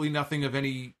absolutely nothing of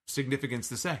any significance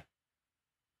to say.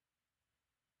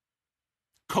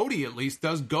 Cody, at least,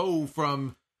 does go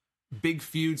from big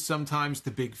feud sometimes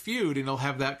to big feud, and he'll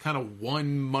have that kind of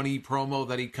one money promo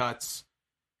that he cuts,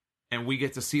 and we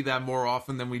get to see that more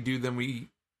often than we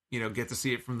get to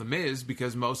see it from The Miz,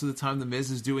 because most of the time The Miz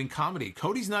is doing comedy.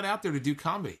 Cody's not out there to do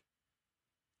comedy.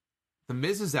 The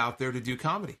Miz is out there to do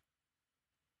comedy.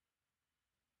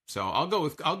 So I'll go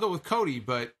with Cody,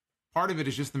 but part of it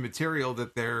is just the material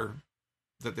that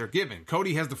they're given.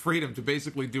 Cody has the freedom to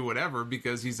basically do whatever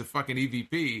because he's a fucking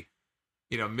EVP.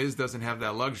 Miz doesn't have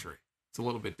that luxury. It's a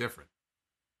little bit different.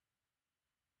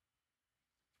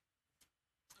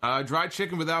 Dried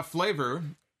chicken without flavor.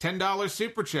 $10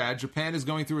 super chat. Japan is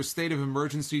going through a state of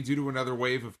emergency due to another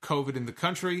wave of COVID in the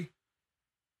country.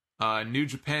 New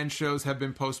Japan shows have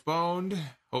been postponed.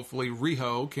 Hopefully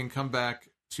Riho can come back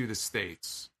to the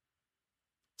States.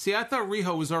 See, I thought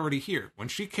Riho was already here. When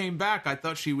she came back, I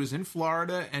thought she was in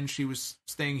Florida and she was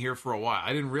staying here for a while.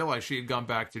 I didn't realize she had gone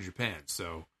back to Japan,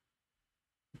 so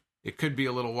it could be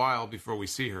a little while before we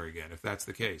see her again, if that's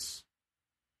the case.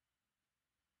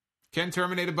 Ken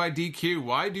terminated by DQ.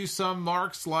 Why do some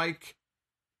marks like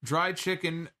Dry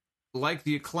Chicken like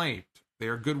the Acclaimed? They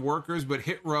are good workers, but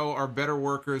Hit Row are better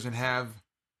workers and have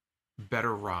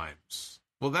better rhymes.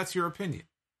 Well, that's your opinion.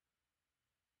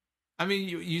 I mean,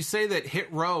 you say that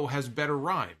Hit Row has better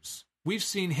rhymes. We've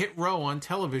seen Hit Row on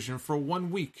television for 1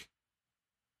 week.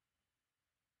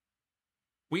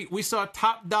 We saw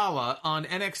Top Dollar on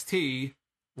NXT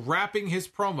rapping his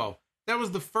promo. That was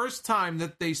the first time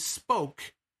that they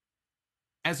spoke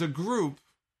as a group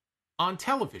on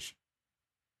television.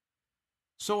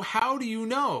 So how do you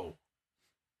know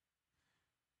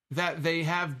that they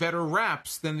have better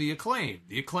raps than the Acclaimed?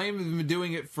 The Acclaimed have been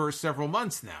doing it for several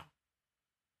months now.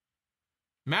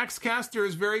 Max Caster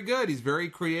is very good. He's very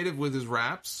creative with his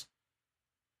raps.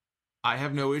 I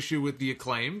have no issue with the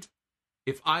Acclaimed.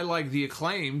 If I like the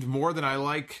Acclaimed more than I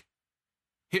like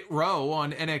Hit Row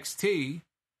on NXT,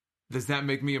 does that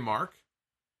make me a mark?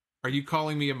 Are you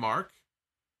calling me a mark?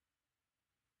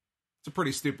 It's a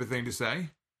pretty stupid thing to say.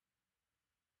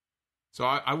 So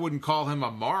I wouldn't call him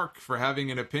a mark for having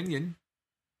an opinion.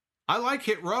 I like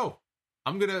Hit Row.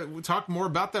 I'm going to talk more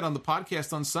about that on the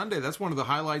podcast on Sunday. That's one of the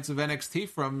highlights of NXT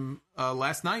from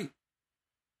last night.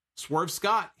 Swerve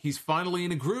Scott, he's finally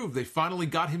in a groove. They finally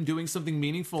got him doing something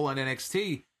meaningful on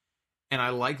NXT. And I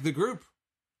like the group.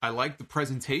 I like the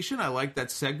presentation. I like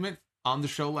that segment on the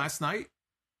show last night.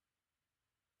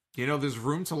 You know, there's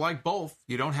room to like both.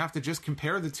 You don't have to just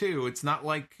compare the two. It's not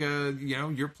like,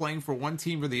 you're playing for one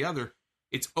team or the other.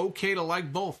 It's okay to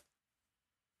like both.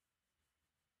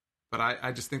 But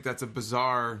I just think that's a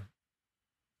bizarre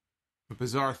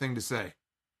thing to say.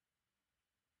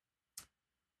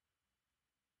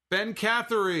 Ben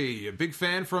Cathery, a big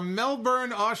fan from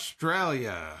Melbourne,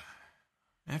 Australia.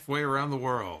 Halfway around the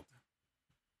world.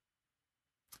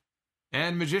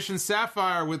 And Magician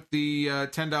Sapphire with the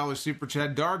 $10 Super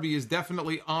Chat. Darby is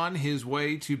definitely on his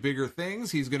way to bigger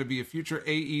things. He's going to be a future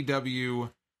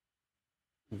AEW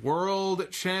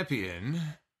World Champion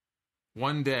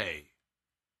one day.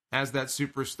 Has that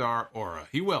superstar aura.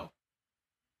 He will.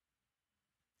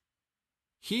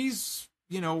 He's,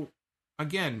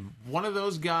 again, one of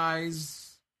those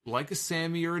guys like a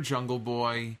Sammy or a Jungle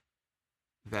Boy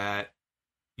that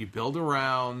you build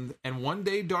around, and one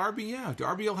day Darby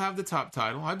will have the top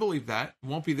title. I believe that. It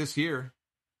won't be this year.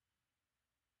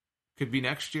 Could be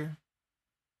next year.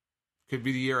 Could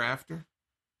be the year after.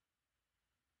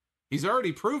 He's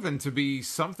already proven to be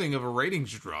something of a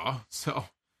ratings draw, so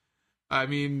I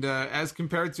mean, as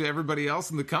compared to everybody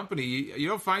else in the company, you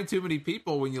don't find too many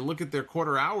people when you look at their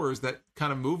quarter hours that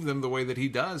kind of move them the way that he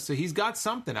does. So he's got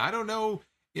something. I don't know,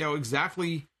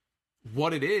 exactly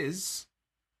what it is,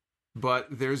 but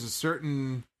there's a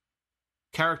certain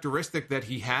characteristic that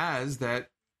he has that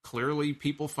clearly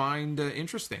people find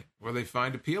interesting or they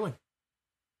find appealing.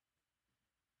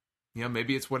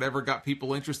 Maybe it's whatever got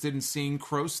people interested in seeing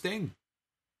Crow Sting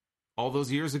all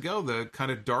those years ago, the kind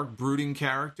of dark, brooding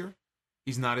character.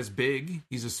 He's not as big.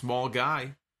 He's a small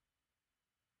guy.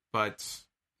 But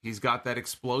he's got that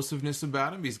explosiveness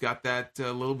about him. He's got that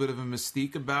little bit of a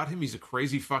mystique about him. He's a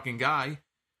crazy fucking guy.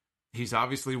 He's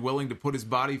obviously willing to put his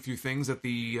body through things that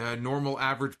the normal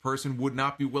average person would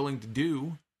not be willing to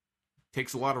do.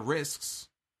 Takes a lot of risks.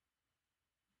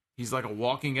 He's like a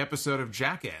walking episode of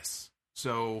Jackass.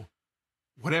 So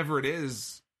whatever it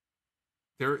is,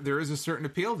 there is a certain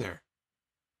appeal there.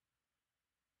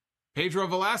 Pedro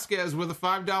Velasquez with a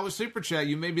 $5 super chat.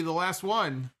 You may be the last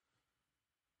one.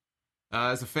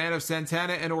 As a fan of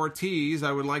Santana and Ortiz,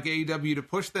 I would like AEW to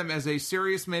push them as a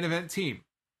serious main event team.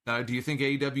 Do you think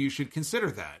AEW should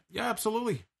consider that? Yeah,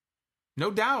 absolutely.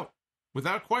 No doubt.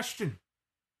 Without question.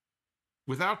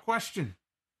 Without question.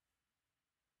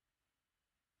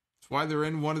 That's why they're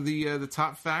in one of the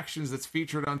top factions that's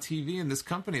featured on TV in this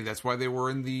company. That's why they were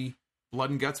in the Blood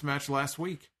and Guts match last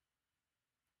week.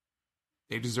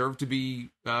 They deserve to be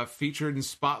featured and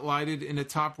spotlighted in a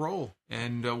top role.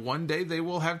 And one day they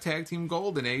will have tag team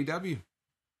gold in AEW.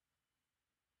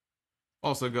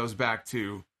 Also goes back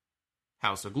to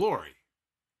House of Glory.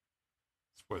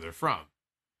 That's where they're from.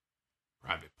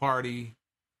 Private Party.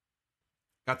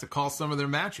 Got to call some of their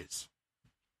matches.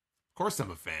 Of course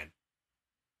I'm a fan.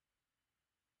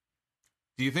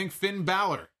 Do you think Finn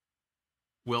Balor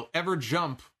will ever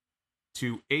jump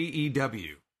to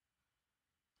AEW?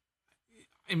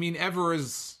 I mean, ever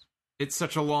is, it's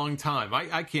such a long time.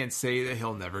 I can't say that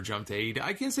he'll never jump to AEW.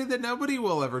 I can't say that nobody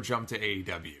will ever jump to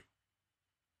AEW.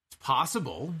 It's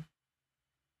possible.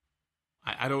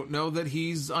 I don't know that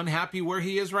he's unhappy where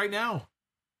he is right now.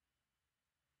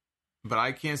 But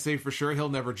I can't say for sure he'll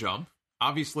never jump.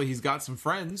 Obviously, he's got some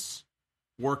friends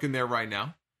working there right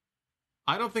now.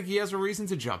 I don't think he has a reason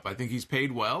to jump. I think he's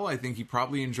paid well. I think he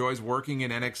probably enjoys working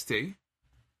in NXT.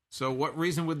 So what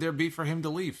reason would there be for him to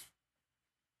leave?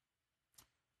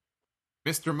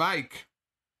 Mr. Mike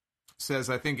says,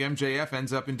 I think MJF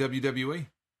ends up in WWE.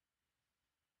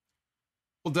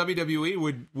 Well,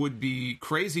 WWE would be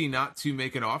crazy not to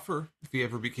make an offer if he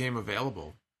ever became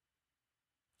available.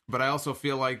 But I also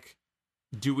feel like,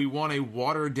 do we want a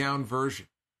watered-down version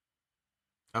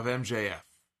of MJF?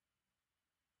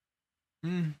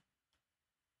 I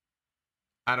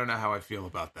don't know how I feel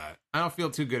about that. I don't feel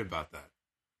too good about that.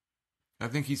 I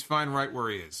think he's fine right where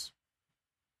he is.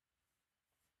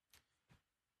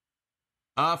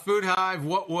 Food Hive,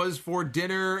 what was for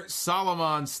dinner?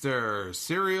 Salamonster,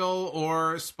 cereal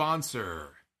or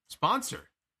sponsor? Sponsor,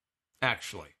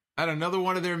 actually. I had another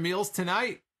one of their meals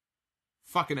tonight.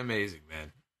 Fucking amazing,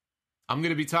 man. I'm going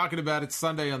to be talking about it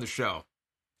Sunday on the show.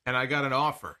 And I got an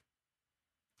offer.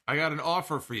 I got an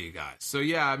offer for you guys. So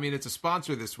yeah, I mean, it's a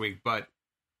sponsor this week, but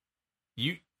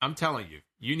I'm telling you,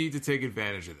 you need to take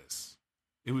advantage of this.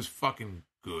 It was fucking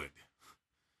good.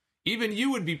 Even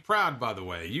you would be proud, by the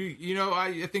way. You know,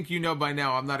 I think you know by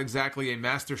now I'm not exactly a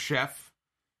master chef.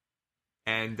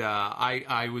 And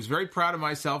I was very proud of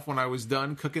myself when I was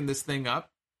done cooking this thing up.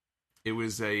 It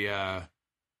was a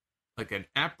like an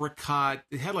apricot.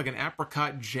 It had like an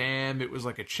apricot jam. It was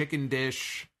like a chicken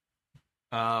dish.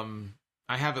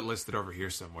 I have it listed over here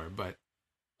somewhere, but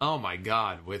oh my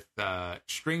God, with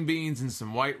string beans and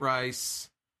some white rice.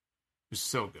 It was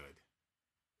so good.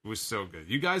 It was so good.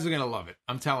 You guys are going to love it.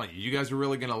 I'm telling you. You guys are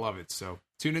really going to love it. So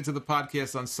tune into the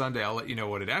podcast on Sunday. I'll let you know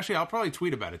what it is. Actually, I'll probably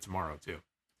tweet about it tomorrow, too.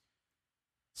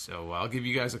 So I'll give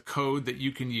you guys a code that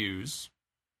you can use.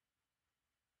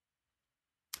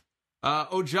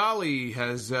 Ojali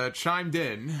has chimed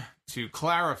in to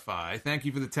clarify. Thank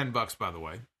you for the $10, by the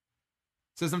way.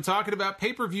 Says, I'm talking about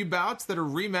pay-per-view bouts that are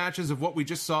rematches of what we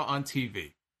just saw on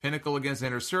TV. Pinnacle against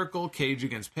Inner Circle, Cage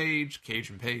against Page, Cage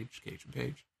and Page, Cage and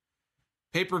Page.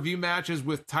 Pay-per-view matches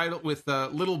with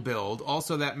little build.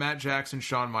 Also that Matt Jackson,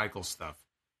 Shawn Michaels stuff.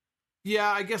 Yeah,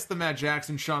 I guess the Matt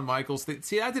Jackson, Shawn Michaels thing.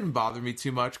 See, that didn't bother me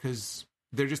too much because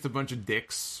they're just a bunch of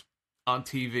dicks on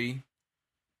TV.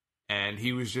 And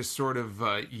he was just sort of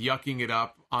yucking it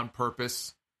up on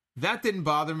purpose. That didn't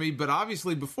bother me, but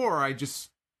obviously before I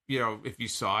just, you know, if you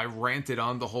saw, I ranted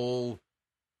on the whole,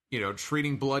 you know,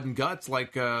 treating blood and guts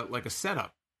like a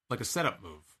setup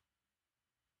move.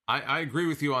 I agree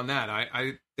with you on that.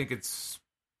 I think it's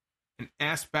an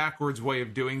ass-backwards way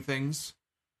of doing things.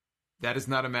 That is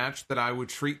not a match that I would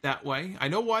treat that way. I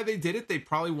know why they did it. They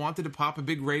probably wanted to pop a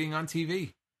big rating on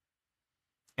TV.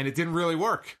 And it didn't really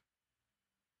work.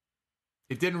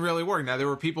 It didn't really work. Now, there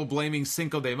were people blaming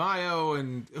Cinco de Mayo,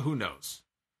 and who knows?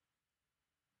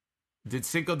 Did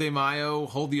Cinco de Mayo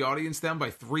hold the audience down by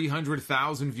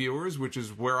 300,000 viewers, which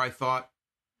is where I thought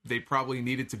they probably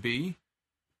needed to be?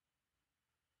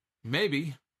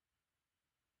 Maybe.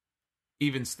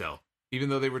 Even still. Even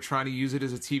though they were trying to use it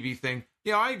as a TV thing.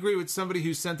 Yeah, I agree with somebody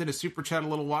who sent in a super chat a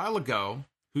little while ago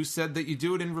who said that you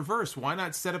do it in reverse. Why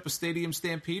not set up a Stadium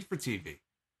Stampede for TV?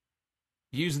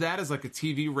 Use that as like a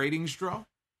TV ratings draw.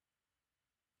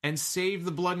 And save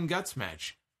the blood and guts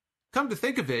match. Come to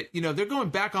think of it, you know, they're going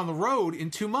back on the road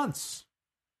in 2 months.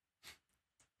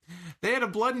 They had a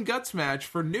blood and guts match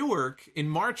for Newark in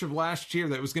March of last year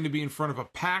that was going to be in front of a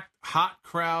packed, hot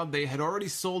crowd. They had already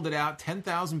sold it out.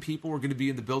 10,000 people were going to be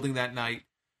in the building that night.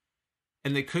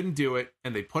 And they couldn't do it.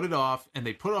 And they put it off. And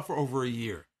they put it off for over a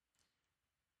year.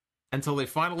 Until they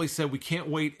finally said, we can't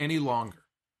wait any longer.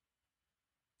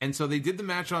 And so they did the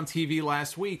match on TV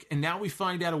last week. And now we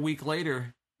find out a week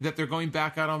later that they're going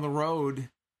back out on the road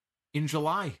in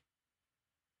July.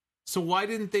 So why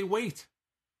didn't they wait?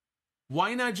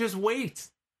 Why not just wait?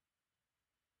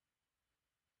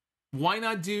 Why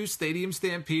not do Stadium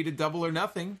Stampede at Double or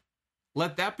Nothing?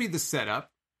 Let that be the setup.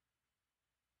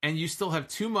 And you still have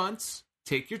 2 months.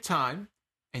 Take your time.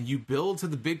 And you build to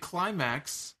the big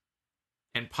climax.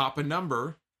 And pop a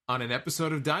number on an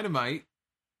episode of Dynamite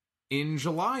in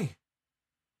July.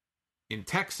 In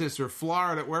Texas or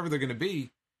Florida, wherever they're going to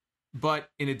be. But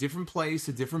in a different place,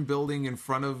 a different building in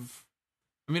front of...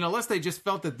 I mean, unless they just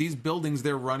felt that these buildings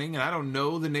they're running, and I don't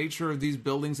know the nature of these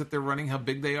buildings that they're running, how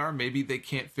big they are. Maybe they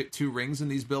can't fit 2 rings in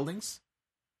these buildings.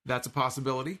 That's a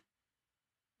possibility.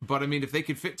 But, I mean, if they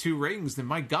could fit 2 rings, then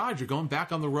my God, you're going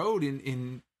back on the road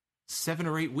in 7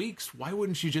 or 8 weeks. Why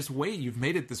wouldn't you just wait? You've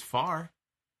made it this far.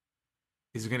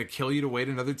 Is it going to kill you to wait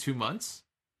another 2 months?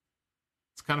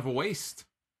 It's kind of a waste.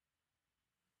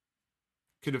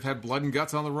 Could have had blood and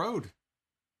guts on the road.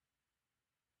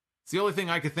 It's the only thing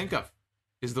I could think of,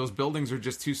 is those buildings are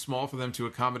just too small for them to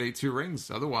accommodate 2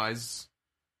 rings. Otherwise,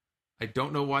 I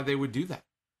don't know why they would do that.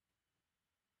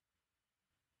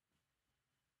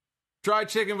 Dry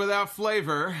chicken without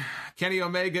flavor. Kenny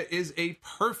Omega is a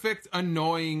perfect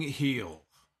annoying heel.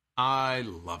 I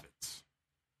love it.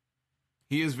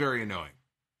 He is very annoying.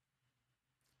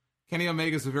 Kenny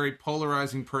Omega is a very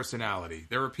polarizing personality.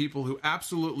 There are people who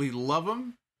absolutely love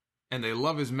him, and they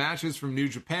love his matches from New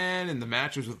Japan and the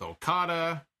matches with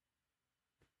Okada.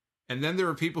 And then there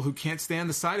are people who can't stand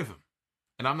the sight of him.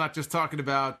 And I'm not just talking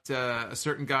about a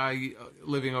certain guy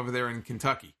living over there in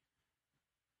Kentucky.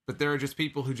 But there are just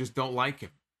people who just don't like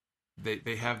him.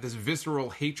 They have this visceral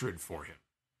hatred for him.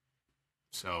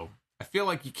 So I feel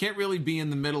like you can't really be in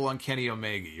the middle on Kenny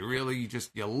Omega. You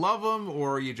love him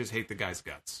or you just hate the guy's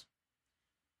guts.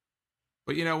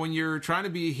 But, when you're trying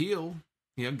to be a heel,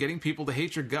 getting people to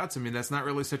hate your guts, that's not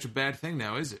really such a bad thing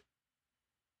now, is it?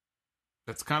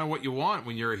 That's kind of what you want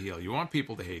when you're a heel. You want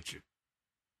people to hate you.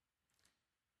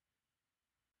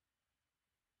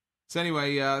 So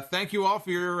anyway, thank you all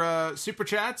for your super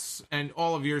chats and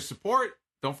all of your support.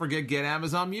 Don't forget, get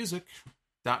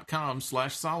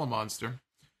AmazonMusic.com/Solomonster.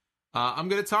 I'm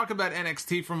going to talk about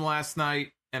NXT from last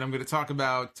night, and I'm going to talk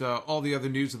about all the other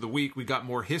news of the week. We got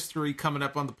more history coming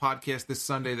up on the podcast this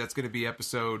Sunday. That's going to be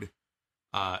episode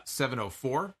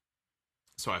 704.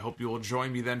 So I hope you will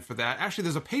join me then for that. Actually,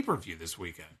 there's a pay-per-view this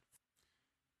weekend.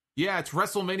 Yeah, it's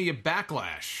WrestleMania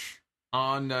Backlash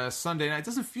on Sunday night. It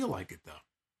doesn't feel like it, though.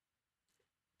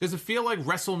 Does it feel like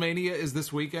WrestleMania is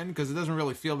this weekend? Because it doesn't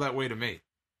really feel that way to me.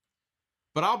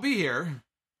 But I'll be here.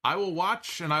 I will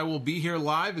watch, and I will be here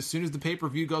live as soon as the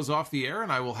pay-per-view goes off the air,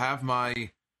 and I will have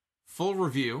my full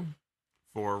review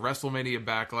for WrestleMania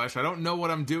Backlash. I don't know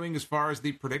what I'm doing as far as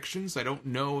the predictions. I don't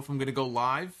know if I'm going to go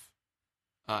live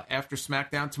after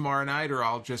SmackDown tomorrow night, or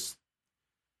I'll just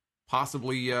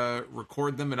possibly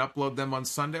record them and upload them on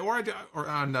Sunday, or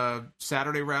on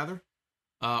Saturday, rather.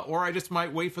 Or I just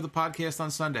might wait for the podcast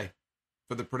on Sunday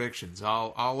for the predictions.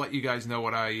 I'll let you guys know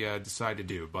what I decide to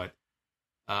do. But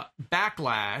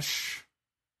Backlash,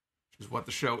 which is what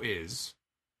the show is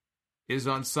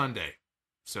on Sunday.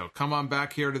 So come on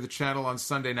back here to the channel on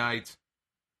Sunday night,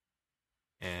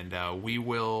 and we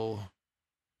will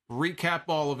recap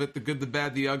all of it, the good, the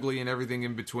bad, the ugly, and everything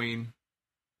in between.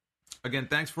 Again,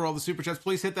 thanks for all the super chats.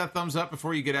 Please hit that thumbs up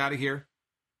before you get out of here.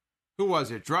 Who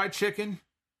was it? Dry Chicken?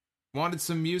 Wanted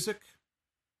some music?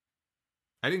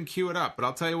 I didn't cue it up, but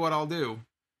I'll tell you what I'll do.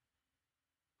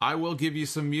 I will give you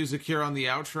some music here on the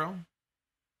outro.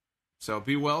 So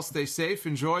be well, stay safe,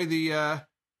 enjoy the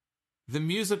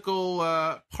musical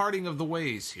parting of the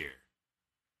ways here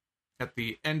at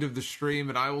the end of the stream,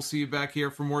 and I will see you back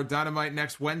here for more Dynamite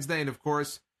next Wednesday, and of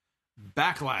course,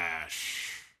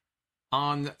 Backlash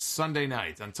on Sunday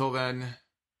night. Until then,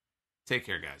 take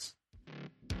care, guys.